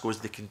Glasgow is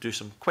they can do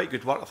some quite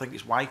good work. I think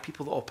it's why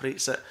people that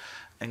operates it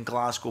in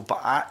Glasgow,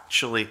 but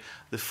actually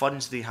the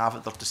funds they have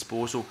at their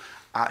disposal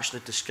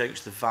actually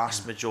discounts the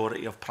vast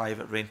majority of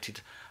private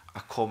rented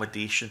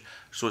accommodation.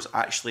 So it's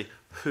actually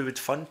who would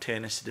fund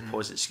tenancy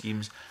deposit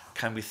schemes.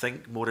 Can we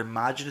think more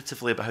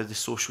imaginatively about how the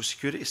social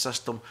security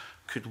system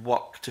could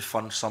work to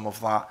fund some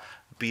of that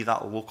be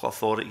that local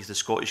authorities, the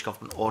Scottish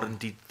Government, or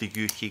indeed the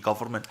UK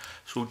Government.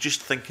 So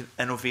just thinking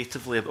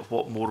innovatively about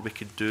what more we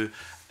could do,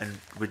 and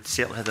we'd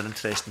certainly had an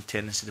interest in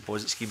tenancy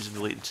deposit schemes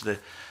relating to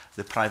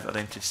the private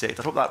rented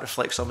sector. I hope that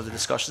reflects some of the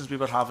discussions we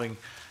were having,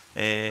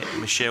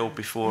 Michelle,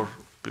 before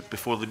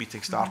the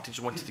meeting started. Just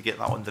wanted to get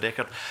that on the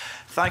record.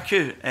 Thank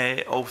you,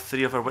 all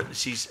three of our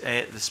witnesses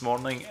this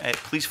morning.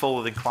 Please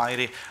follow the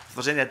inquiry. If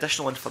there's any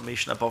additional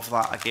information above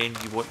that, again,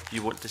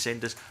 you want to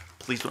send us,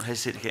 please don't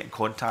hesitate to get in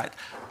contact,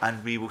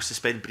 and we will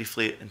suspend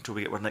briefly until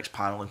we get our next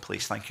panel in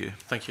place. Thank you.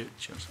 Thank you.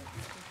 Cheers.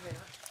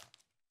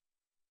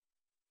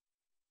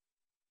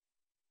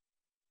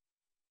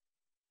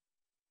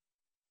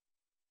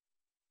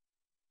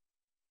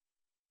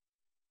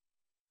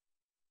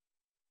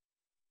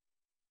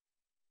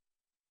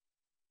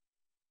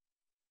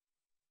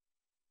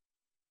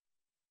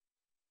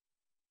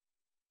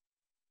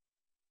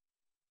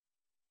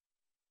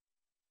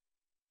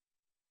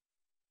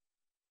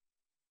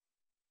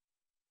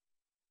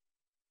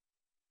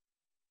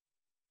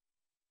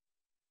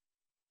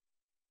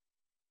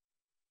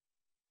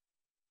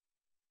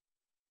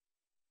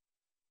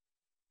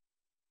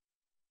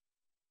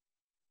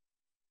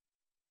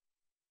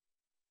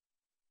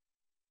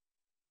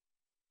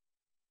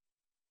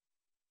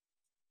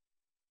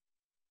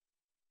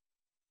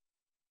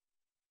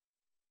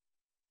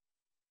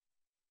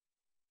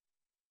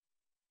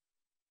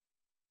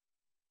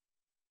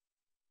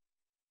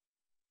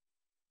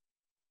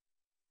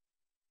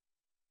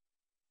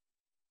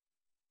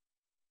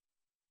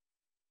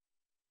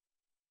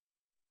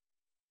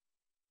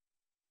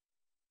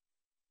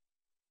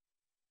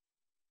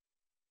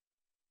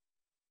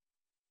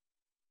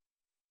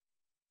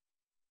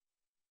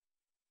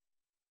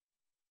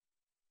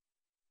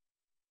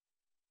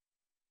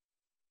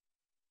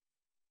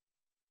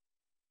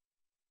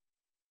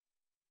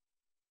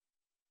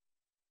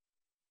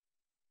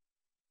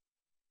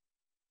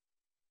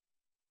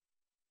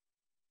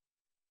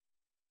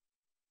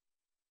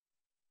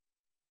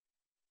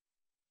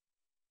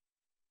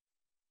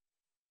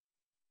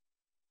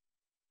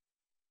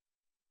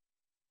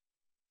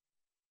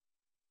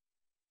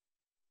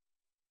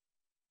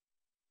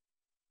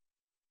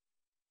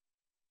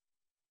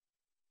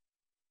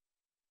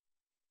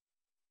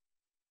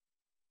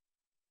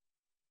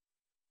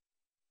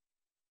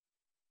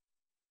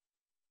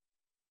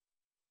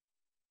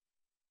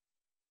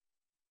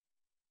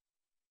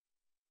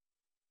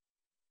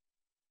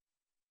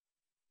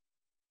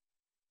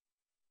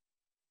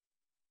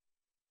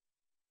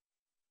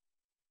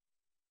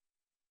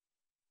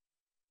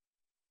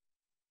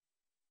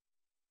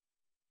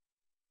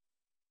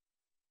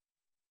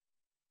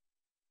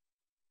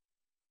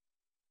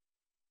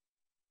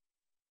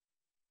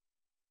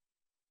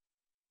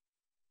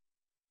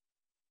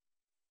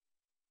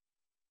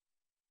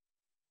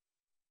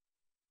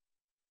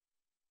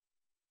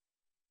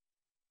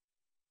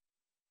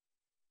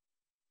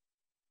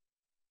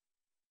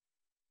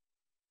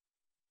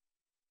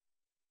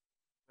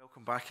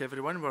 Welcome back,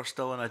 everyone. We're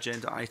still on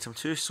agenda item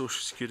 2,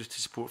 social security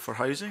support for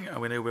housing, and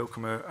we now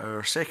welcome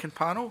our second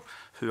panel,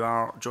 who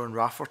are John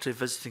Rafferty,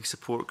 Visiting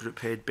Support Group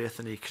Head,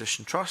 Bethany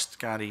Christian Trust,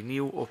 Gary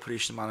Neal,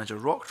 Operation Manager,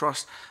 Rock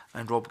Trust,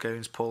 and Rob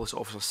Gowans, Policy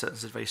Officer,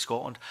 Citizens Advice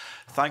Scotland.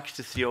 Thank you to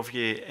the three of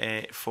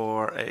you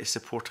for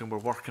supporting our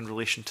work in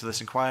relation to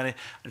this inquiry,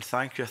 and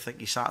thank you. I think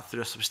you sat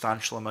through a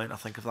substantial amount, I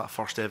think, of that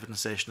first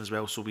evidence session as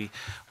well, so we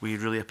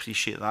really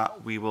appreciate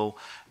that. We will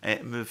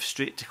move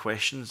straight to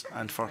questions,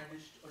 and for...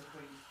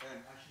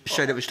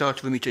 Said at the start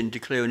of the meeting,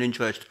 declare an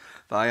interest,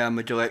 but I am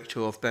a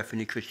director of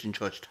Bethany Christian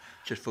Trust,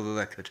 just for the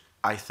record.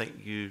 I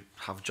think you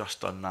have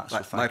just done that, so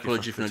thank you. My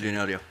apologies for not doing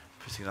earlier.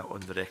 Putting that on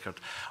the record.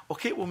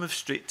 Okay, we'll move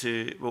straight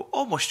to, well,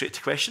 almost straight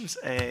to questions.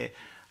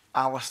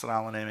 Alistair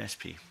Allen,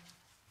 MSP.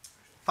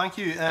 Thank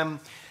you. Be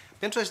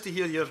interested to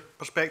hear your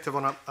perspective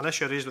on an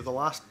issue raised with the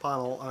last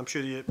panel, and I'm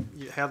sure you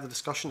heard the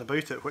discussion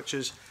about it, which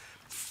is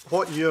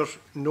what you're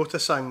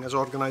noticing as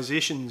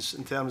organisations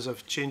in terms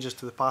of changes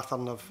to the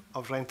pattern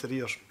of rent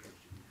arrears.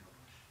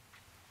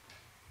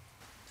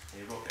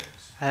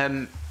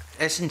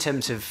 As in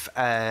terms of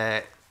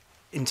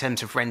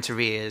rent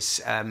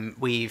arrears,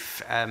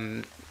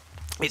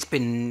 it's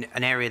been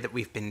an area that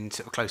we've been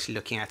sort of closely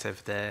looking at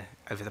over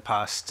the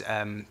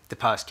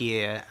past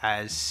year,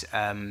 as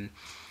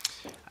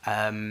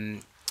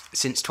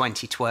since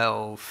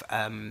 2012,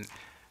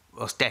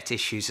 whilst debt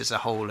issues as a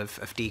whole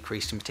have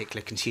decreased, in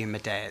particular consumer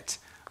debt,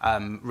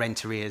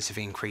 rent arrears have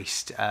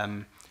increased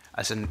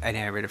as an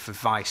area of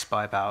advice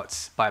by about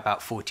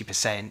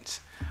 40%.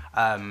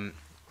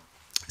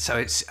 So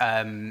it's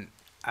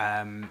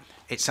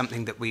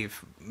something that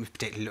we've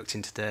particularly looked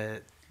into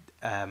the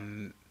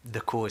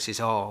causes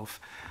of.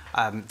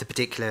 The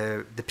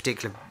particular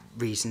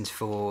reasons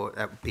for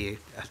that would be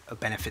a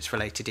benefits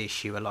related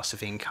issue, a loss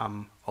of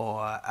income,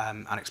 or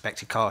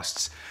unexpected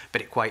costs.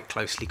 But it quite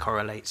closely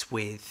correlates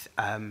with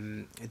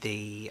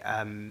the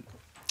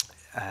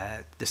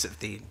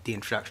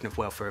introduction of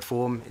welfare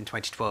reform in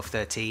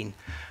 2012-13,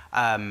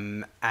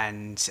 and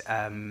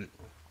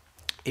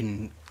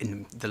in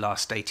the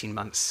last 18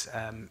 months,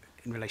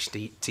 in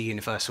relation to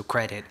universal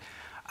credit.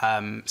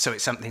 So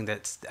it's something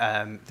that's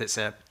a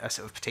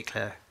sort of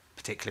particular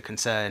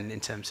concern in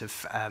terms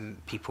of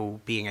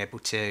people being able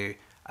to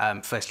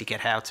firstly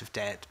get out of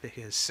debt,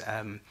 because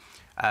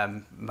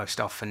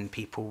most often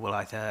people will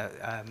either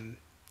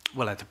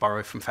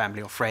borrow from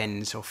family or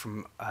friends, or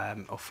from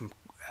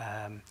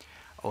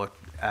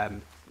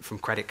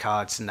credit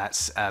cards, and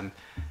that's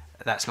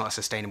not a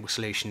sustainable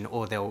solution.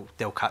 Or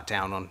they'll cut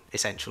down on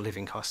essential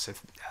living costs,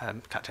 of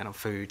cut down on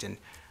food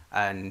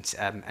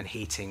and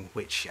heating,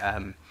 which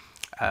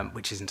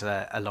isn't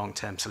a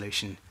long-term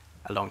solution.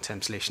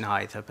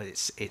 Either, but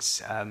it's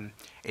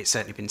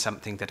certainly been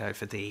something that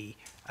over the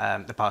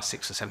past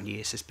 6 or 7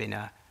 years has been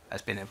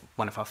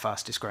one of our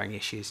fastest growing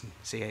issues in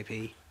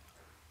CAB.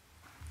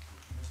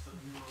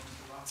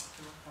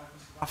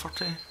 I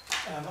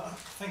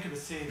think I would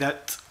say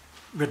that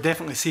we're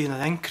definitely seeing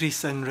an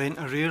increase in rent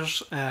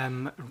arrears,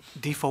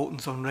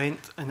 defaultings on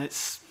rent, and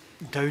it's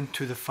down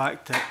to the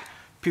fact that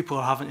people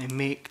are having to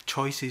make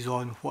choices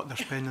on what they're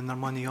spending their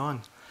money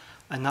on,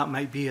 and that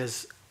might be,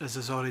 as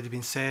has already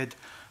been said,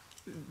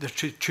 they're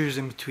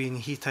choosing between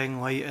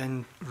heating,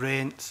 lighting,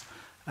 rent,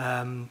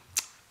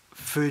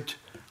 food,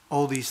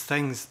 all these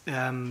things.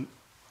 The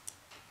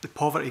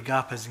poverty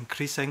gap is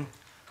increasing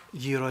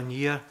year on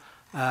year,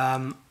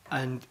 and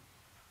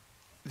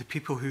the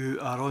people who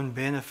are on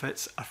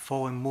benefits are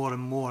falling more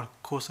and more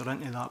closer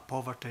into that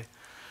poverty.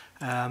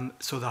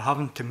 So they're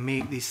having to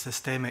make these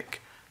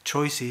systemic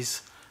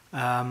choices,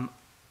 and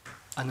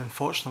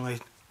unfortunately,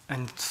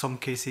 in some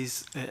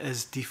cases, it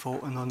is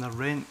defaulting on their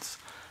rents.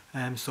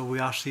 So we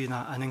are seeing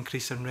an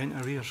increase in rent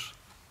arrears.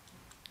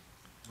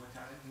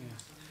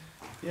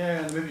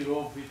 Yeah, and maybe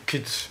Rob, we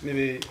could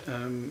maybe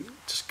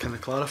just kind of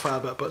clarify a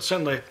bit, but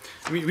certainly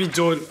we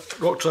don't,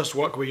 Rock Trust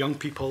work with young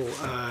people,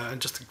 and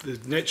just the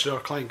nature of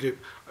our client group,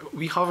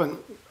 we haven't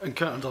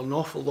encountered an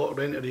awful lot of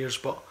rent arrears,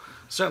 but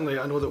certainly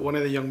I know that one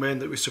of the young men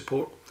that we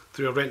support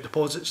through a rent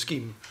deposit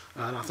scheme,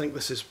 and I think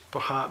this is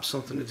perhaps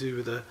something to do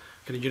with the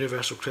kind of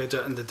universal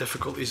credit and the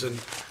difficulties in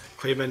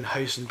claiming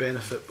housing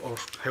benefit or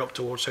help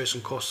towards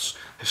housing costs.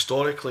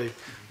 Historically,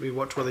 we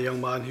worked with a young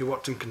man who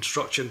worked in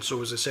construction, so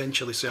was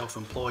essentially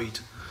self-employed,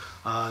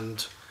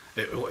 and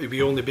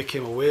we only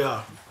became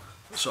aware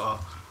sort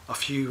of a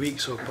few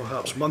weeks or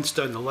perhaps months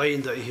down the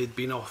line that he had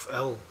been off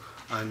ill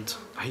and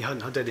he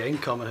hadn't had any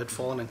income and had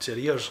fallen into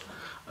arrears,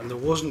 and there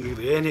wasn't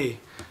really any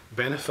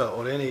benefit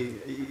or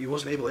he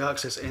wasn't able to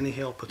access any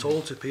help at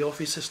all to pay off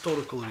his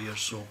historical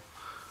arrears. So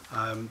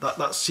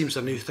that seems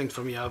a new thing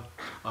for me. I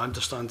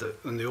understand that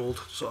in the old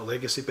sort of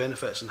legacy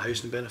benefits and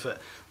housing benefit,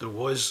 there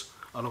was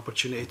an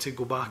opportunity to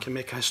go back and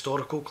make a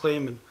historical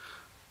claim. And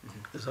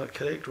is that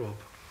correct, Rob?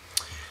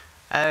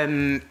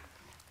 I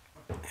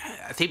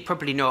think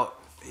probably not.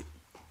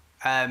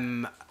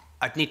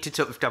 I'd need to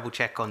sort of double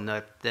check on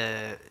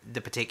the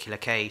particular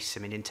case. I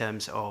mean, in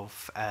terms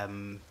of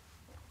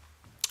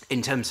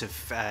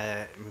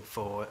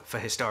for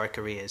historic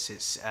arrears,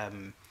 it's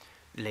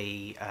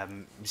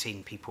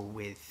seen people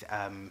with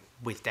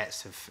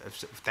debts of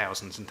sort of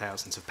thousands and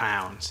thousands of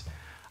pounds.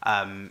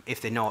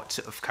 If they're not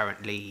sort of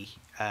currently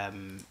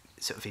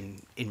sort of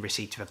in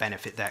receipt of a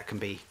benefit, that can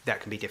be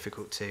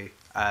difficult to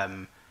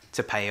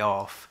pay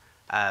off.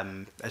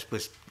 As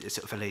was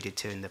sort of alluded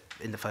to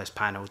in the first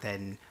panel,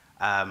 then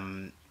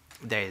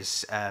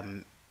it's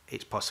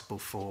possible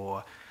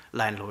for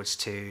landlords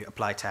to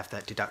apply to have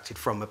that deducted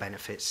from a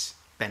benefits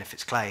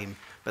claim,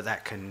 but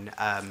that can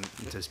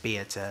just be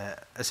at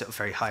a sort of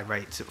very high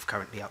rate, sort of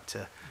currently up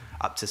to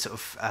sort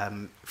of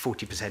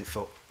 40%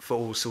 for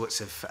all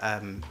sorts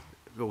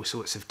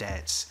of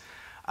debts.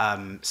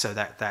 So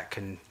that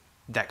can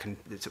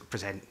sort of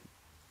present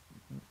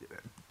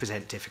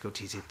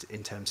difficulties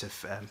in terms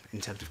of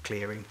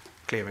clearing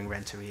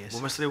rent arrears.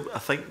 Well, Mr. Neil, I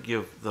think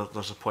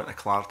there's a point of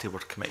clarity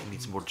where committee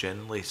needs more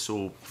generally,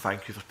 so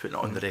thank you for putting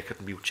it on the record,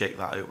 and we'll check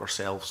that out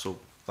ourselves, so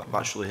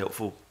that's really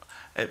helpful.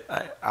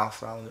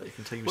 Alistair Allen, you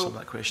continue with some of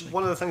that questioning.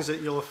 One of the things that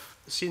you'll have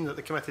seen that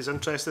the committee is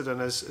interested in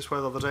is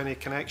whether there's any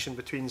connection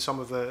between some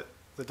of the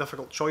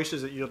difficult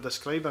choices that you're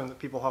describing that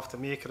people have to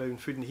make around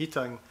food and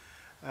heating,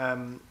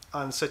 and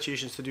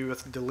situations to do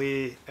with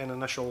delay in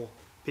initial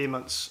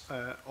payments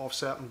of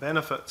certain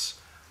benefits.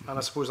 And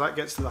I suppose that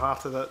gets to the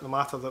heart of the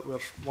matter that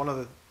one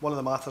of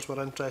the matters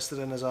we're interested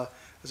in as a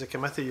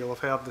committee. You'll have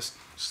heard this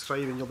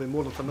described, and you'll be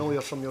more than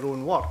familiar from your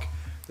own work,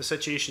 the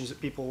situations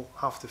that people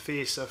have to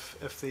face if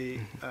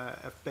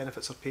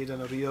benefits are paid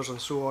in arrears and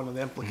so on, and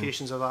the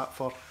implications of that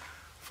for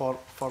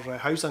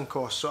housing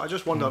costs. So I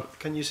just wonder,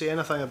 can you say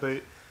anything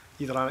about,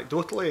 either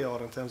anecdotally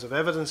or in terms of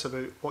evidence,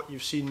 about what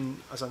you've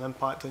seen as an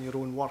impact on your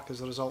own work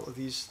as a result of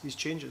these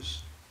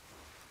changes?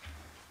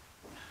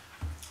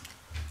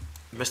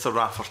 Mr.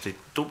 Rafferty,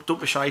 don't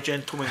be shy,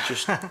 gentlemen.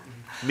 Just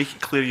make it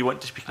clear you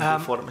want to speak and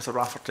go for it, Mr.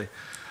 Rafferty.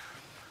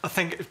 I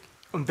think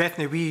in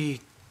Bethany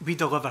we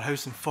deliver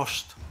housing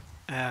first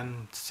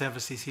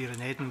services here in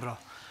Edinburgh,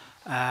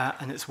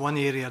 and it's one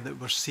area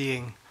that we're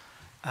seeing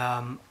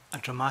a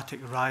dramatic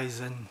rise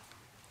in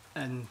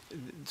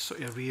sort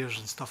of arrears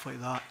and stuff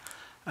like that.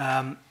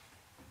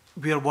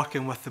 we are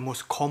working with the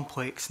most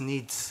complex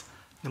needs,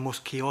 the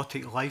most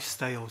chaotic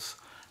lifestyles,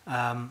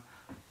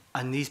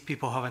 and these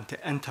people having to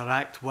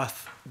interact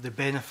with the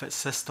benefit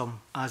system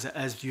as it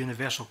is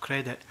universal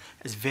credit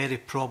is very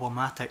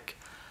problematic,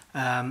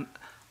 and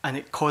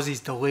it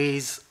causes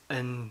delays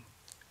in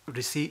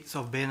receipts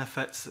of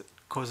benefits, it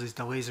causes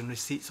delays in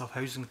receipts of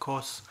housing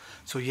costs.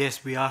 So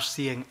yes, we are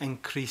seeing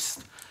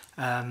increased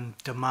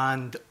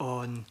demand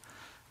on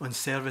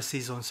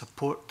services, on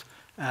support,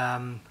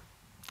 and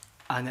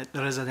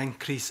there is an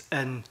increase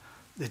in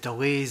the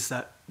delays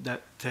that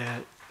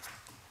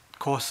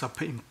costs are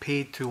being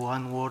paid to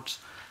landlords,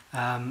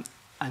 and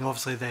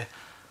obviously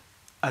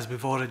as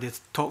we've already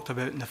talked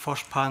about in the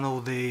first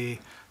panel, the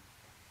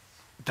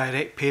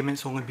direct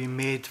payments only being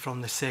made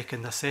from the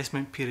second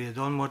assessment period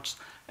onwards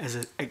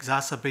is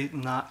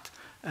exacerbating that,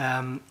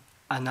 and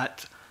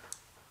that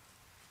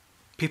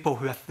people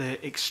who have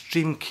the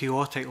extreme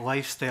chaotic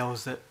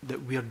lifestyles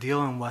that we're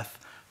dealing with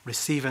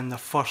receiving the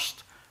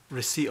first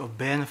receipt of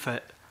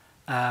benefit,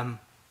 and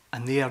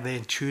they are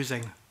then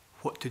choosing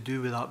what to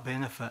do with that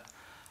benefit,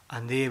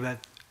 and they're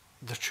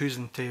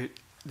choosing to,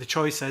 the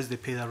choice is they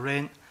pay their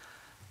rent,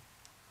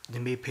 they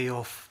may pay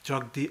off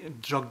drug debt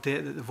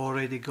that they've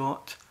already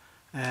got,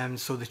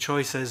 so the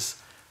choice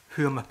is,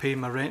 who am I paying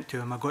my rent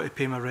to? Am I going to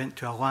pay my rent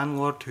to a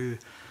landlord who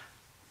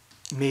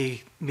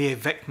may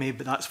evict me,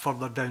 but that's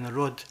further down the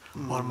road,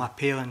 or am I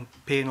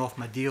paying off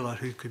my dealer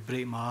who could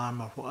break my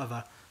arm or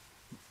whatever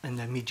in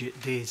the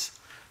immediate days?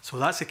 So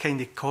that's the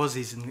kind of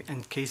causes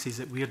in cases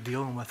that we're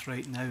dealing with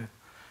right now,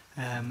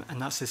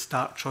 and that's the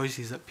stark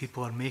choices that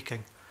people are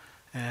making,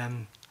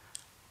 and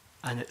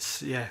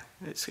it's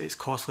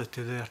costly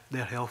to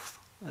their health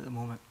at the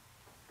moment.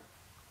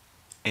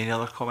 Any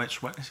other comments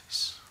from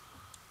witnesses?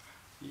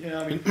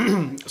 Yeah, I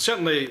mean,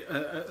 certainly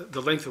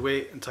the length of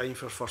wait and time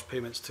for first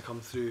payments to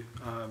come through.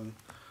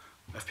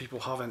 If people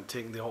haven't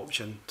taken the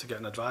option to get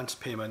an advance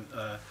payment,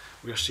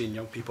 we're seeing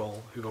young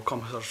people who will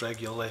come to us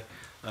regularly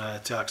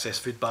to access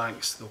food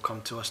banks. They'll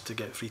come to us to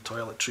get free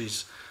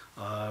toiletries.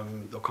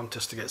 They'll come to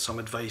us to get some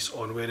advice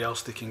on where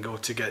else they can go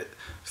to get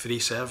free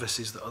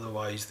services that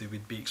otherwise they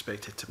would be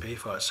expected to pay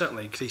for. It's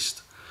certainly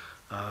increased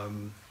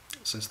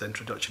since the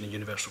introduction of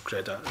universal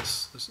credit.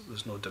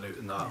 There's no doubt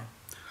in that.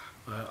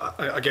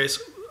 I guess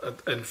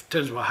in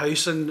terms of my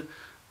housing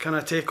kind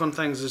of take on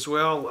things as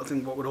well, I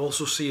think what we're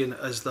also seeing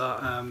is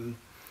that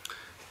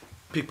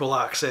people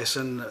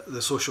accessing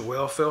the social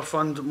welfare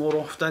fund more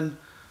often,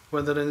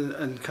 when they're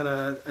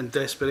in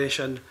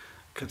desperation,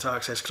 to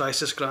access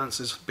crisis grants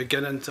is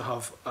beginning to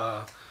have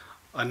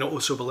a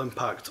noticeable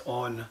impact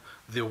on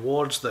the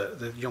awards that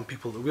the young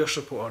people that we're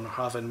supporting are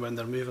having when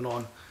they're moving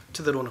on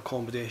to their own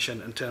accommodation,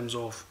 in terms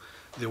of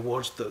the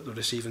awards that they're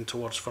receiving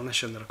towards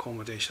furnishing their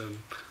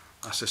accommodation.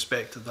 I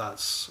suspect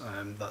that's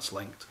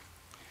linked.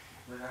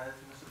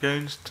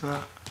 Gowns to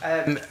that?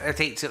 I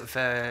think sort of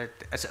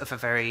a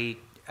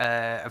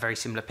very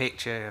similar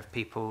picture of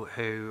people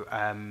who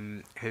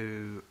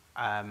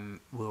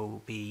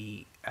will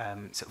be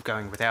sort of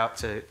going without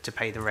to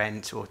pay the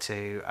rent or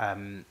to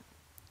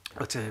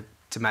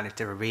manage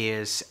their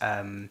arrears.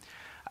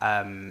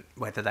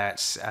 Whether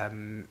that's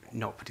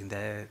not putting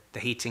the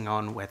heating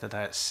on, whether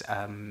that's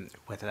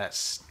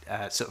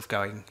sort of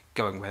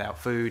going without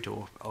food,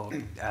 or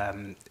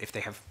if they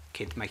have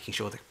kids, making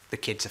sure the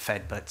kids are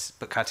fed but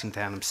cutting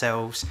down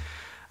themselves.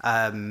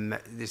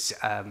 There's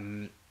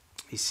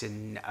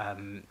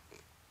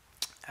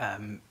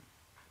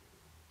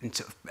in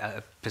sort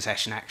of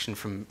possession action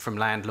from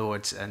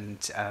landlords and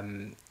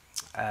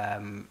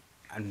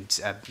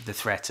the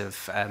threat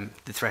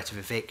of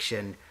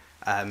eviction.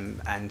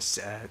 And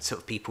sort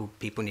of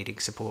people needing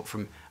support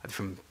from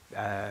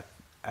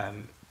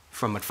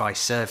advice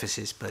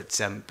services,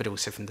 but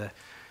also from the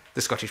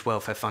Scottish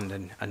Welfare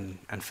Fund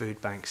and food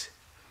banks.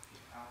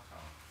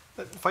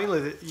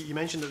 Finally, you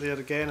mentioned it there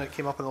again, it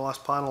came up in the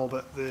last panel,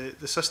 but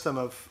the system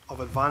of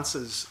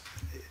advances,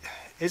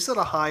 is there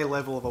a high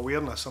level of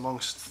awareness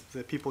amongst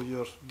the people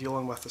you're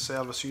dealing with, the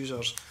service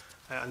users,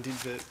 indeed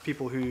the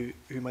people who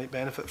might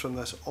benefit from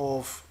this,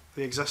 of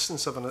the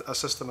existence of a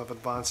system of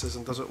advances,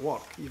 and does it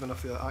work, even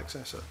if they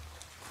access it?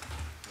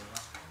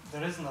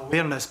 There is an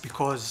awareness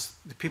because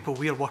the people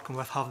we are working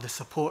with have the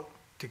support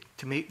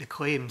to make the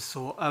claims,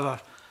 so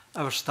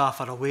our staff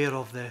are aware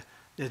of the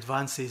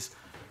advances,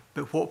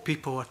 but what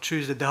people are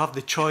choosing, they have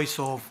the choice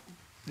of,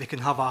 they can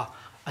have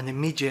an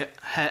immediate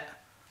hit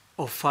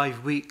of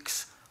 5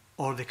 weeks,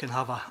 or they can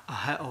have a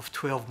hit of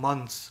 12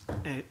 months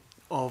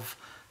of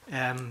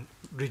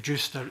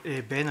reduced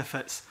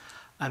benefits.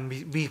 And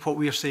what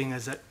we're saying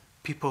is that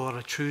people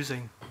are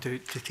choosing to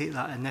take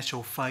that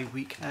initial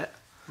 5-week hit,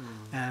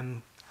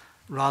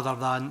 rather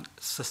than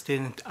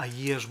sustaining a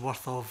year's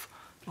worth of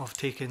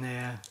taking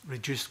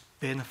reduced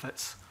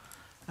benefits.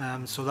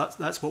 So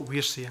that's what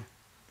we're seeing.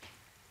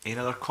 Any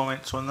other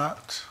comments on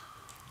that?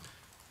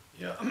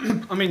 Yeah,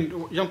 I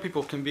mean, young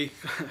people can be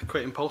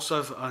quite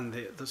impulsive, and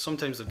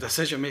sometimes the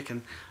decision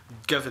making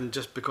given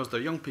just because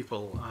they're young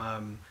people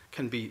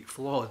can be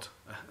flawed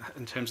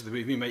in terms of the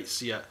way we might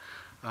see it.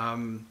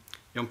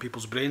 young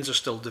people's brains are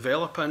still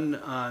developing,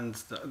 and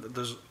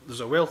there's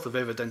a wealth of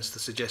evidence to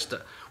suggest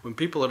that when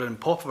people are in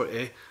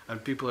poverty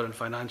and people are in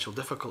financial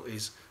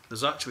difficulties,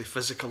 there's actually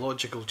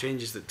physiological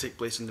changes that take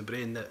place in the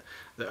brain that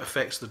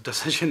affects their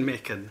decision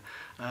making,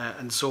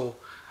 and so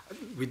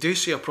we do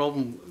see a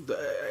problem that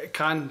it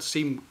can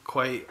seem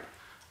quite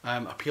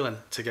appealing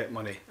to get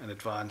money in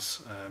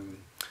advance,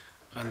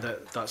 and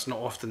that's not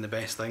often the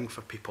best thing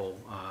for people.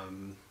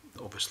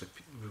 Obviously,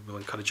 we will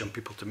encourage young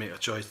people to make a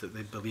choice that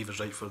they believe is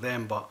right for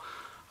them, but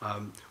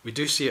we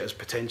do see it as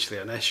potentially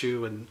an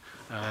issue, and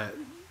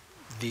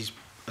these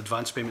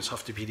advance payments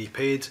have to be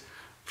repaid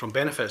from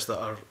benefits that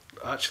are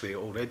actually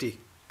already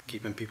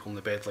keeping people in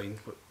the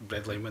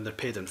breadline when they're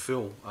paid in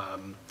full.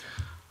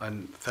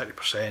 And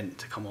 30%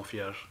 to come off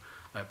your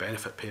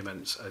benefit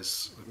payments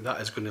is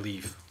going to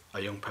leave a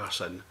young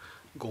person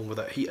going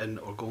without heating,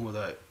 or going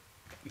without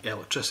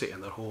electricity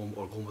in their home,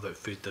 or going without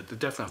food. They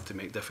definitely have to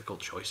make difficult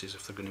choices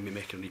if they're going to be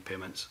making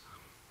repayments.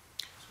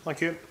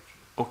 Thank you.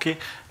 Okay.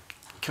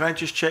 Can I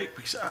just check,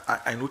 because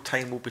I know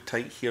time will be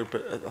tight here,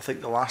 but I think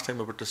the last time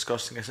we were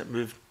discussing this,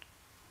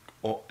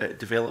 it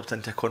developed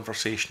into a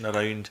conversation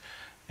around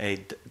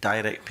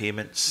direct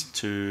payments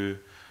to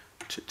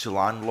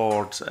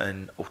landlords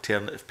and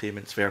alternative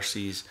payments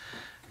versus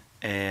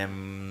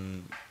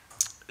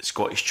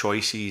Scottish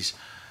choices,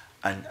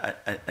 and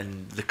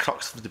the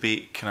crux of the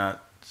debate kind of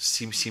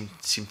seem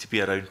to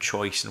be around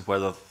choice, and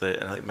whether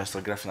and I think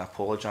Mr Griffin, I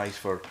apologise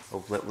for,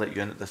 I'll let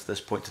you in at this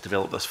point to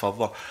develop this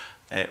further.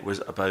 It was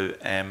about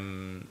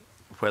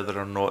whether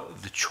or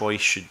not the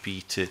choice should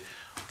be to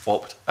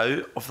opt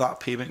out of that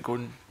payment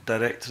going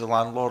direct to the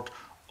landlord,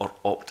 or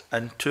opt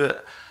into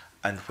it,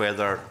 and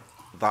whether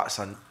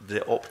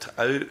the opt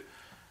out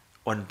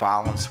on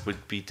balance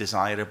would be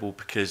desirable,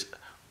 because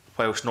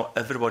whilst not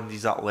everyone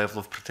needs that level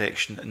of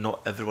protection and not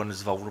everyone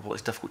is vulnerable,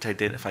 it's difficult to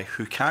identify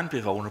who can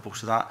be vulnerable,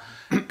 so that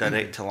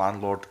direct to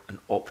landlord and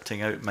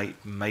opting out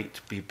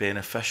might be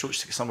beneficial.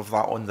 Just to get some of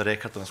that on the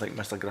record, and I think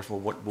Mr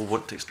Griffin will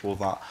want to explore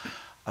that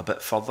a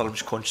bit further. I'm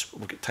just conscious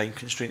we've got time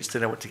constraints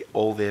today. I want to get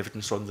all the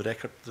evidence on the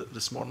record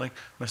this morning.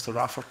 Mr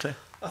Rafferty?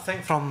 I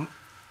think from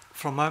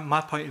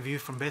my point of view,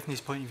 from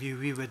Bethany's point of view,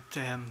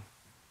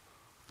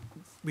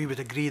 we would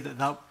agree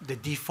that the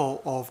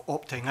default of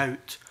opting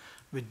out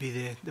would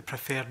be the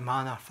preferred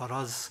manner for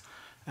us.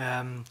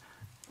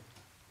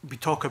 We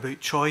talk about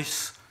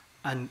choice,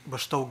 and we're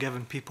still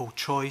giving people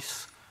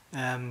choice.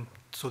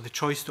 So the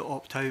choice to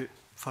opt out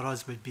for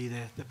us would be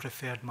the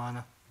preferred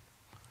manner.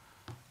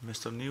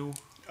 Mr Neil?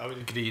 I would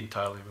agree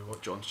entirely with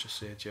what John's just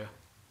said, yeah.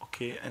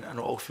 Okay, and it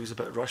all feels a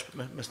bit rushed,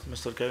 but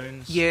Mr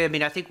Gowans? Yeah, I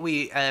mean, I think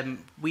we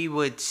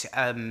would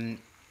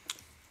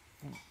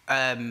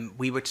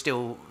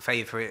still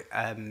favour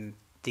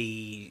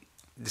the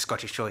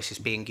Scottish choice is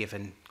being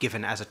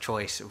given as a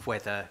choice of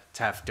whether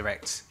to have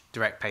direct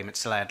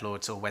payments to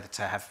landlords or whether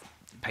to have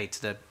paid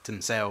to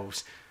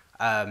themselves.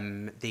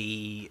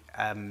 The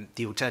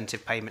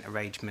alternative payment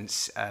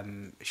arrangements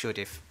should,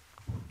 if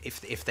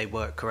they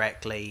work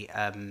correctly,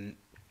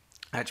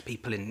 actually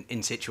people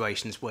in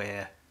situations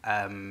where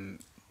they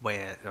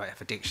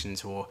have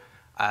addictions or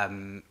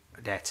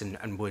debt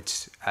and would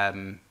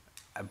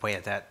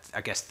where that, I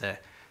guess,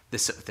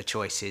 the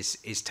choice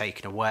is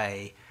taken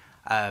away.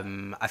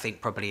 I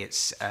think probably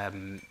it's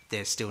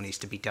there still needs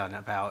to be done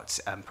about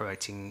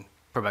promoting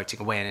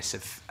awareness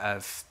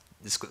of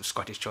the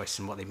Scottish choice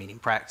and what they mean in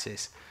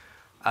practice,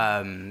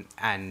 and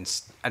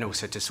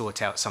also to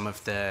sort out some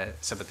of the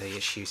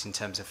issues in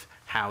terms of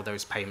how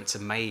those payments are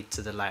made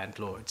to the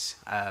landlords.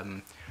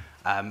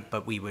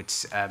 But we would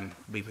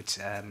support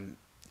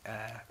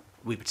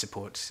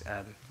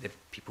the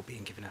people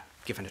being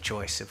given a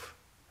choice of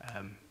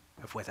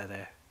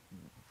whether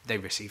they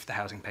receive the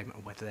housing payment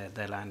or whether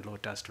their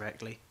landlord does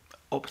directly.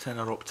 Opt in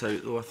or opt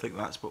out, though, I think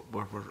that's what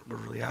we're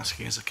really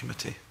asking as a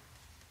committee.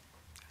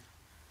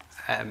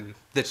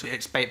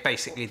 It's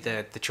basically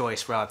the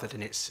choice rather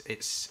than it's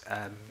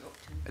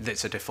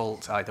a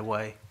default either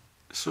way.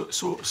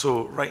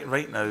 So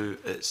right now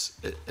it's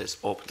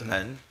opting in.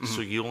 Mm-hmm.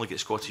 So you only get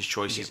Scottish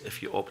choices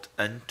if you opt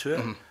into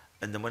it,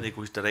 and the money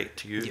goes direct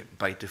to you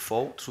by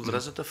default. So there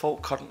is a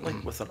default currently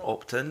with an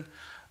opt in.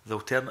 The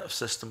alternative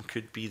system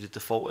could be the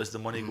default is the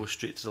money goes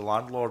straight to the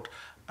landlord,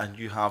 and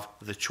you have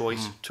the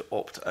choice to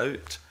opt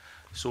out.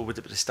 So would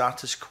it be the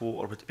status quo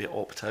or would it be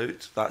opt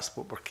out? That's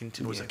what we're keen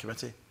to know as a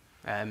committee.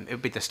 It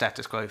would be the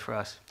status quo for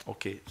us.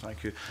 Okay,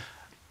 thank you.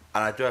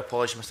 And I do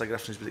apologise, Mr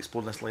Griffin's been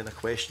exploring this line of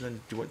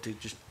questioning. Do you want to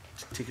just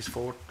take us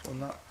forward on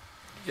that?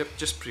 Yep,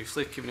 just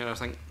briefly, Convener, I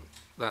think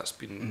that's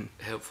been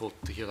helpful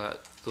to hear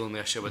that. The only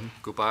issue I would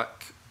go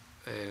back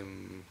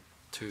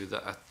to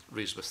that I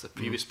raised with the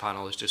previous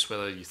panel is just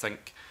whether you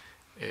think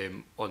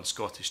on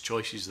Scottish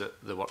choices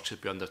that the work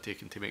should be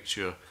undertaken to make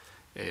sure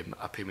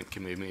a payment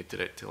can be made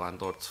direct to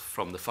landlords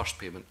from the first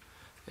payment,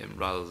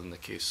 rather than the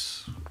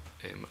case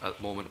at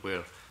the moment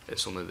where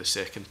it's only the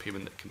second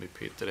payment that can be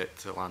paid direct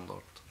to the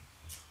landlord.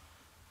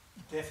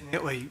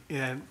 Definitely,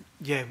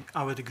 yeah,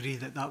 I would agree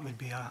that would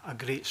be a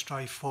great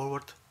stride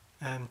forward,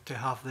 to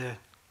have the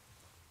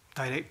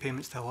direct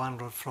payments to the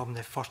landlord from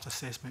the first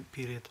assessment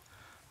period.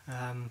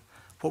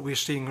 What we're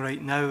seeing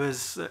right now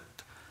is that,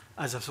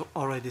 as I've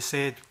already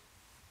said,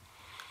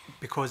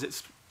 because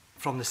it's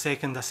from the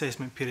second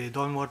assessment period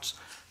onwards,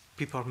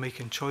 people are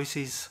making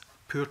choices,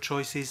 poor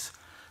choices,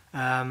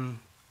 as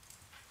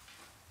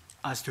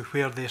to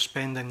where they're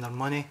spending their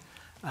money,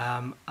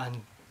 and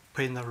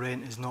paying their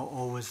rent is not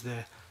always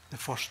the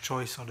first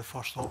choice or the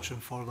first option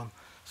for them.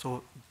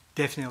 So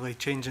definitely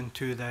changing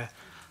to the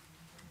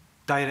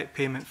direct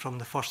payment from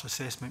the first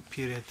assessment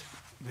period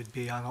would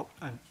be a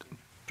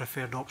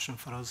preferred option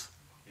for us.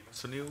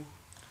 Mr Neil?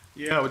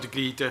 Yeah, I would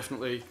agree,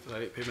 definitely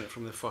direct payment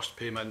from the first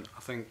payment. I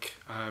think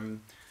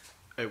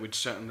it would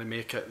certainly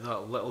make it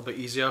that little bit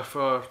easier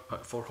for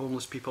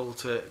homeless people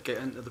to get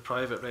into the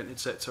private rented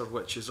sector,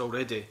 which is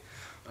already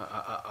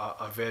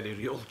a very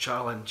real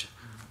challenge.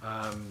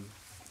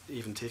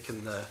 Even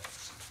taking the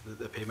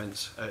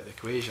payments out of the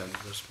equation,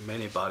 there's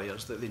many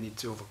barriers that they need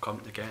to overcome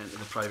to get into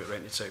the private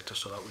rented sector,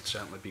 so that would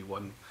certainly be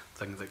one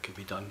thing that could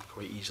be done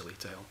quite easily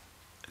to help.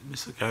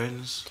 Mr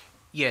Gowans?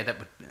 Yeah, that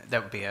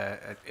would be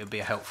it would be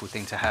a helpful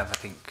thing to have. I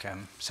think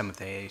some of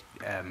the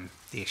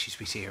issues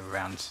we see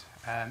around,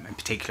 in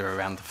particular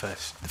around the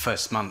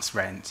first month's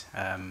rent.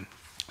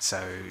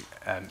 So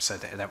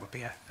that would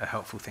be a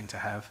helpful thing to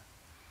have.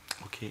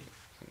 Okay,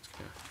 thanks,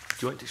 Claire.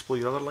 Do you want to explore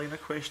your other line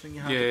of questioning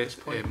you have at this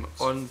point?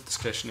 On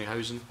discretionary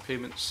housing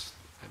payments,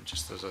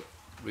 just as I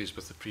raised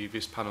with the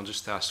previous panel,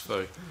 just to ask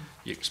for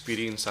your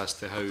experience as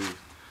to how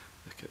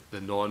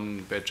the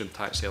non-bedroom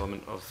tax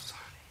element of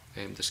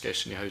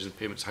discretionary housing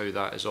payments, how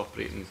that is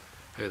operating,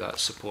 how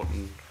that's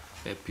supporting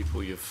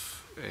people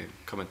you've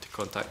come into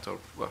contact or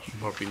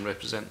been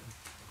representing.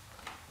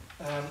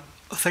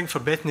 I think for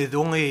Bethany, the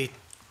only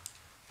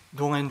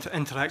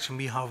interaction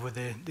we have with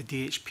the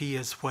DHP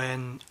is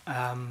when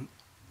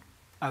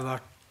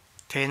our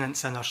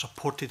tenants in our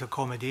supported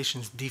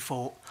accommodations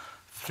default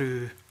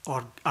through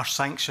or are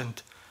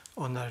sanctioned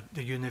on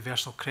the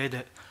universal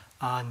credit,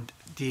 and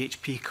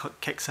DHP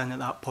kicks in at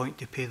that point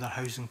to pay their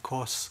housing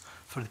costs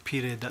for the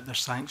period that they're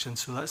sanctioned.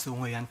 So that's the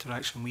only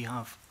interaction we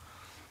have.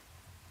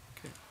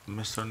 Okay.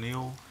 Mr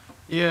Neil?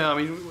 Yeah,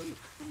 I mean,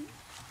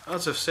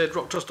 as I've said,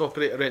 Rock Trust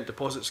operate a rent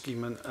deposit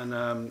scheme,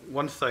 and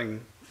one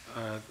thing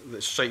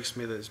that strikes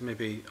me that's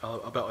maybe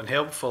a bit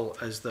unhelpful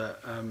is that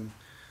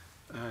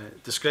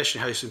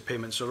discretionary housing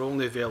payments are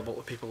only available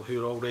to people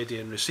who are already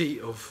in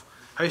receipt of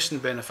housing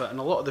benefit, and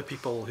a lot of the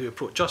people who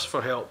approach us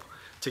for help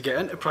to get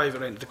into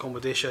private rented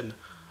accommodation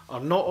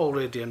are not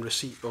already in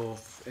receipt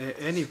of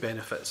any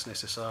benefits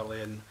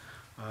necessarily, and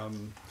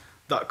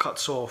that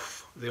cuts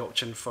off the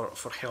option for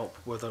help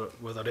with a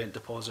rent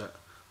deposit.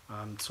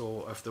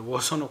 So if there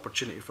was an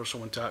opportunity for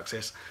someone to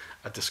access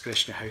a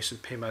discretionary housing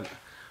payment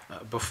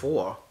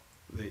before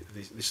they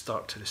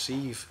start to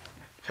receive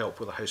help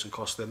with a housing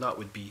cost, then that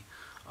would be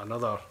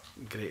another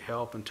great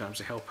help in terms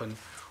of helping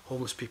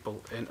homeless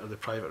people enter the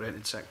private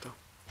rented sector.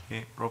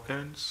 Okay, Rob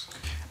Gowans?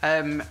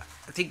 I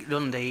think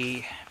on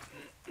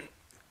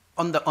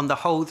the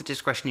whole, the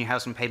discretionary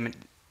housing payment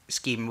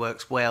scheme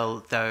works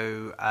well,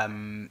 though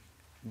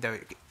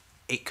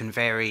it can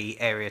vary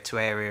area to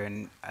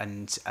area,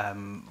 and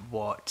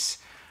what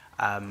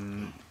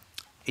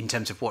in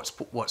terms of what's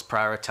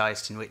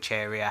prioritised in which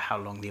area, how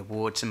long the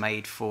awards are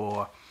made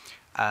for,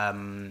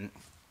 and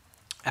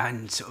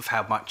sort of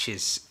how much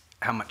is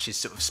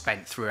sort of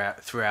spent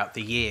throughout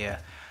the year.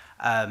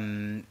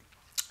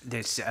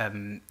 There's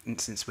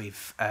instance we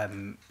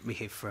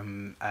hear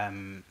from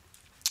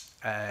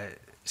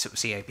sort of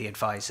CAB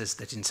advisors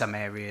that in some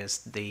areas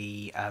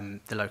the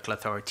local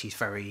authority is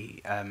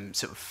very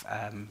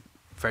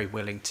very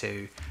willing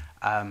to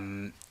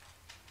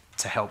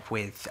help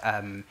with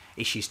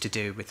issues to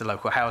do with the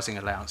local housing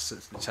allowance,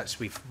 such as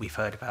we've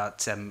heard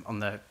about on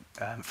the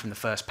from the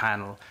first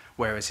panel,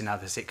 whereas in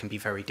others it can be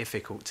very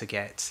difficult to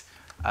get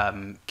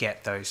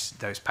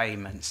those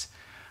payments.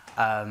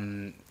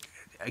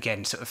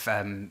 Again, sort of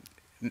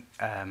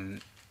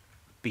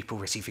people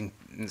receiving,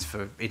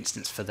 for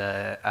instance, for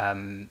the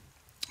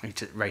in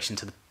relation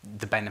to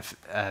the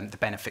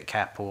benefit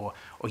cap or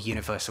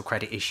universal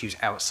credit issues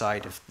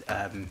outside of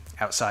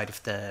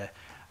the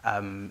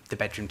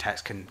bedroom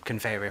tax can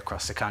vary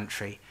across the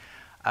country.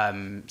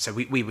 So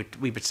we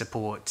would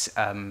support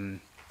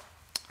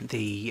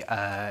the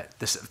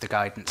sort of the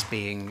guidance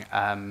being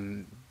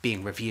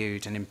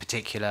reviewed, and in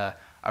particular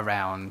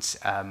around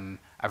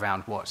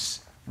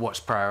what's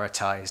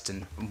prioritised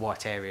and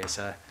what areas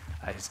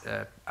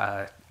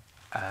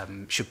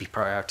should be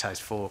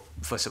prioritised for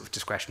sort of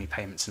discretionary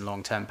payments and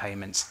long-term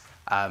payments,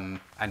 and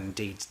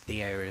indeed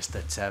the areas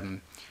that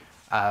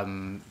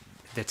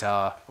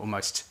are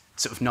almost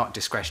sort of not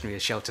discretionary,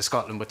 as Shelter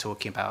Scotland were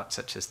talking about,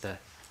 such as the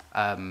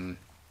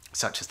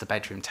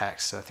bedroom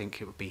tax. So I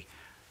think we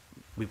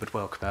would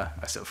welcome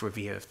a sort of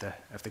review of the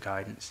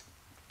guidance.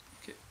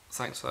 Okay,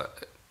 thanks for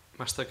that.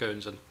 Mr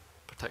Gowans in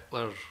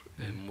particular,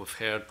 we've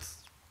heard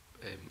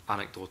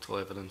anecdotal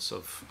evidence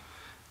of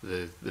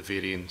the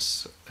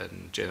variance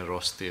and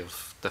generosity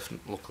of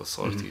different local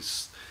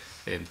authorities,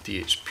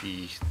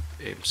 DHP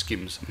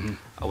schemes.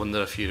 I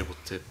wonder if you're able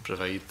to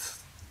provide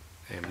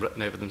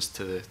written evidence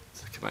to the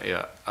committee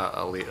at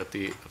a later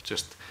date of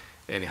just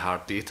any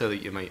hard data that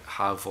you might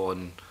have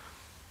on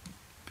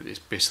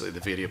basically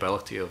the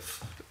variability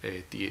of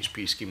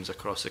DHP schemes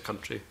across the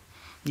country.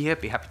 Yeah,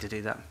 I'd be happy to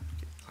do that.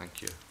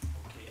 Thank you.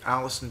 Okay.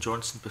 Alison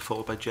Johnson, be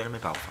followed by Jeremy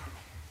Balfour.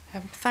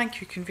 Thank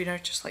you, Convener.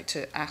 I'd just like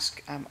to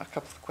ask a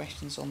couple of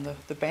questions on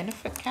the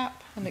benefit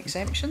cap and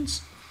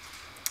exemptions.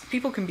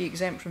 People can be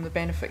exempt from the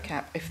benefit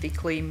cap if they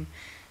claim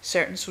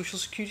certain social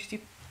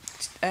security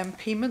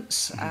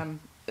payments.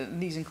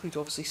 And these include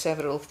obviously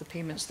several of the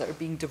payments that are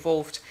being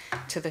devolved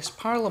to this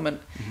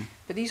Parliament.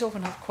 But these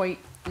often have quite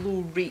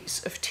low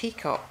rates of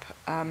take-up.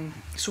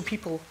 So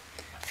people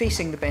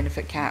facing the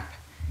benefit cap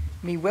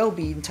may well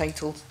be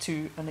entitled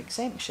to an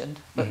exemption,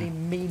 but they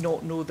may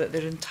not know that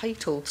they're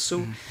entitled.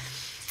 So,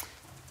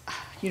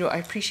 you know, I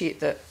appreciate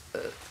that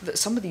that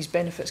some of these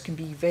benefits can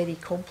be very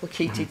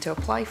complicated to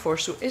apply for.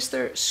 So is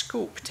there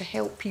scope to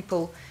help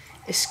people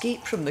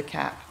escape from the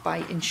cap by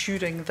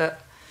ensuring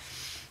that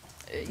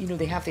you know,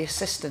 they have the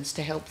assistance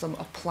to help them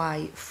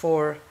apply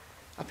for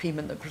a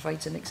payment that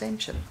provides an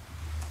exemption?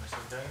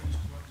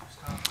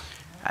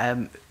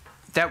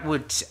 That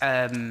would,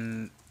 I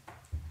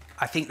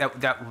think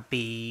that would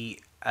be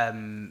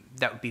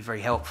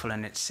very helpful,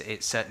 and it's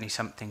certainly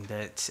something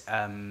that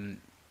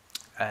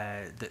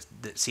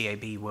that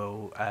CAB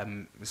will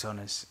is on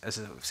as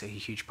obviously a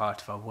huge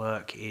part of our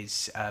work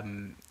is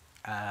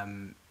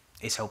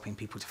helping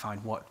people to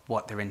find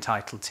what they're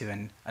entitled to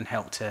and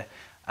help to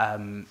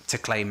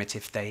claim it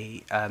if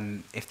they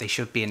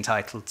should be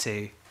entitled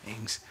to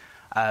things.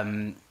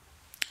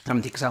 Some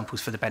of the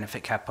examples for the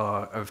benefit cap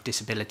are of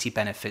disability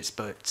benefits,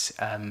 but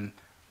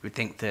we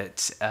think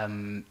that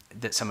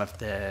that some of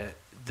the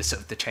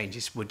sort of the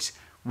changes would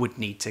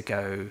need to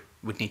go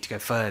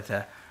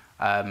further.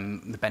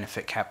 The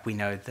benefit cap, we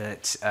know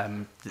that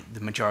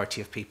the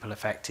majority of people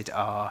affected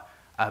are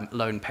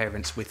lone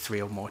parents with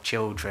 3 or more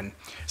children,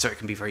 so it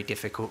can be very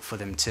difficult for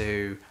them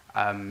to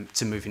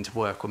move into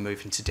work or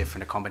move into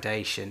different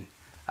accommodation.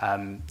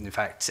 In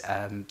fact,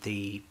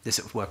 the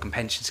sort of Work and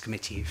Pensions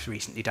Committee has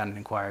recently done an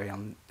inquiry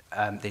on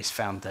this,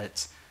 found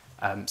that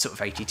sort of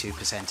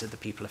 82% of the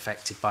people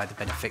affected by the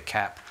benefit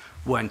cap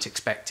weren't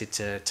expected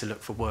to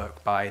look for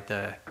work by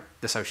the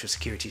social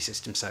security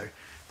system. So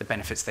the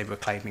benefits they were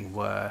claiming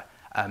were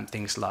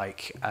things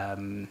like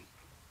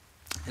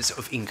sort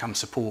of income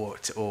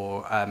support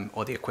or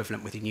the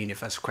equivalent within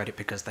universal credit,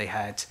 because they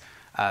had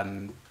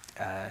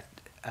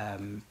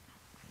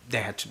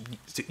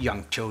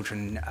young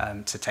children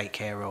to take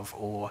care of,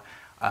 or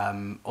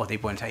they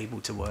weren't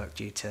able to work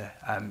due to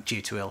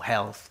ill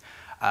health.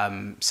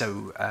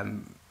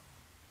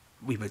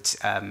 We would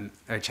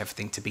urge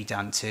everything to be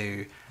done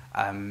to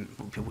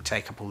people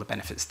take up all the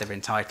benefits they're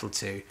entitled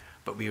to,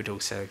 but we would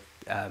also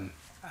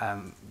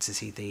to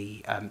see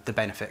the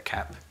benefit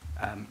cap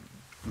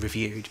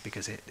reviewed,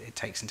 because it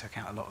takes into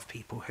account a lot of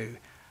people who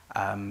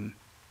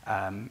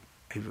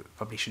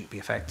probably shouldn't be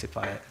affected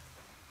by it.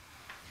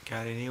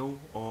 Gary Neal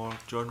or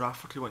John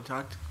Rafferty, want to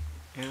add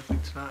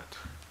anything to that?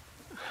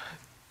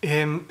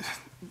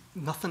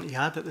 Nothing to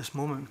add at this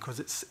moment, because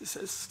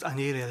it's an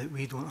area that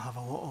we don't have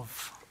a lot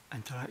of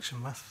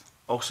interaction with.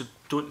 Also,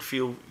 don't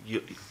feel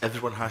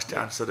everyone has to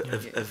answer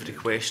every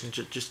question.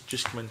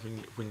 Just come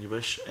in when you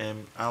wish.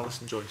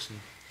 Alison Johnson.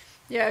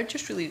 Yeah, I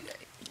just really,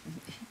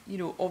 you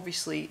know,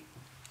 obviously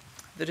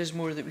there is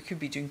more that we could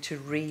be doing to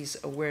raise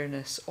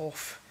awareness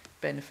of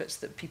benefits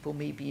that people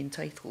may be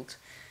entitled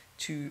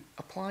to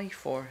apply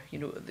for. You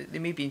know, they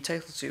may be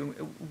entitled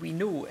to. We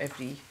know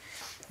every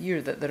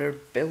year that there are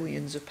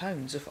billions of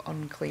pounds of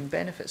unclaimed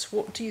benefits.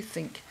 What do you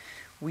think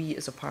we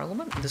as a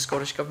Parliament and the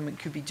Scottish Government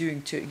could be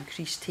doing to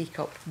increase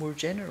take-up more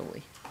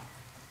generally?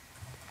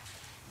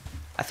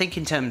 I think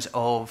in terms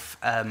of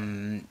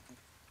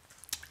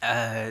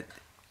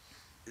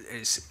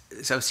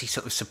it's obviously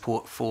sort of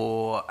support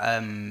for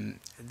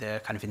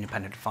the kind of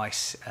independent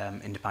advice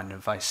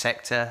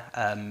sector.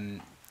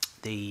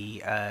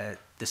 The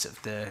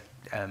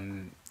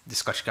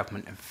Scottish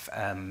Government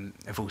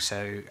have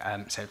also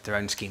set up their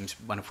own schemes,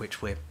 one of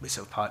which we're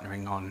sort of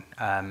partnering on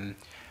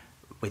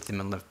with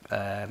them on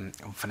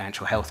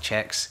financial health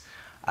checks.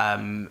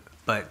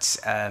 But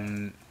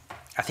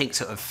I think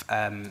sort of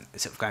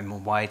going more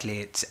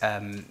widely,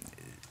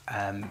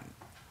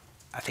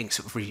 I think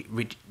sort of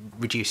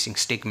reducing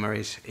stigma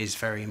is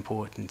very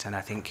important, and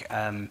I think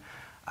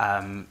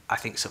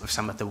sort of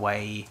some of the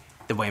way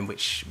in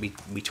which we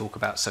talk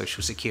about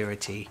social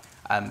security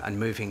and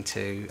moving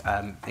to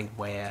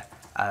where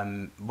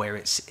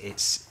it's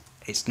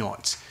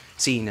not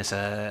seen as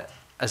a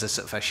sort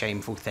of a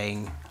shameful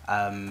thing.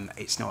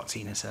 It's not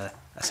seen as a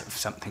sort of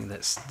something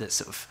that's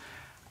sort of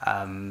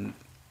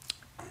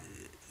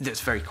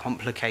that's very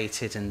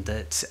complicated, and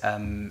that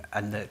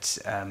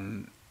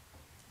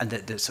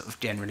sort of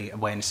generally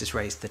awareness is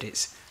raised that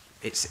it's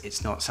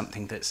not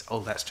something that's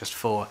just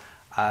for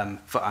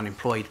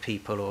unemployed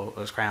people or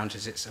as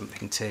grounders. It's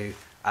something to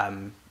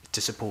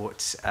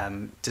support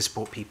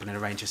people in a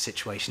range of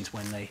situations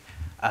when they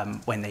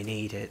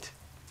need it.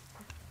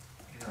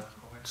 Any other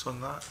comments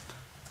on that?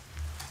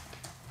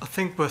 I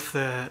think with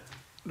the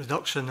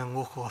reduction in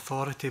local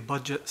authority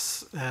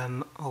budgets. A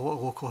lot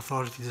of local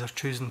authorities are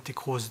choosing to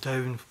close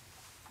down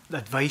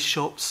advice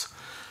shops.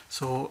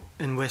 So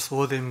in West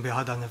Lothian we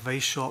had an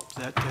advice shop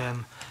that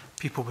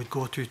people would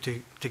go to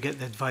get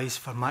the advice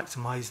for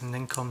maximising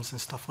incomes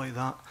and stuff like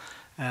that.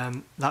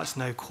 That's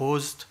now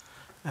closed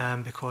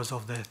because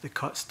of the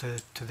cuts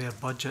to their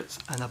budgets,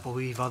 and I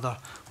believe other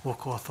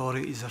local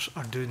authorities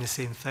are doing the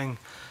same thing.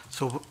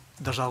 So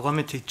there's a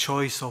limited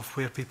choice of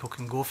where people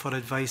can go for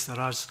advice. There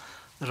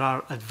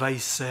are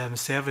advice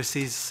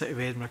services. City of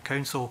Edinburgh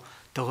Council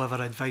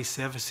deliver advice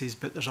services,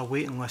 but there's a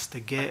waiting list to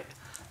get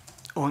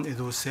onto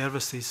those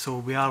services. So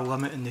we are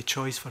limiting the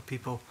choice for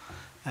people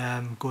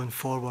going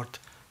forward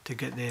to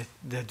get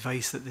the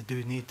advice that they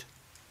do need.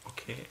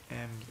 Okay.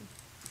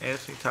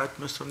 Anything to add,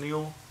 Mr.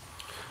 Neil?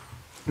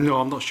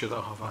 No, I'm not sure that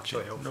I'll have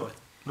actually.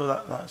 No,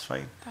 that's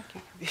fine. Thank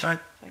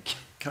you.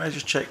 Can I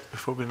just check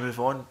before we move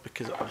on,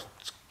 because I was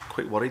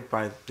quite worried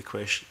by the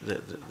question,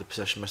 the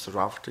position Mr.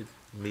 Rafferty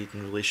made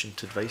in relation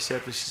to advice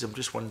services. I'm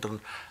just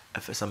wondering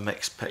if it's a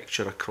mixed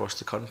picture across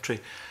the country.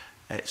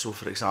 So,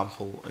 for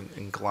example,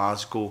 in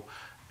Glasgow,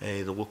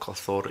 the local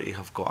authority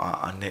have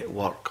got a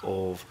network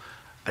of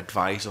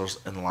advisors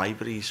in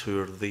libraries who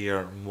are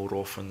there more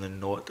often than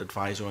not,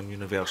 advising on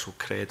universal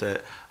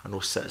credit. I know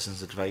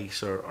Citizens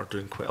Advice are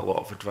doing quite a lot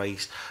of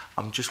advice.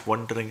 I'm just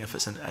wondering if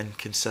it's an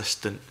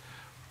inconsistent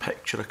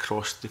picture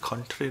across the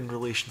country in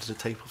relation to the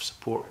type of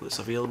support that's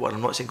available. And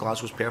I'm not saying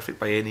Glasgow's perfect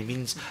by any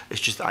means, it's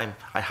just that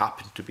I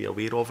happen to be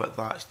aware of it,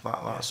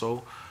 that's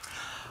all.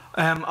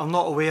 I'm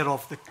not aware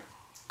of the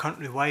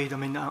countrywide. I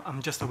mean,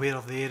 I'm just aware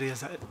of the areas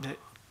that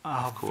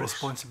I have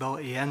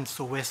responsibility in.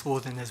 So West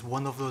Lothian is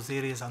one of those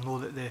areas. I know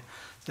that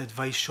the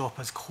advice shop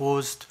is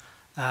closed,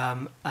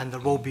 and there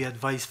will be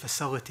advice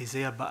facilities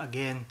there, but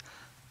again,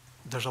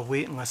 there's a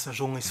waiting list. There's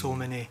only so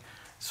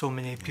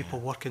many people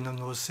working on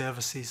those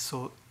services,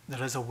 so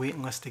there is a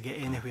waiting list to get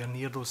anywhere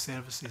near those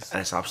services.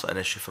 And it's absolutely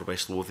an issue for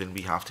West Lothian.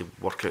 We have to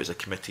work out as a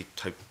committee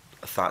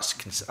if that's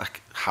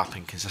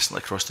happening consistently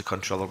across the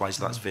country. Otherwise,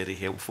 that's very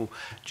helpful.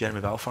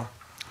 Jeremy Balfour.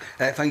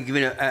 Thank you,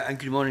 and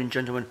good morning,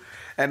 gentlemen.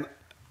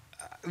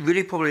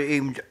 Really probably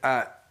aimed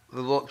at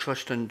the Rock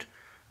Trust and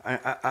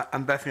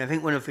Bethany. I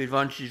think one of the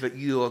advantages that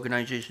you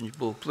organisations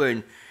both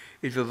bring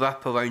is the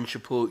wraparound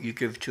support you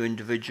give to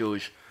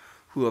individuals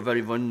who are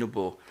very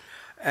vulnerable.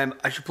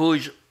 I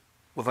suppose,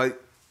 without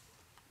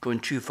going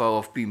too far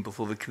off beam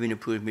before the convener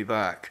pulls me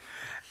back,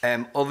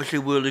 obviously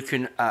we're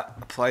looking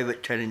at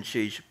private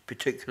tenancies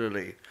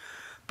particularly,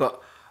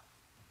 but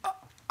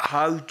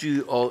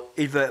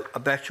is there a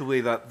better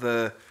way that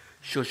the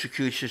social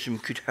security system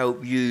could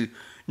help you,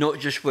 not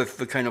just with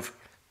the kind of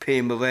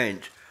paying the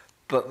rent,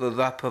 but the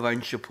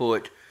wraparound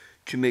support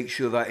to make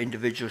sure that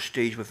individual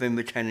stays within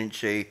the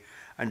tenancy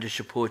and is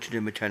supported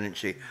in the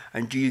tenancy?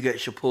 And do you get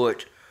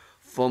support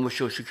from the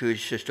social security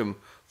system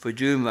for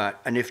doing that?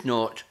 And if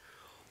not,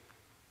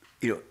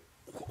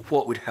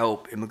 what would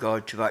help in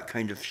regard to that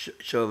kind of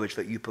service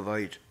that you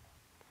provide?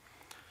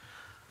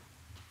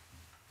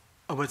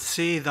 I would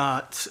say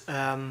that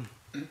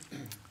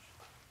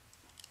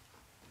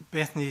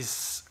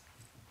Bethany's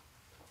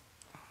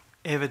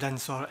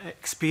evidence or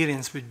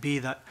experience would be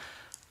that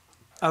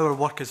our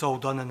work is all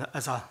done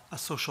as a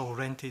social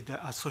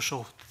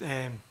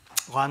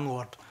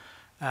landlord.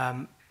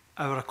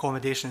 Our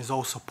accommodation is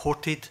all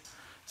supported,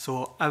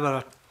 so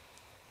our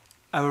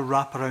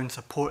wraparound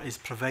support is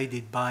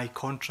provided by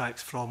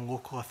contracts from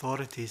local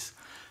authorities.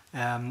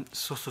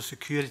 Social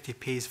Security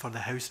pays for the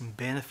housing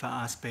benefit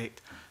aspect,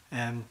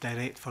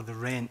 direct for the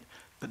rent,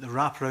 but the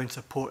wraparound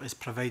support is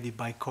provided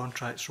by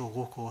contracts from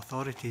local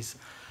authorities.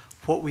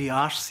 What we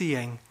are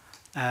seeing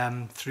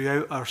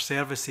throughout our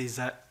services,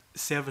 that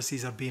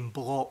services are being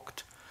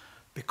blocked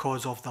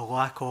because of the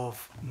lack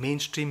of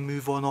mainstream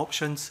move-on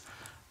options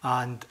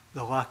and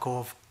the lack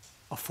of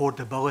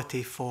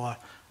affordability for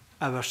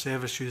our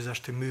service users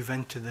to move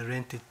into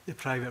the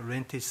private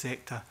rented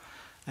sector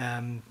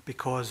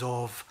because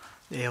of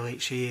the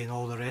LHA and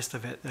all the rest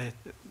of it, the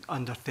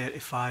under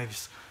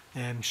 35s,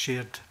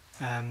 shared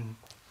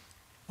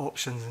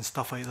options and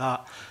stuff like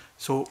that.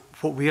 So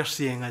what we are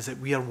seeing is that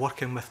we are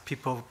working with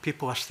people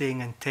are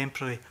staying in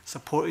temporary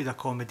supported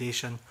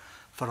accommodation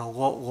for a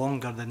lot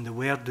longer than they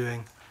were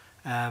doing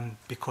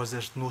because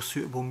there's no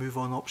suitable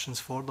move-on options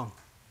for them.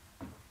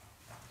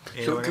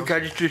 So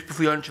can I just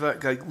before you answer that,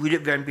 Guy, would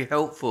it then be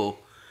helpful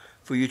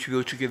for you to be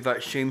able to give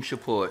that same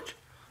support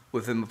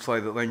within the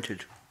private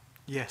rented?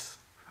 Yes.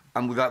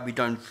 And would that be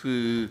done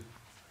through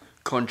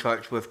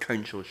contracts with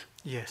councils?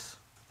 Yes.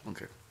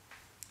 Okay.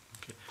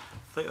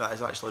 I think that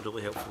is actually a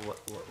really helpful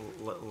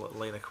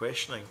line of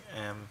questioning,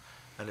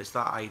 and it's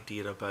that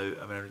idea about,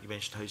 I mean, you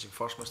mentioned Housing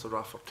First, Mr.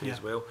 Rafferty,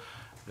 as well.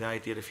 The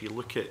idea, if you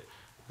look at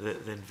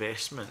the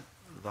investment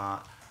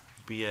that,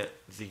 be it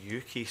the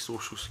UK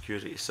social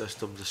security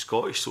system, the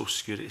Scottish social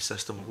security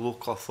system,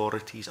 local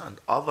authorities and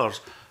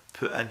others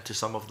put into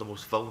some of the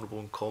most vulnerable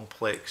and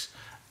complex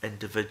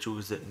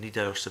individuals that need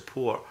our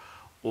support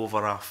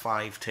over a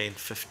 5, 10,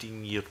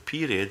 15 year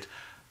period,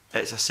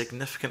 it's a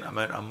significant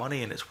amount of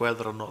money, and it's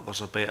whether or not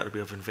there's a better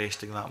way of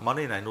investing that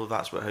money. And I know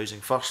that's what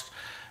Housing First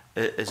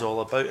is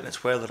all about, and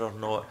it's whether or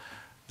not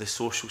the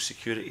social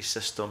security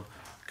system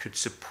could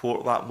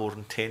support that more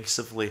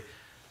intensively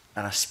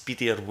in a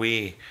speedier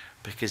way,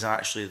 because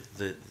actually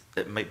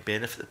it might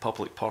benefit the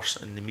public purse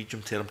in the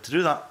medium term to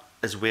do that,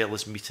 as well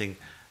as meeting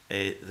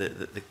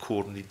the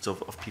core needs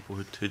of people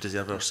who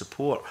deserve our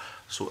support.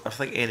 So I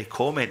think any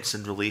comments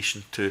in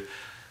relation to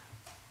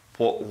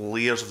what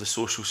layers of the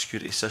social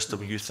security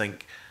system you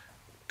think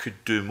could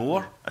do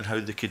more and how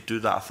they could do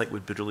that, I think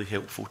would be really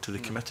helpful to the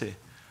committee.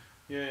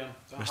 Yeah,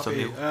 Mr.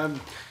 Neil.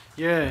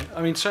 Yeah,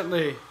 I mean,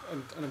 certainly,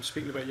 and I'm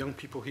speaking about young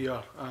people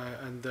here,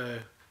 and the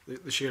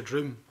shared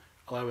room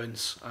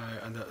allowance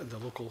and the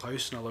local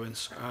housing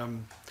allowance.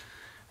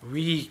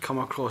 We come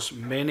across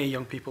many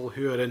young people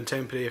who are in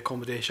temporary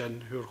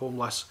accommodation, who are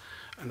homeless,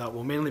 and that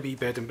will mainly be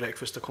bed and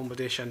breakfast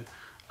accommodation.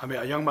 I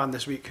met a young man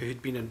this week who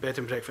had been in bed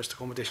and breakfast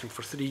accommodation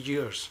for 3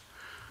 years.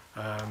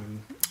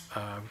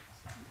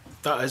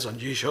 That is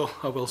unusual,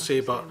 I will say,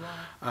 but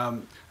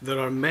there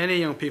are many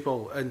young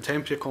people in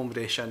temporary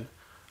accommodation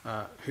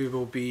who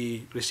will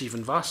be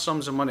receiving vast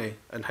sums of money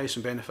in house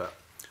and benefit,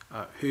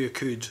 who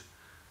could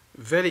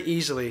very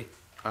easily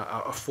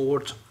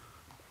afford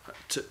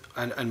to,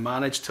 and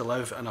manage to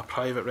live in a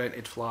private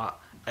rented flat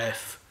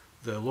if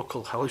the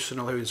local housing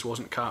allowance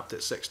wasn't capped at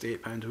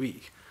 £68 a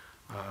week.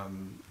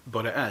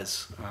 But it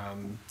is.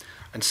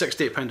 And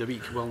 £68 a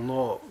week will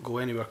not go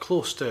anywhere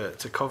close to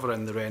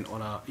covering the rent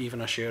on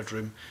even a shared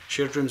room.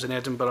 Shared rooms in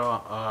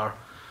Edinburgh are,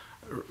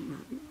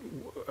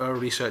 our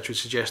research would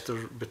suggest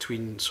they're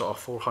between sort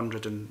of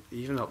 £400 and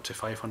even up to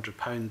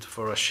 £500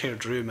 for a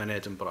shared room in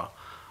Edinburgh,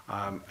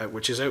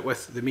 which is out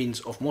with the means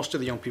of most of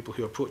the young people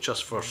who approach us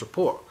for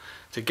support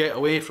to get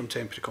away from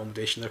temporary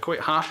accommodation. They're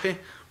quite happy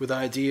with the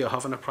idea of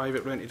having a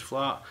private rented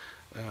flat.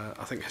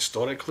 I think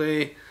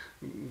historically,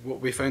 what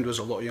we found was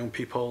a lot of young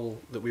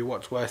people that we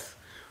worked with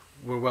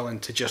were willing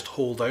to just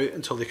hold out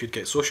until they could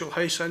get social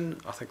housing.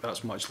 I think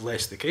that's much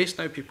less the case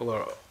now. People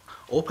are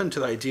open to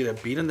the idea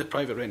of being in the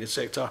private rented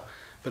sector,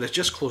 but it's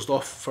just closed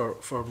off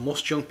for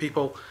most young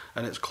people,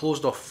 and it's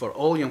closed off for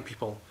all young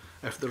people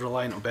if they're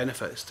relying on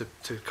benefits to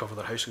cover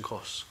their housing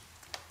costs.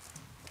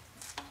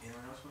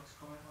 Anyone else want to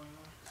comment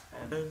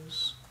on that?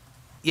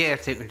 Yeah, I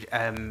think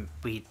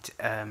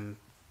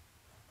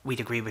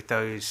we'd agree with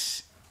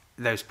those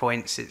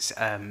points. It's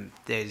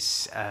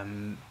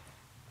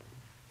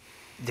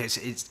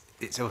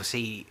it's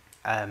obviously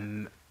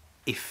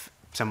if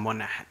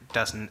someone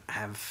doesn't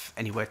have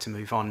anywhere to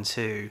move on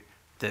to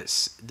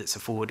that's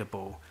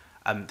affordable,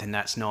 then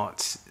that's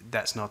not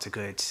a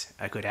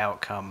good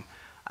outcome.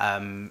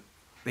 I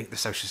think the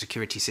social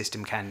security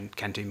system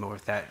can do more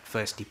of that.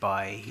 Firstly,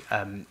 by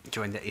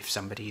ensuring that if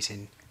somebody's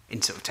in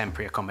sort of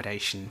temporary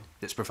accommodation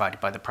that's provided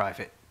by the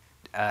private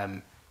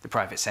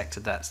sector,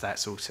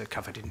 that's also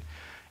covered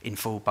in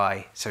full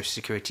by social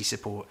security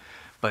support.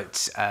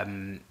 But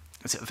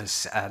sort of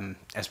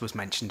as was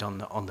mentioned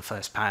on the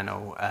first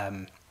panel,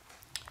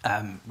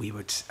 we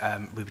would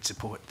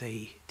support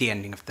the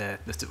ending of the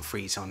sort of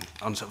freeze on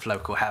sort of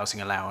local housing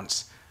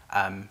allowance,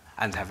 and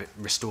have it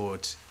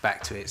restored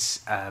back to its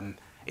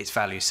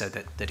value, so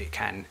that it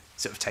can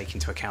sort of take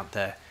into account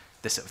the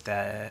sort of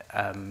the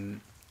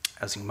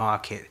housing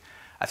market.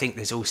 I think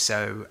there's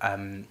also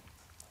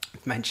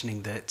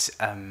mentioning that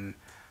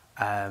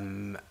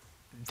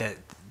that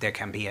there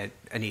can be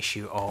an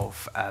issue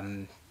of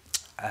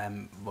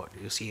what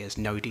you'll see as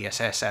no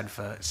DSS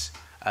adverts,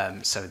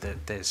 so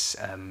that there's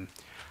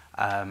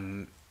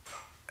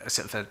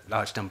sort of a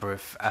large number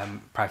of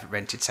private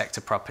rented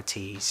sector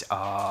properties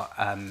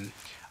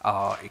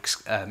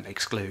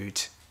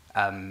exclude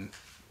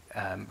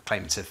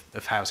claimants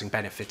of housing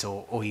benefit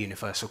or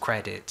universal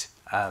credit.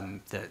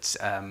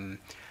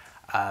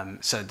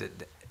 So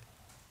that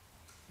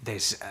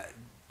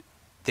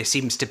there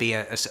seems to be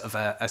a sort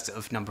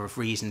of number of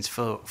reasons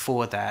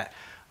for that,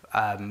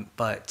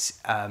 but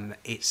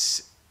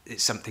it's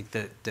something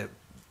that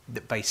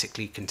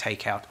basically can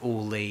take out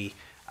all the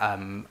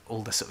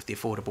sort of the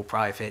affordable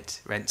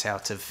private rents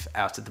out of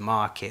the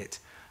market,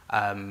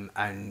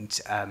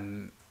 and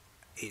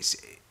it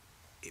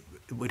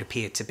would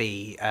appear to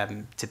be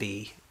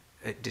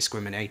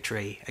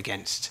discriminatory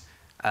against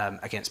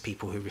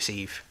people who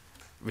receive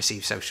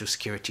social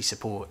security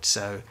support.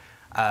 So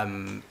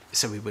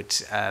we would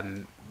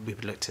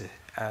look to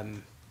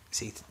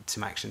see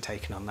some action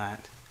taken on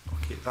that.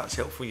 Okay, that's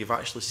helpful. You've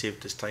actually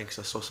saved us time, because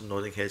I saw some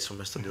nodding heads from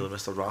Mr. Neil and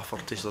Mr.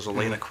 Rafferty, so there's a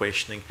line of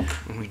questioning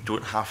we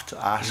don't have to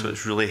ask, so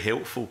it's really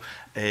helpful.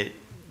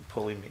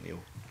 Pauline McNeill.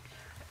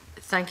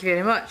 Thank you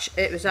very much.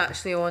 It was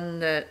actually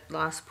on the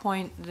last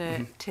point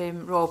that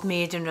Rob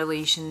made in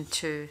relation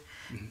to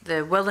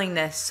the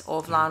willingness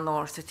of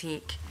landlords to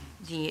take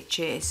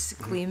DHS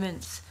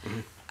claimants.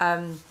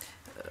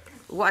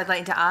 What I'd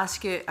like to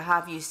ask you,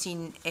 have you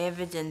seen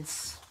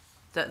evidence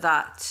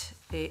that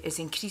is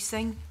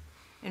increasing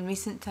in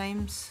recent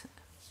times?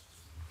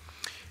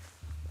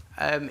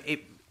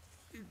 It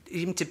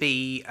seemed to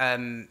be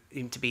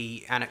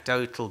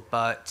anecdotal,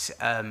 but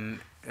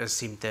it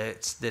seemed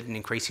that an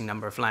increasing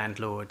number of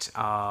landlords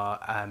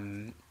are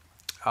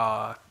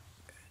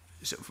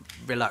sort of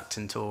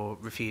reluctant or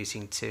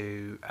refusing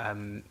to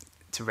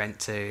rent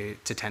to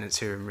tenants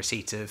who are in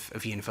receipt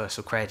of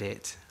universal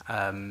credit,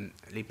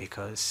 partly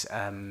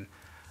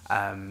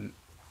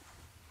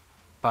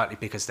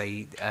because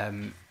they've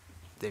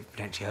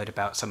potentially heard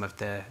about some of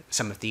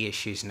the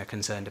issues and are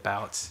concerned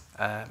about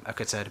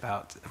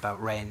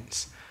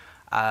rents.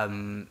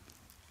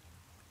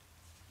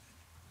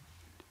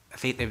 I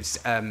think there was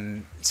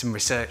some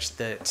research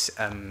that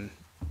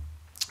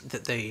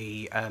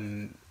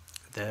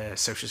the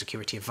Social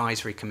Security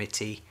Advisory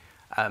Committee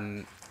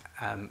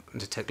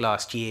undertook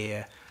last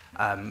year,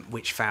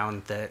 which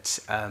found that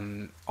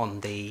on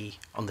the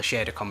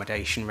shared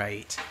accommodation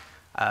rate,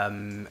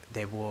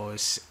 there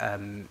was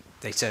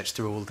they searched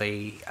through all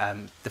the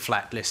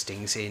flat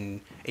listings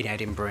in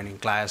Edinburgh and in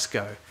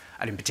Glasgow,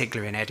 and in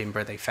particular in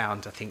Edinburgh they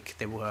found, I think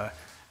there were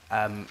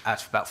out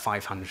of about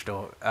 500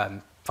 or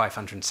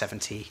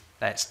 570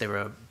 lets, there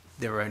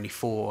were only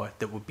 4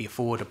 that would be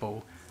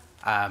affordable,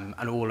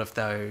 and all of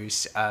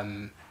those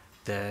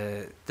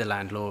the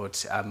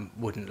landlords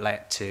wouldn't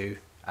let to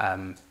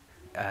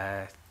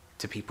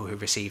people who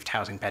received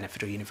housing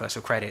benefit or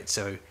universal credit.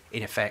 So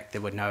in effect,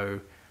 there were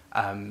no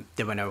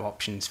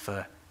options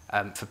for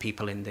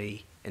people in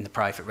the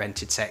private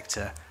rented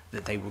sector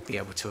that they would be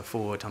able to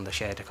afford on the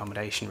shared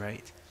accommodation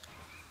rate.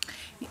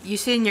 You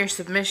say in your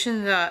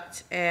submission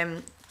that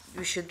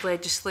we should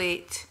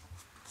legislate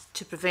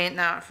to prevent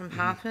that from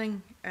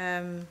happening.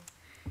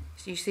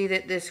 So you say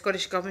that the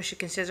Scottish Government should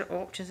consider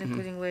options,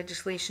 including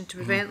legislation, to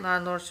prevent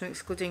landlords from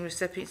excluding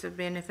recipients of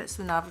benefits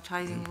when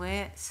advertising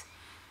lets.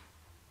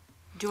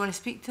 Do you want to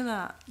speak to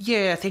that?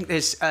 Yeah, I think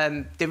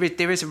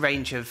there is a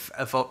range of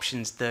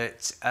options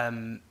that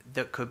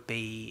could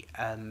be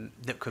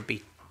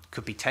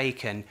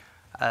taken,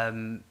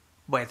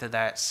 whether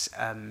that's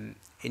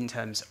in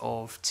terms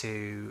of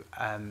to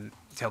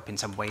help in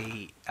some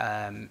way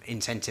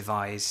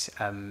incentivise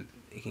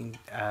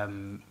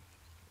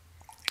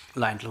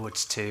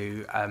landlords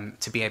to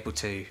be able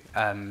to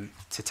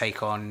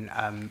take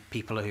on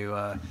people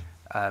who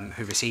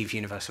receive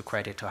universal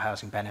credit or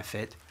housing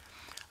benefit.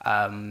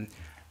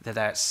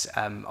 That's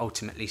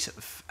ultimately sort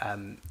of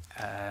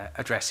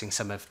addressing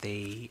some of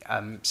the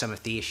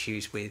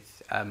issues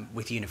with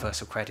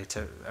universal credit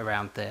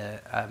around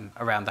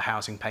the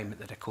housing payment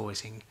that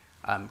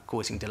are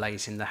causing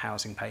delays in the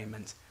housing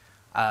payment.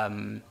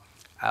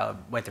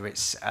 Whether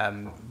it's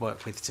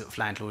work with sort of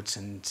landlords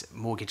and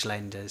mortgage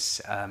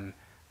lenders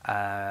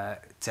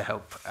to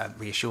help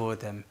reassure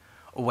them,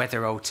 or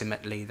whether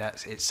ultimately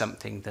that it's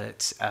something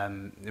that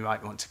they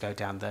might want to go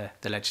down the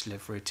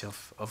legislative route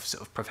of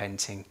sort of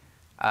preventing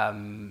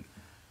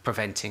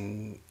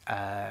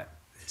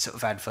sort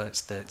of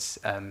adverts that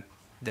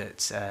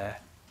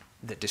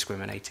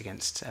discriminate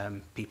against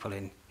people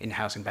in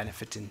housing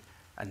benefit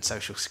and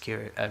social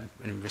security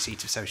and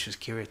receipt of social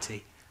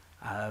security,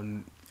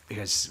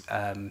 because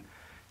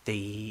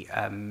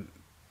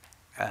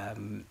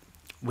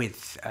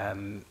with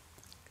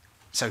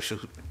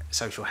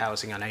social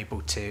housing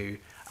unable to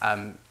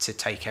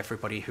take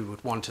everybody who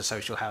would want a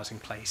social housing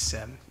place,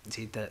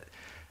 indeed that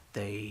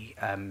the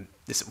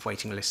sort of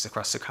waiting lists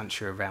across the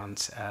country are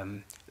around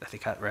I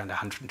think around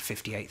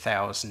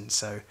 158,000.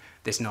 So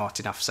there's not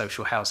enough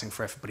social housing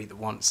for everybody that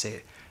wants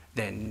it.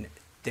 Then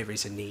there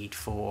is a need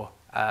for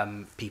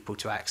people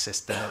to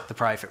access the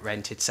private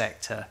rented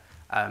sector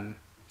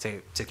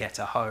to get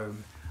a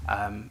home,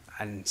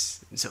 and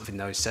sort of in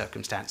those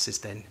circumstances,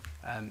 then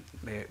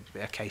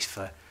a case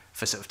for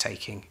sort of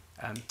taking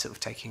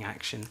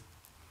action.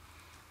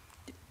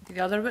 Do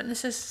the other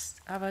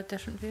witnesses have a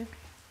different view?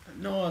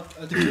 No,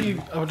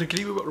 I would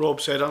agree with what Rob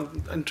said.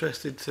 I'm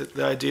interested in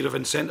the idea of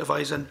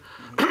incentivising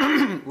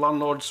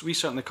landlords. We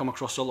certainly come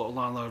across a lot of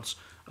landlords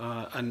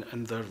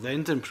and their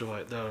lending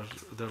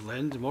their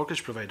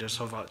mortgage providers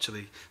have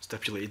actually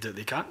stipulated that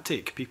they can't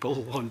take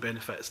people on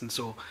benefits, and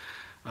so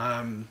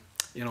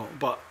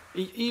but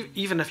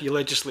even if you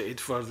legislated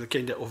for the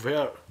kind of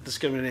overt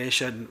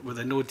discrimination with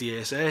the no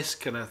DSS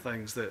kind of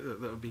things that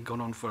have been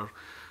going on for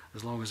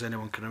as long as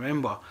anyone can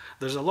remember,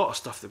 there's a lot of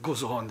stuff that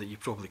goes on that you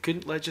probably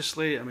couldn't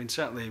legislate. I mean,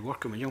 certainly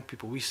working with young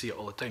people, we see it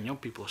all the time. Young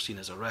people are seen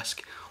as a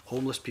risk.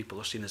 Homeless people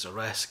are seen as a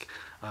risk.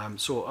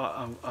 So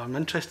I'm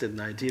interested in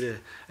the idea of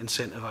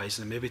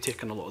incentivising and maybe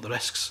taking a lot of the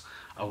risks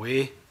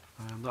away.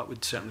 That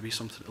would certainly be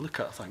something to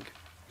look at, I think.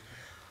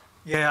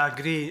 Yeah, I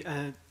agree.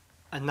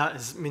 And that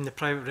is, I mean, the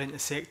private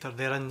rented sector,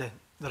 they're in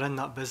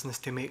that business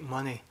to make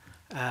money,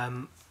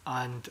 and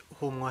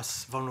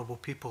homeless, vulnerable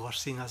people are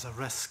seen as a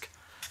risk.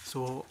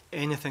 So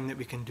anything that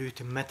we can do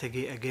to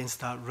mitigate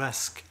against that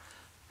risk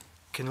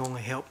can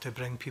only help to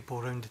bring people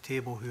around the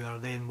table who are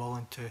then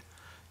willing to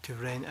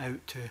rent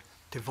out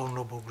to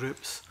vulnerable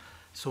groups.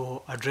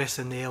 So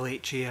addressing the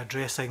LHA,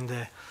 addressing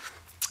the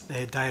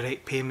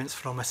direct payments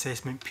from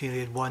assessment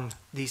period 1,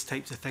 these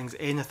types of things,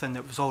 anything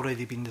that was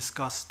already been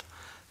discussed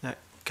that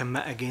can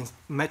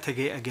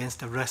mitigate against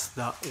the risk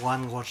that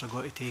landlords are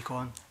going to take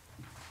on.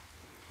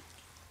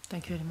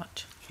 Thank you very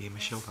much. Okay,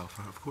 Michelle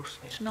Balfour, of course.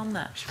 On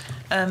that,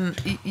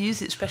 you use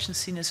the expression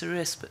seen as a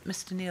risk, but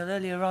Mr. Neil,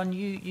 earlier on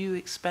you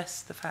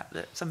expressed the fact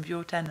that some of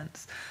your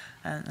tenants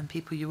and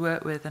people you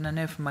work with, and I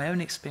know from my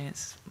own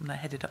experience when I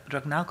headed up the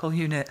drug and alcohol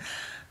unit,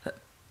 that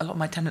a lot of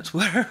my tenants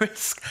were a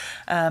risk,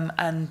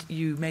 and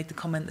you made the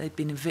comment they'd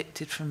been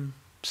evicted from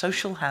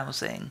social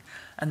housing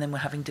and then were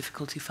having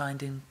difficulty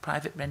finding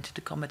private rented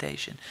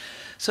accommodation.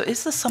 So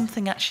is there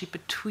something actually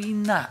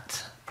between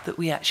that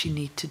we actually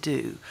need to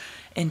do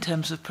in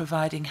terms of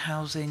providing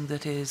housing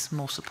that is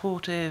more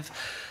supportive,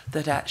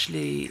 that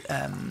actually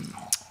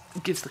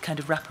gives the kind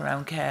of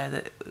wraparound care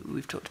that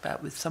we've talked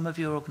about with some of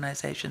your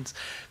organisations?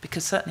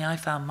 Because certainly I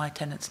found my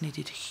tenants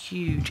needed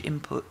huge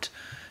input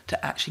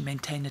to actually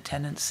maintain a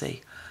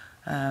tenancy.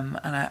 And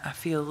I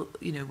feel,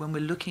 you know, when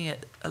we're looking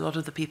at a lot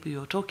of the people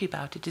you're talking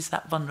about, it is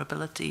that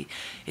vulnerability,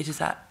 it is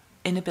that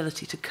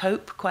inability to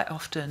cope quite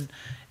often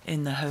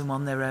in the home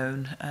on their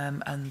own,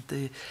 and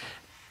the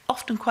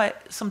often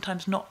quite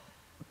sometimes not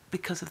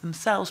because of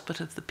themselves,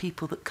 but of the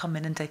people that come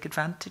in and take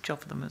advantage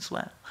of them as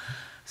well.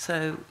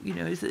 So, you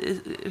know,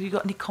 have you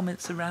got any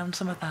comments around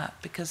some of that?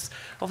 Because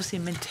obviously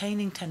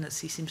maintaining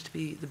tenancy seems to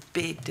be the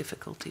big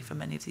difficulty for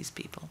many of these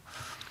people.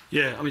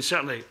 Yeah, I mean,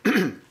 certainly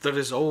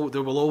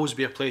there will always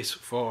be a place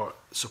for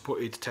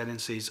supported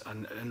tenancies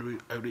and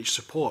outreach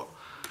support.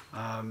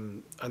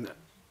 And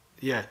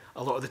yeah,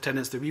 a lot of the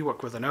tenants that we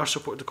work with in our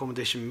supported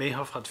accommodation may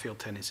have had failed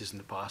tenancies in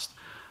the past.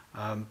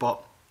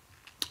 But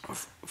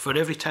for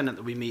every tenant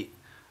that we meet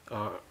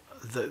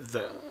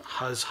that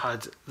has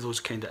had those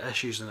kind of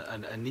issues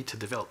and need to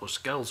develop those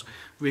skills,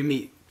 we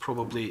meet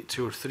probably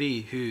 2 or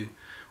 3 who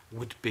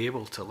would be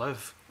able to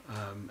live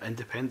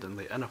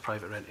independently in a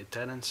private rented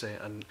tenancy.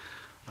 And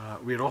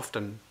we'll have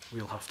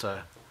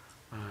to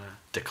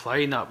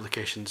decline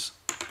applications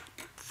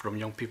from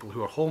young people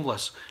who are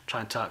homeless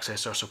trying to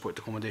access our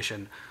supported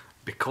accommodation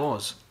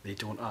because they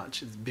don't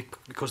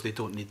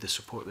need the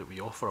support that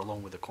we offer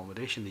along with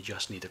accommodation. They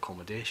just need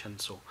accommodation.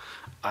 So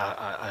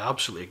I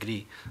absolutely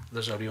agree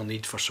there's a real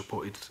need for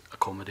supported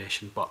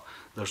accommodation, but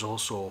there's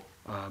also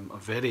a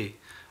very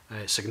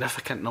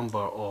significant number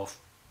of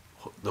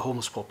the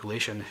homeless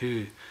population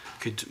who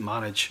could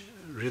manage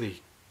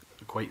really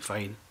quite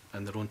fine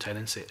in their own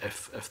tenancy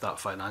if that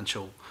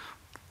financial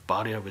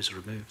barrier was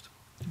removed.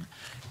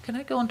 Can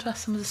I go on to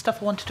ask some of the stuff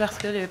I wanted to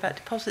ask earlier about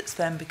deposits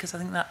then, because I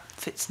think that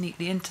fits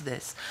neatly into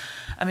this.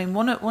 I mean,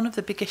 one of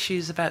the big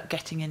issues about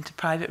getting into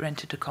private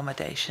rented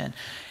accommodation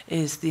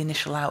is the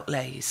initial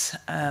outlays.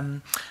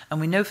 And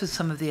we know from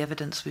some of the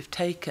evidence we've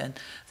taken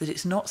that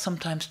it's not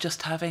sometimes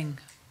just having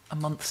a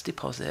month's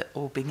deposit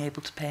or being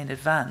able to pay in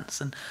advance.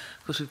 And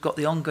of course, we've got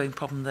the ongoing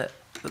problem that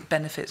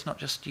benefits, not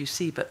just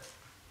UC, but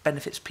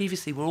benefits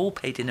previously were all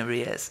paid in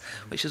arrears,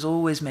 which has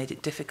always made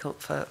it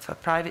difficult for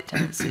private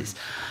tenancies.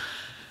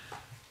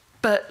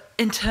 But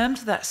in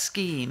terms of that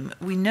scheme,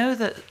 we know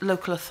that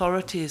local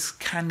authorities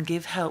can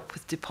give help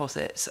with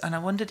deposits, and I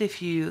wondered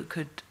if you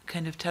could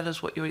kind of tell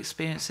us what your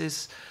experience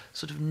is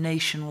sort of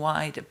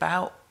nationwide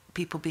about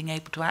people being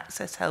able to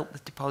access help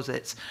with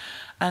deposits,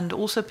 and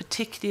also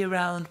particularly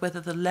around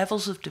whether the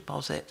levels of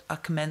deposit are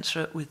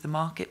commensurate with the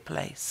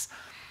marketplace.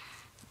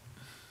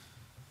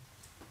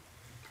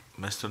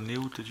 Mr.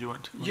 Neil, did you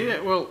want to? Yeah,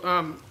 well,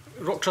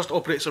 Rock Trust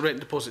operates a rent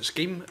deposit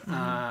scheme,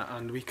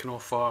 and we can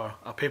offer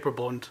a paper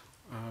bond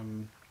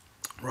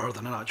rather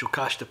than an actual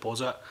cash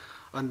deposit,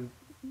 and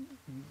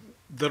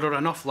there are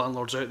enough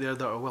landlords out there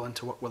that are willing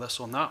to work with us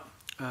on that.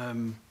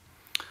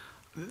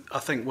 I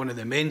think one of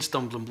the main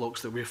stumbling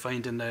blocks that we're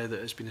finding now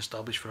that has been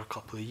established for a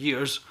couple of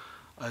years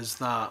is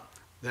that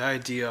the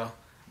idea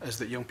is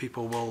that young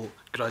people will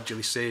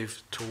gradually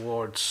save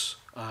towards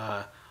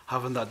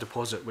having that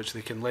deposit which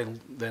they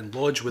can then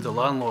lodge with the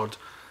landlord.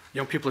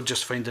 Young people are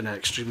just finding it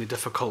extremely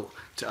difficult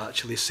to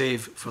actually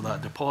save for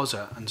that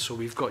deposit, and so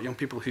we've got young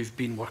people who've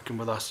been working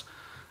with us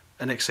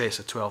in excess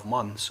of 12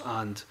 months,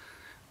 and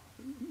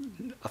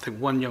I think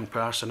one young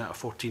person out of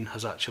 14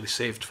 has actually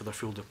saved for their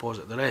full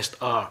deposit. The rest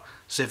are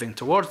saving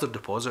towards their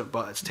deposit,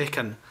 but it's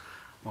taken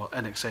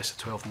in excess of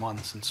 12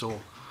 months, and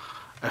so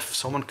if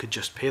someone could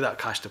just pay that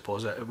cash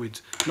deposit, it would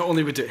not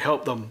only would it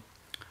help them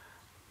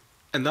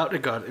in that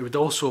regard, it would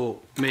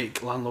also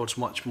make landlords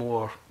much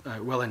more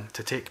willing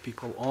to take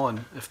people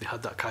on if they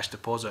had that cash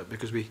deposit,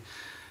 because we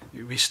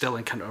still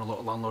encounter a lot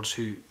of landlords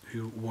who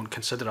won't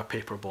consider a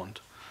paper bond.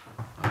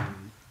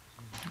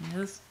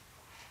 Yes.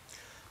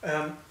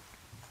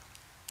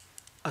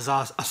 As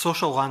a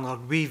social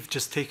landlord, we've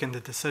just taken the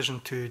decision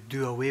to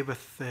do away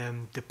with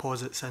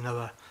deposits in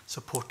our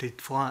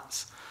supported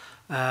flats,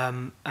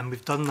 and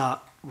we've done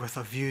that with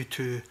a view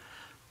to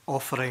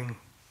offering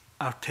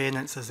our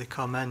tenants as they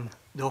come in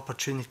the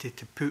opportunity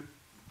to put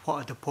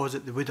what a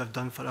deposit they would have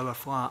done for our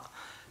flat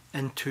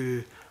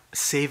into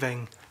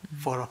saving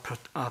for a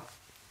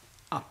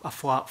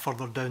flat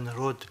further down the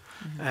road.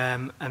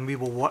 And we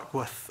will work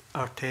with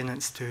our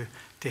tenants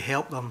to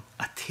help them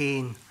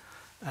attain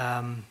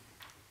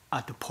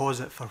a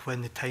deposit for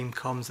when the time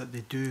comes that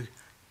they do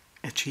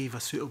achieve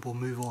a suitable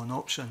move-on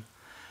option.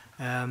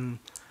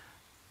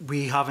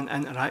 We haven't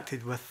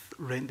interacted with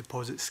rent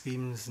deposit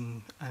schemes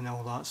and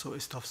all that sort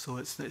of stuff, so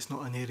it's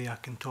not an area I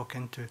can talk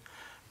into.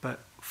 But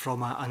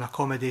from an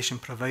accommodation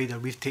provider,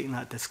 we've taken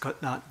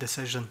that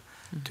decision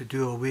to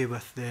do away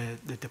with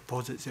the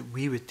deposits that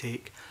we would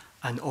take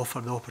and offer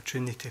the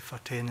opportunity for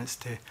tenants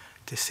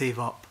to save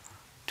up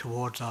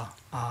towards a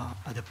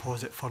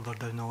deposit further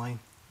down the line.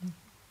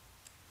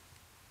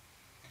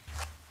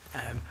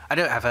 I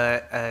don't have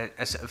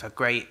a sort of a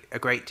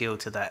great deal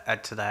to that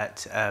add to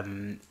that.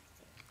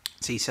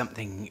 See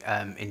something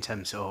in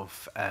terms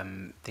of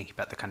thinking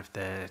about the kind of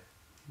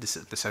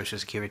the social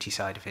security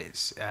side of it.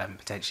 It's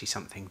potentially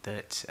something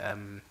that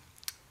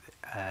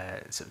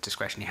sort of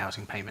discretionary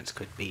housing payments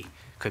could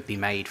be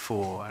made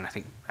for, and I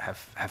think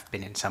have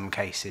been in some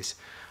cases.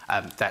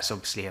 That's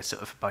obviously a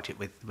sort of budget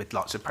with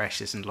lots of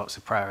pressures and lots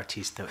of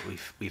priorities that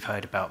we've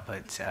heard about,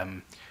 but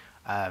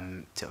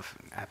sort of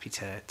happy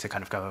to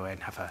kind of go away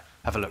and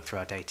have a look through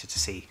our data to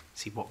see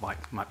what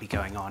might be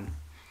going on.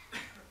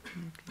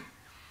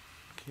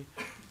 Okay.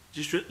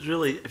 Just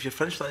really, if you're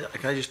finished,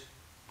 can I just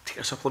take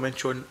a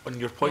supplementary on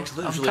your point?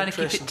 Yeah, I'm really trying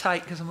to keep it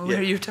tight because I'm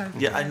aware of your time.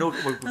 Yeah, I know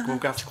we're going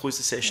to have to close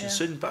the session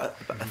soon, but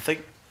I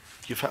think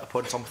you've hit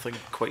upon something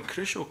quite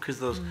crucial,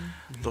 because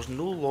there's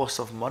no loss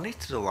of money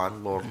to the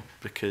landlord,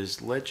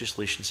 because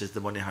legislation says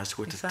the money has to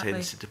go to the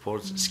tenancy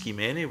deposit scheme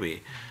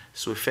anyway.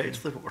 So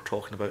effectively what we're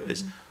talking about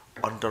is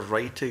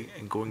underwriting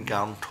and going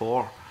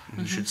guarantor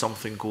should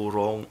something go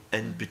wrong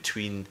in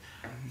between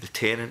the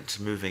tenants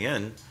moving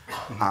in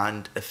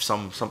and if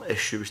some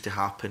issue was to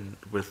happen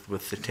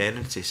with the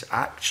tenancy. So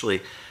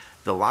actually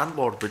the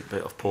landlord wouldn't be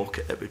out of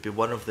pocket. It would be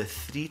one of the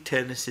 3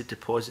 tenancy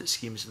deposit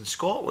schemes in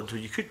Scotland where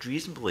you could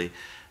reasonably,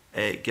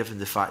 given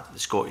the fact that the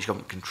Scottish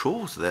Government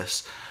controls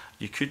this,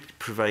 you could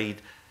provide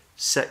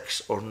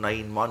 6 or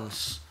 9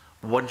 months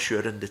once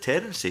you're in the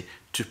tenancy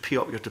to pay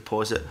up your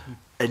deposit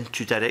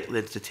directly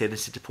into the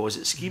tenancy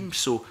deposit scheme.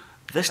 So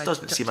this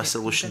doesn't seem a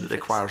solution that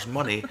requires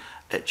money,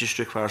 it just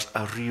requires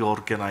a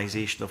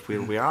reorganisation of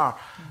where we are.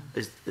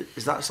 Is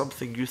that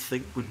something you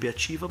think would be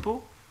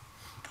achievable,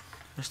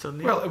 Mr.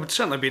 Neil? Well, it would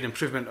certainly be an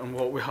improvement on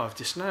what we have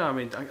just now. I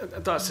mean,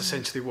 that's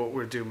essentially what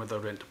we're doing with our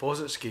rent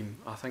deposit scheme.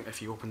 I think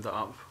if you opened it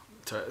up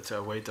to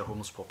a wider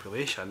homeless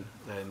population,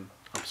 then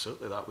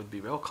absolutely that would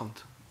be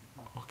welcomed.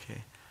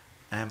 Okay.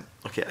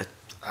 Okay,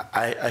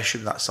 I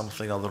assume that's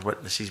something other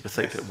witnesses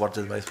without putting word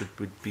in the mouth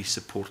would be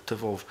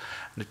supportive of.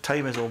 And the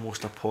time is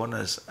almost upon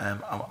us.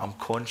 I'm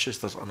conscious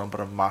there's a number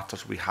of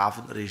matters we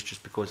haven't raised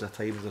just because of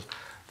time.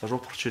 There's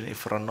opportunity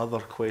for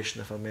another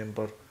question if a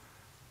member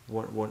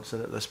wants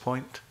it at this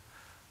point.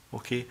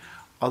 Okay.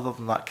 Other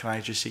than that, can I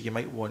just say you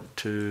might want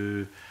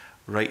to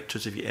write to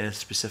us if you have any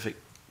specific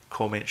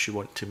comments you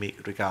want to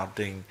make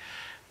regarding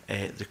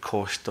the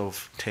cost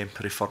of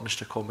temporary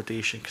furnished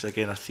accommodation, because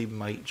again our theme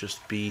might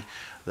just be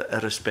that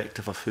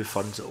irrespective of who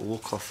funds it,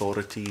 local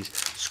authorities,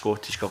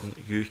 Scottish Government,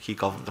 UK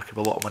Government, there could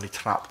be a lot of money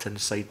trapped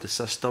inside the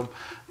system,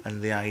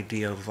 and the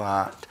idea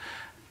that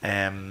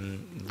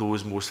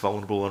those most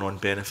vulnerable and on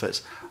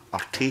benefits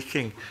are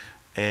taking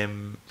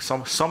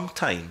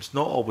sometimes,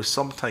 not always,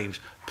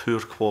 sometimes poor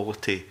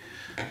quality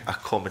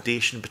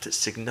accommodation, but it's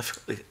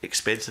significantly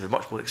expensive, and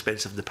much more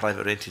expensive than the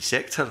private rented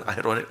sector,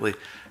 ironically,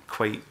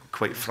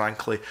 quite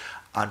frankly,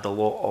 and a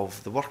lot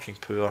of the working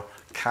poor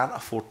can't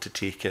afford to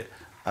take it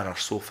and are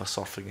sofa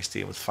surfing and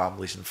staying with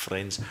families and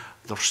friends.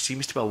 There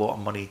seems to be a lot of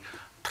money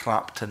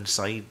trapped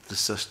inside the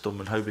system,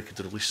 and how we could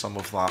release some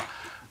of that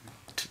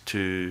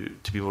to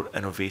be more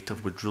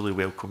innovative. Would really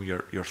welcome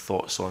your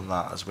thoughts on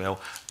that as well.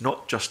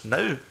 Not just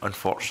now,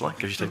 unfortunately,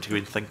 gives you time to go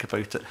and think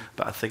about it,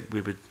 but I think we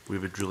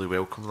would really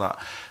welcome that.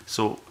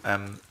 So are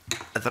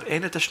there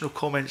any additional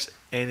comments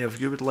any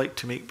of you would like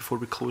to make before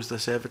we close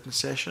this evidence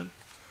session?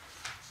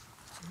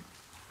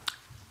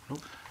 No?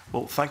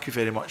 Well, thank you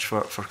very much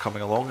for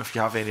coming along. If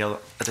you have any other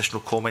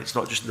additional comments,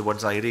 not just the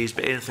ones I raised,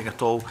 but anything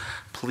at all,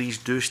 please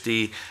do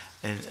stay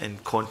in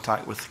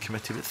contact with the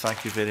committee. But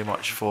thank you very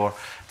much for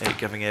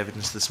giving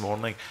evidence this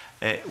morning.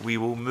 We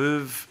will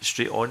move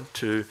straight on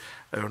to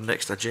our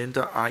next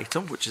agenda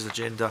item, which is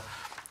agenda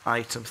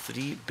item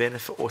 3,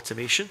 benefit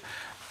automation.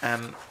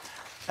 Now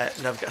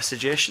I've got a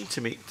suggestion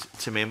to make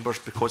to members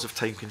because of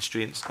time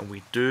constraints, and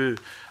we do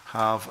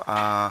have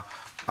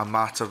a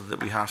matter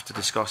that we have to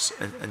discuss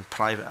in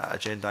private at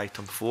agenda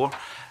item 4,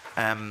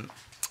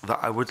 that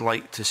I would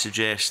like to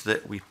suggest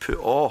that we put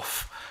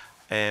off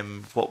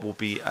what will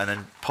be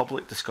an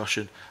public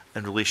discussion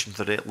in relation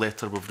to the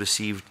letter we've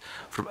received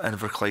from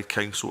Inverclyde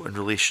Council in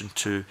relation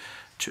to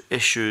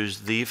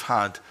issues they've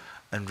had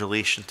in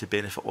relation to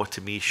benefit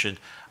automation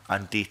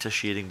and data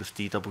sharing with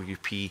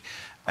DWP.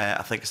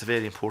 I think it's a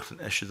very important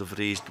issue they've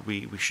raised.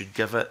 We should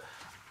give it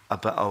a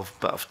bit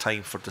of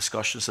time for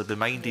discussion. So be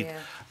minded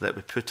that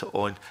we put it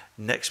on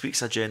next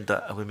week's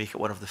agenda and we make it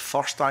one of the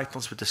first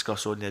items we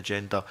discuss on the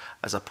agenda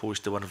as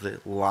opposed to one of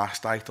the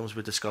last items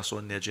we discuss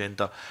on the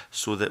agenda,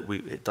 so that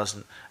it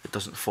doesn't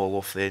fall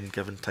off then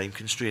given time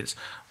constraints.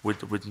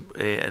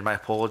 And my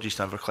apologies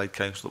to Inverclyde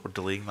Council that we're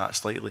delaying that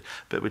slightly,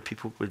 but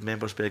would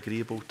members be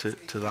agreeable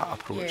to that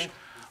approach?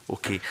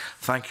 Okay,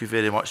 thank you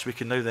very much. We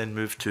can now then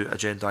move to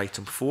agenda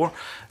item 4,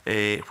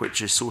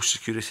 which is social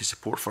security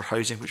support for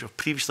housing, which we've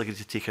previously agreed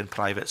to take in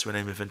private, so we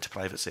now move into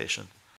private session.